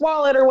Coinbase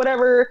Wallet or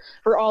whatever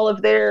for all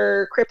of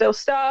their crypto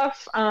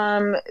stuff,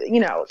 an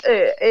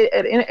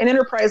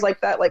enterprise like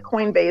that, like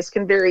Coinbase,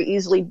 can very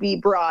easily be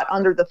brought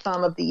under the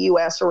thumb of the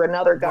U.S. or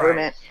another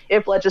government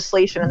if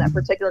legislation in that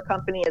particular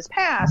company is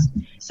passed.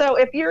 So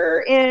if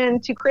you're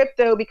into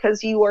crypto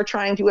because you are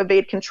trying to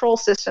evade control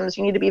systems,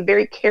 you need to be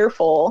very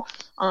careful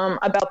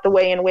about the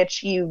way in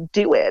which you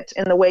do it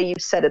and the way you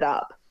set it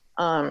up,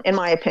 in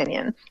my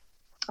opinion.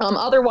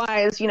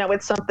 Otherwise,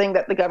 it's something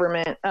that the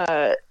government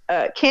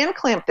can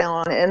clamp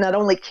down on, and not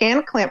only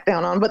can clamp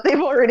down on, but they've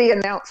already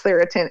announced their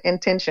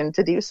intention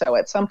to do so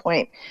at some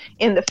point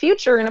in the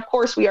future. And of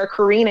course, we are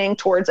careening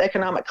towards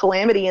economic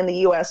calamity in the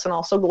U.S. and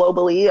also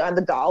globally.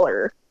 The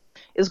dollar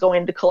is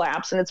going to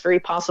collapse, and it's very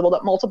possible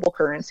that multiple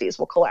currencies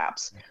will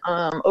collapse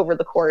over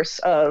the course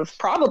of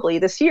probably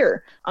this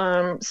year.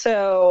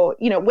 So,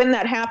 when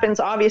that happens,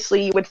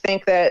 obviously you would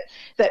think that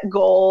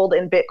gold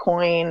and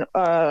Bitcoin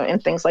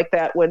and things like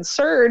that would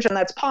surge, and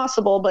that's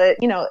possible. But,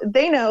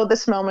 they know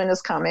this moment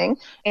is coming,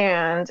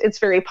 and it's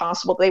very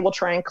possible they will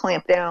try and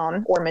clamp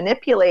down or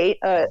manipulate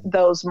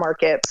those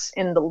markets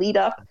in the lead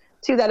up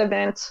to that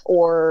event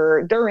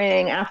or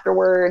during,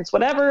 afterwards,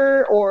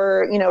 whatever,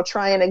 or,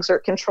 try and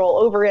exert control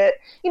over it.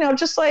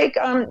 Just like,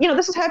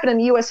 this has happened in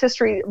U.S.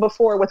 history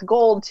before with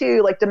gold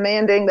too, like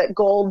demanding that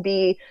gold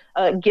be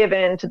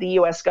given to the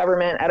U.S.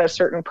 government at a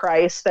certain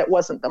price that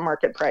wasn't the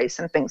market price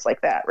and things like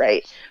that,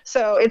 right?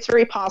 So it's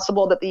very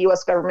possible that the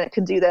U.S. government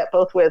could do that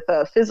both with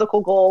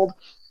physical gold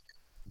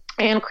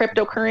and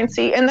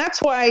cryptocurrency. And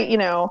that's why,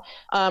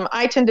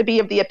 I tend to be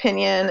of the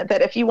opinion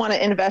that if you want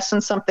to invest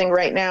in something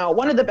right now,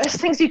 one of the best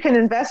things you can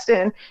invest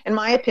in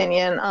my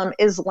opinion,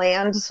 is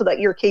land, so that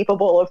you're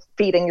capable of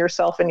feeding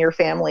yourself and your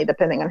family,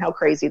 depending on how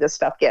crazy this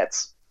stuff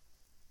gets.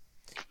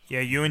 Yeah,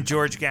 you and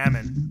George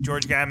Gammon.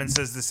 George Gammon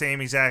says the same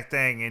exact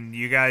thing, and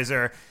you guys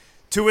are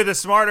two of the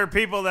smarter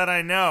people that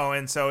I know.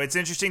 And so it's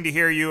interesting to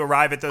hear you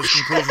arrive at those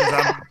conclusions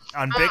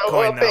on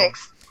Bitcoin, though.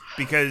 Thanks.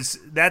 Because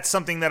that's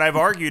something that I've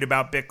argued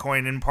about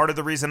Bitcoin, and part of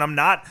the reason I'm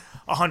not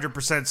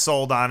 100%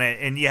 sold on it.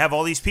 And you have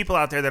all these people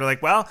out there that are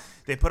like, well,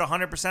 they put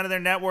 100% of their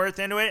net worth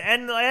into it,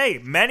 and hey,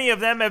 many of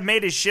them have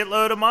made a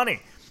shitload of money,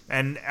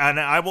 and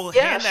I will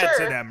hand that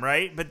to them,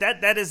 right? But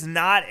that is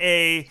not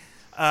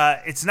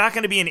it's not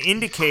going to be an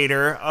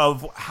indicator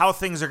of how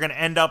things are going to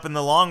end up in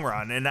the long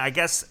run. And I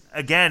guess,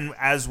 again,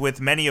 as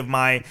with many of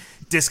my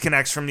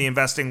disconnects from the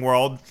investing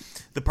world,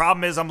 the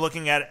problem is I'm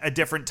looking at a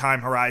different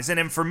time horizon.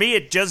 And for me,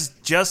 it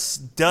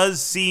just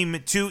does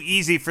seem too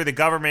easy for the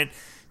government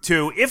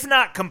to, if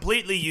not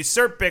completely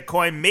usurp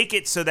Bitcoin, make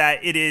it so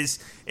that it is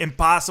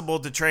impossible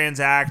to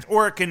transact,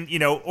 or it can,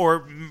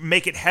 or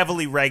make it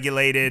heavily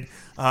regulated,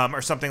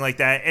 or something like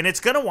that. And it's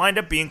going to wind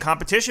up being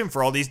competition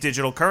for all these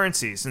digital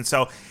currencies. And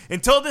so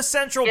until the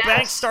central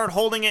banks start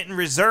holding it in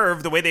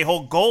reserve the way they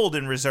hold gold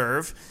in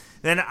reserve,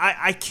 then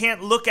I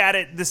can't look at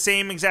it the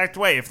same exact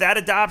way. If that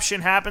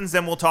adoption happens,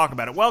 then we'll talk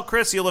about it. Well,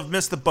 Chris, you'll have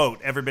missed the boat.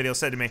 Everybody will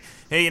say to me,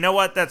 hey, you know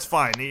what? That's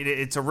fine.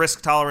 It's a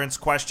risk tolerance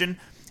question.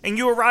 And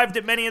you arrived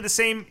at many of the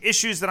same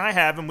issues that I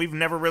have, and we've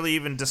never really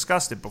even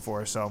discussed it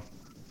before. So,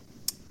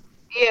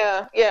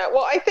 Yeah.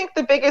 Well, I think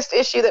the biggest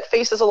issue that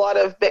faces a lot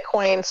of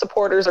Bitcoin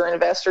supporters or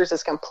investors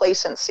is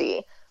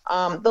complacency.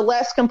 The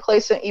less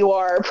complacent you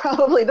are,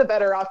 probably the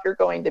better off you're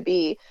going to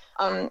be.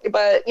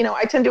 But,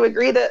 I tend to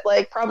agree that,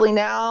 like, probably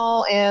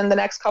now and the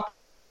next couple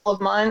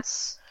of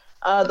months,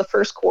 the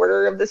first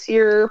quarter of this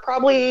year,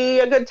 probably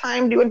a good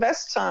time to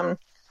invest some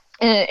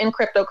in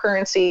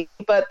cryptocurrency.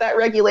 But that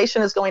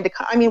regulation is going to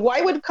come. I mean,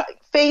 why would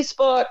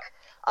Facebook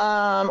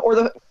or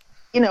the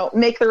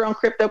make their own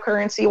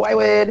cryptocurrency? Why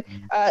would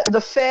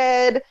the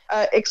Fed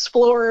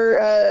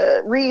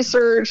explore,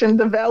 research, and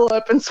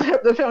develop and set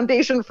up the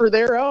foundation for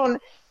their own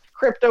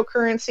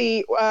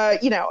cryptocurrency?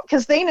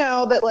 Because they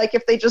know that, like,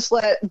 if they just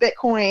let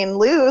Bitcoin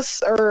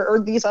loose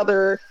or these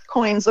other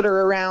coins that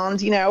are around,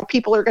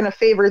 people are going to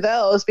favor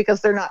those because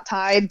they're not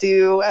tied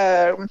to,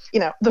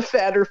 the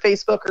Fed or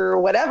Facebook or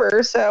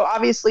whatever. So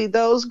obviously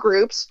those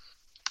groups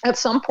at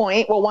some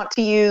point will want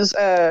to use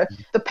the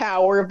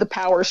power of the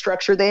power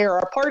structure they are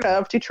a part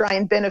of to try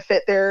and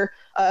benefit their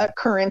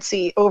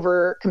currency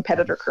over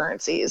competitor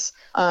currencies.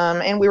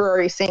 And we were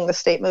already seeing the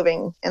state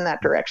moving in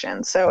that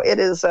direction. So it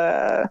is,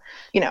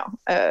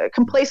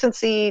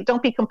 complacency.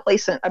 Don't be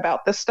complacent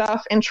about this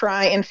stuff, and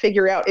try and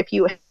figure out, if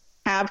you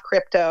have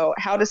crypto,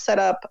 how to set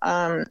up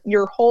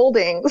your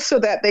holdings so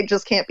that they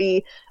just can't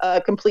be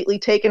completely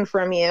taken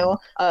from you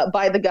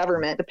by the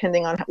government,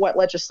 depending on what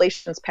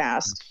legislation's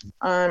passed.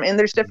 And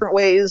there's different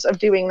ways of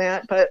doing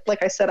that. But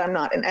like I said, I'm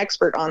not an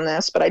expert on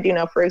this, but I do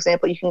know, for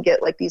example, you can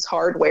get like these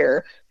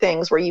hardware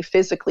things where you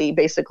physically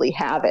basically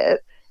have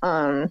it.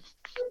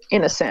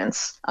 In a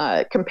sense,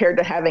 compared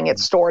to having it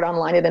stored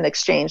online at an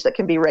exchange that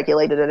can be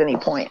regulated at any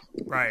point.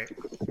 Right.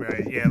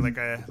 Yeah, like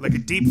a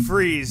deep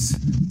freeze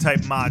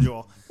type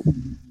module.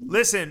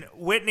 Listen,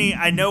 Whitney,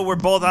 I know we're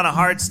both on a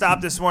hard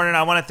stop this morning.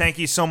 I want to thank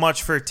you so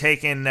much for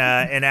taking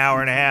an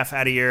hour and a half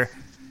out of your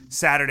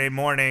Saturday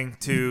morning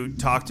to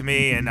talk to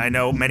me, and I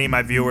know many of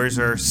my viewers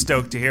are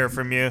stoked to hear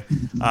from you.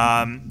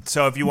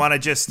 So if you want to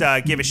just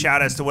give a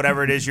shout as to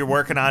whatever it is you're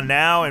working on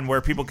now and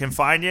where people can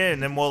find you,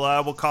 and then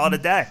we'll call it a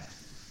day.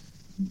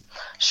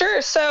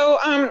 Sure.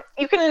 So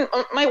you can,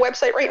 my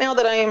website right now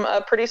that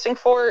I'm producing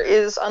for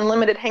is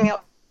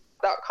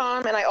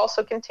unlimitedhangout.com, and I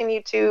also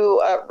continue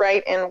to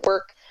write and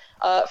work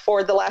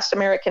for The Last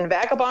American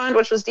Vagabond,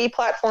 which was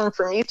deplatformed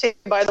from YouTube,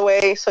 by the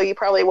way, so you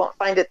probably won't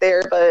find it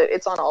there, but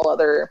it's on all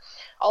other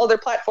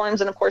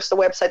platforms, and of course the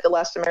website,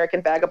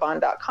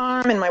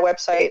 thelastamericans.com, and my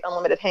website,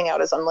 Unlimited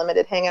Hangout, is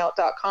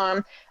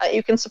unlimitedhangout.com.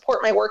 You can support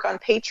my work on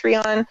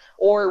Patreon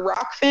or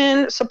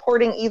Rockfin.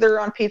 Supporting either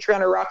on Patreon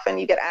or Rockfin,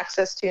 you get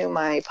access to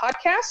my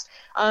podcast.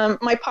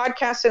 My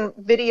podcast and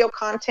video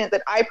content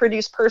that I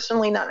produce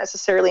personally, not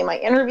necessarily my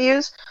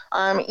interviews,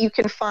 you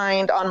can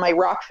find on my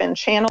Rockfin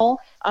channel.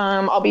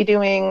 I'll be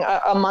doing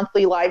a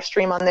monthly live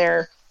stream on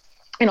there.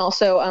 And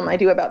also, I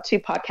do about 2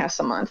 podcasts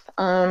a month.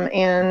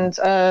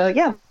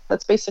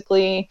 That's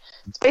basically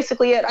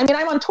it. I mean,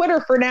 I'm on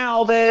Twitter for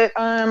now, but,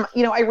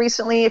 I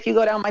recently, if you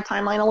go down my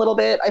timeline a little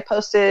bit, I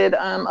posted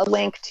a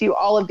link to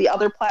all of the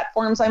other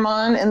platforms I'm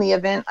on in the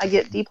event I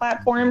get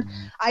deplatformed.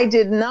 I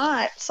did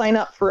not sign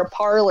up for a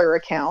Parler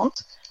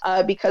account.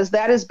 because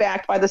that is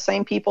backed by the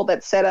same people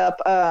that set up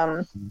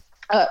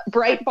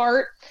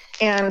Breitbart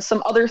and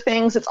some other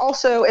things. It's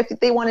also, if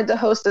they wanted to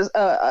host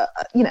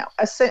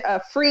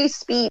a free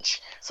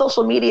speech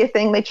social media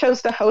thing, they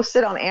chose to host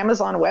it on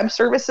Amazon Web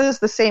Services,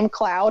 the same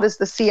cloud as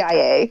the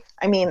CIA.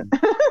 I mean,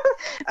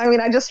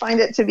 I just find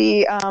it to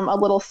be a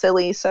little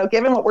silly. So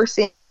given what we're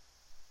seeing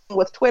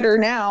with Twitter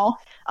now,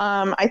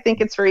 I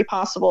think it's very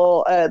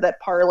possible that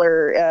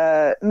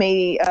Parler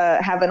may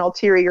have an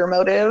ulterior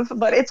motive,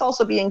 but it's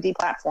also being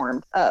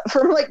deplatformed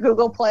from like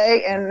Google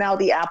Play and now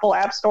the Apple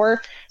App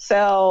Store.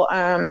 So,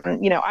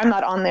 I'm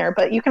not on there,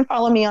 but you can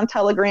follow me on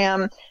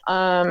Telegram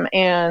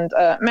and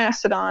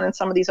Mastodon and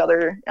some of these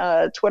other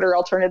Twitter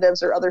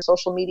alternatives or other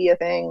social media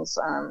things,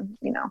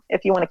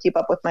 if you want to keep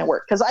up with my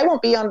work. Because I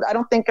won't be on, I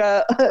don't think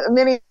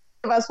many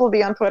of us will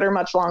be on Twitter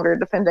much longer,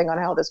 depending on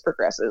how this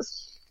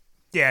progresses.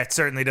 Yeah, it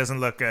certainly doesn't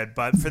look good.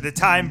 But for the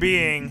time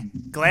being,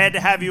 glad to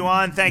have you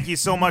on. Thank you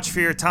so much for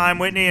your time,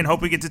 Whitney, and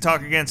hope we get to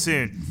talk again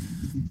soon.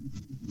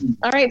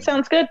 All right,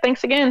 sounds good.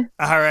 Thanks again.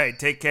 All right,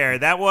 take care.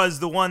 That was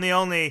the one, the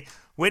only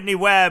Whitney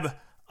Webb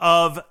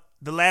of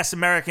The Last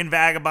American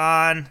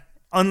Vagabond,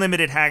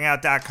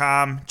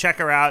 unlimitedhangout.com. Check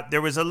her out.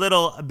 There was a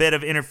little bit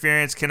of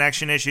interference,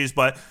 connection issues,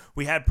 but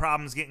we had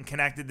problems getting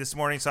connected this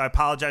morning, so I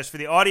apologize for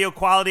the audio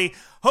quality.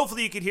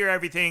 Hopefully you could hear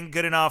everything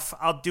good enough.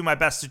 I'll do my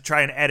best to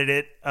try and edit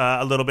it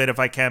a little bit if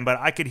I can, but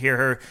I could hear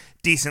her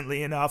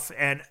decently enough.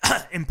 And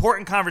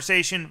important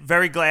conversation.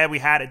 Very glad we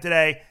had it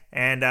today,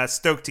 and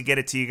stoked to get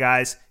it to you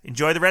guys.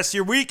 Enjoy the rest of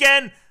your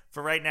weekend.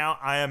 For right now,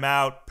 I am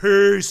out.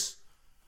 Peace.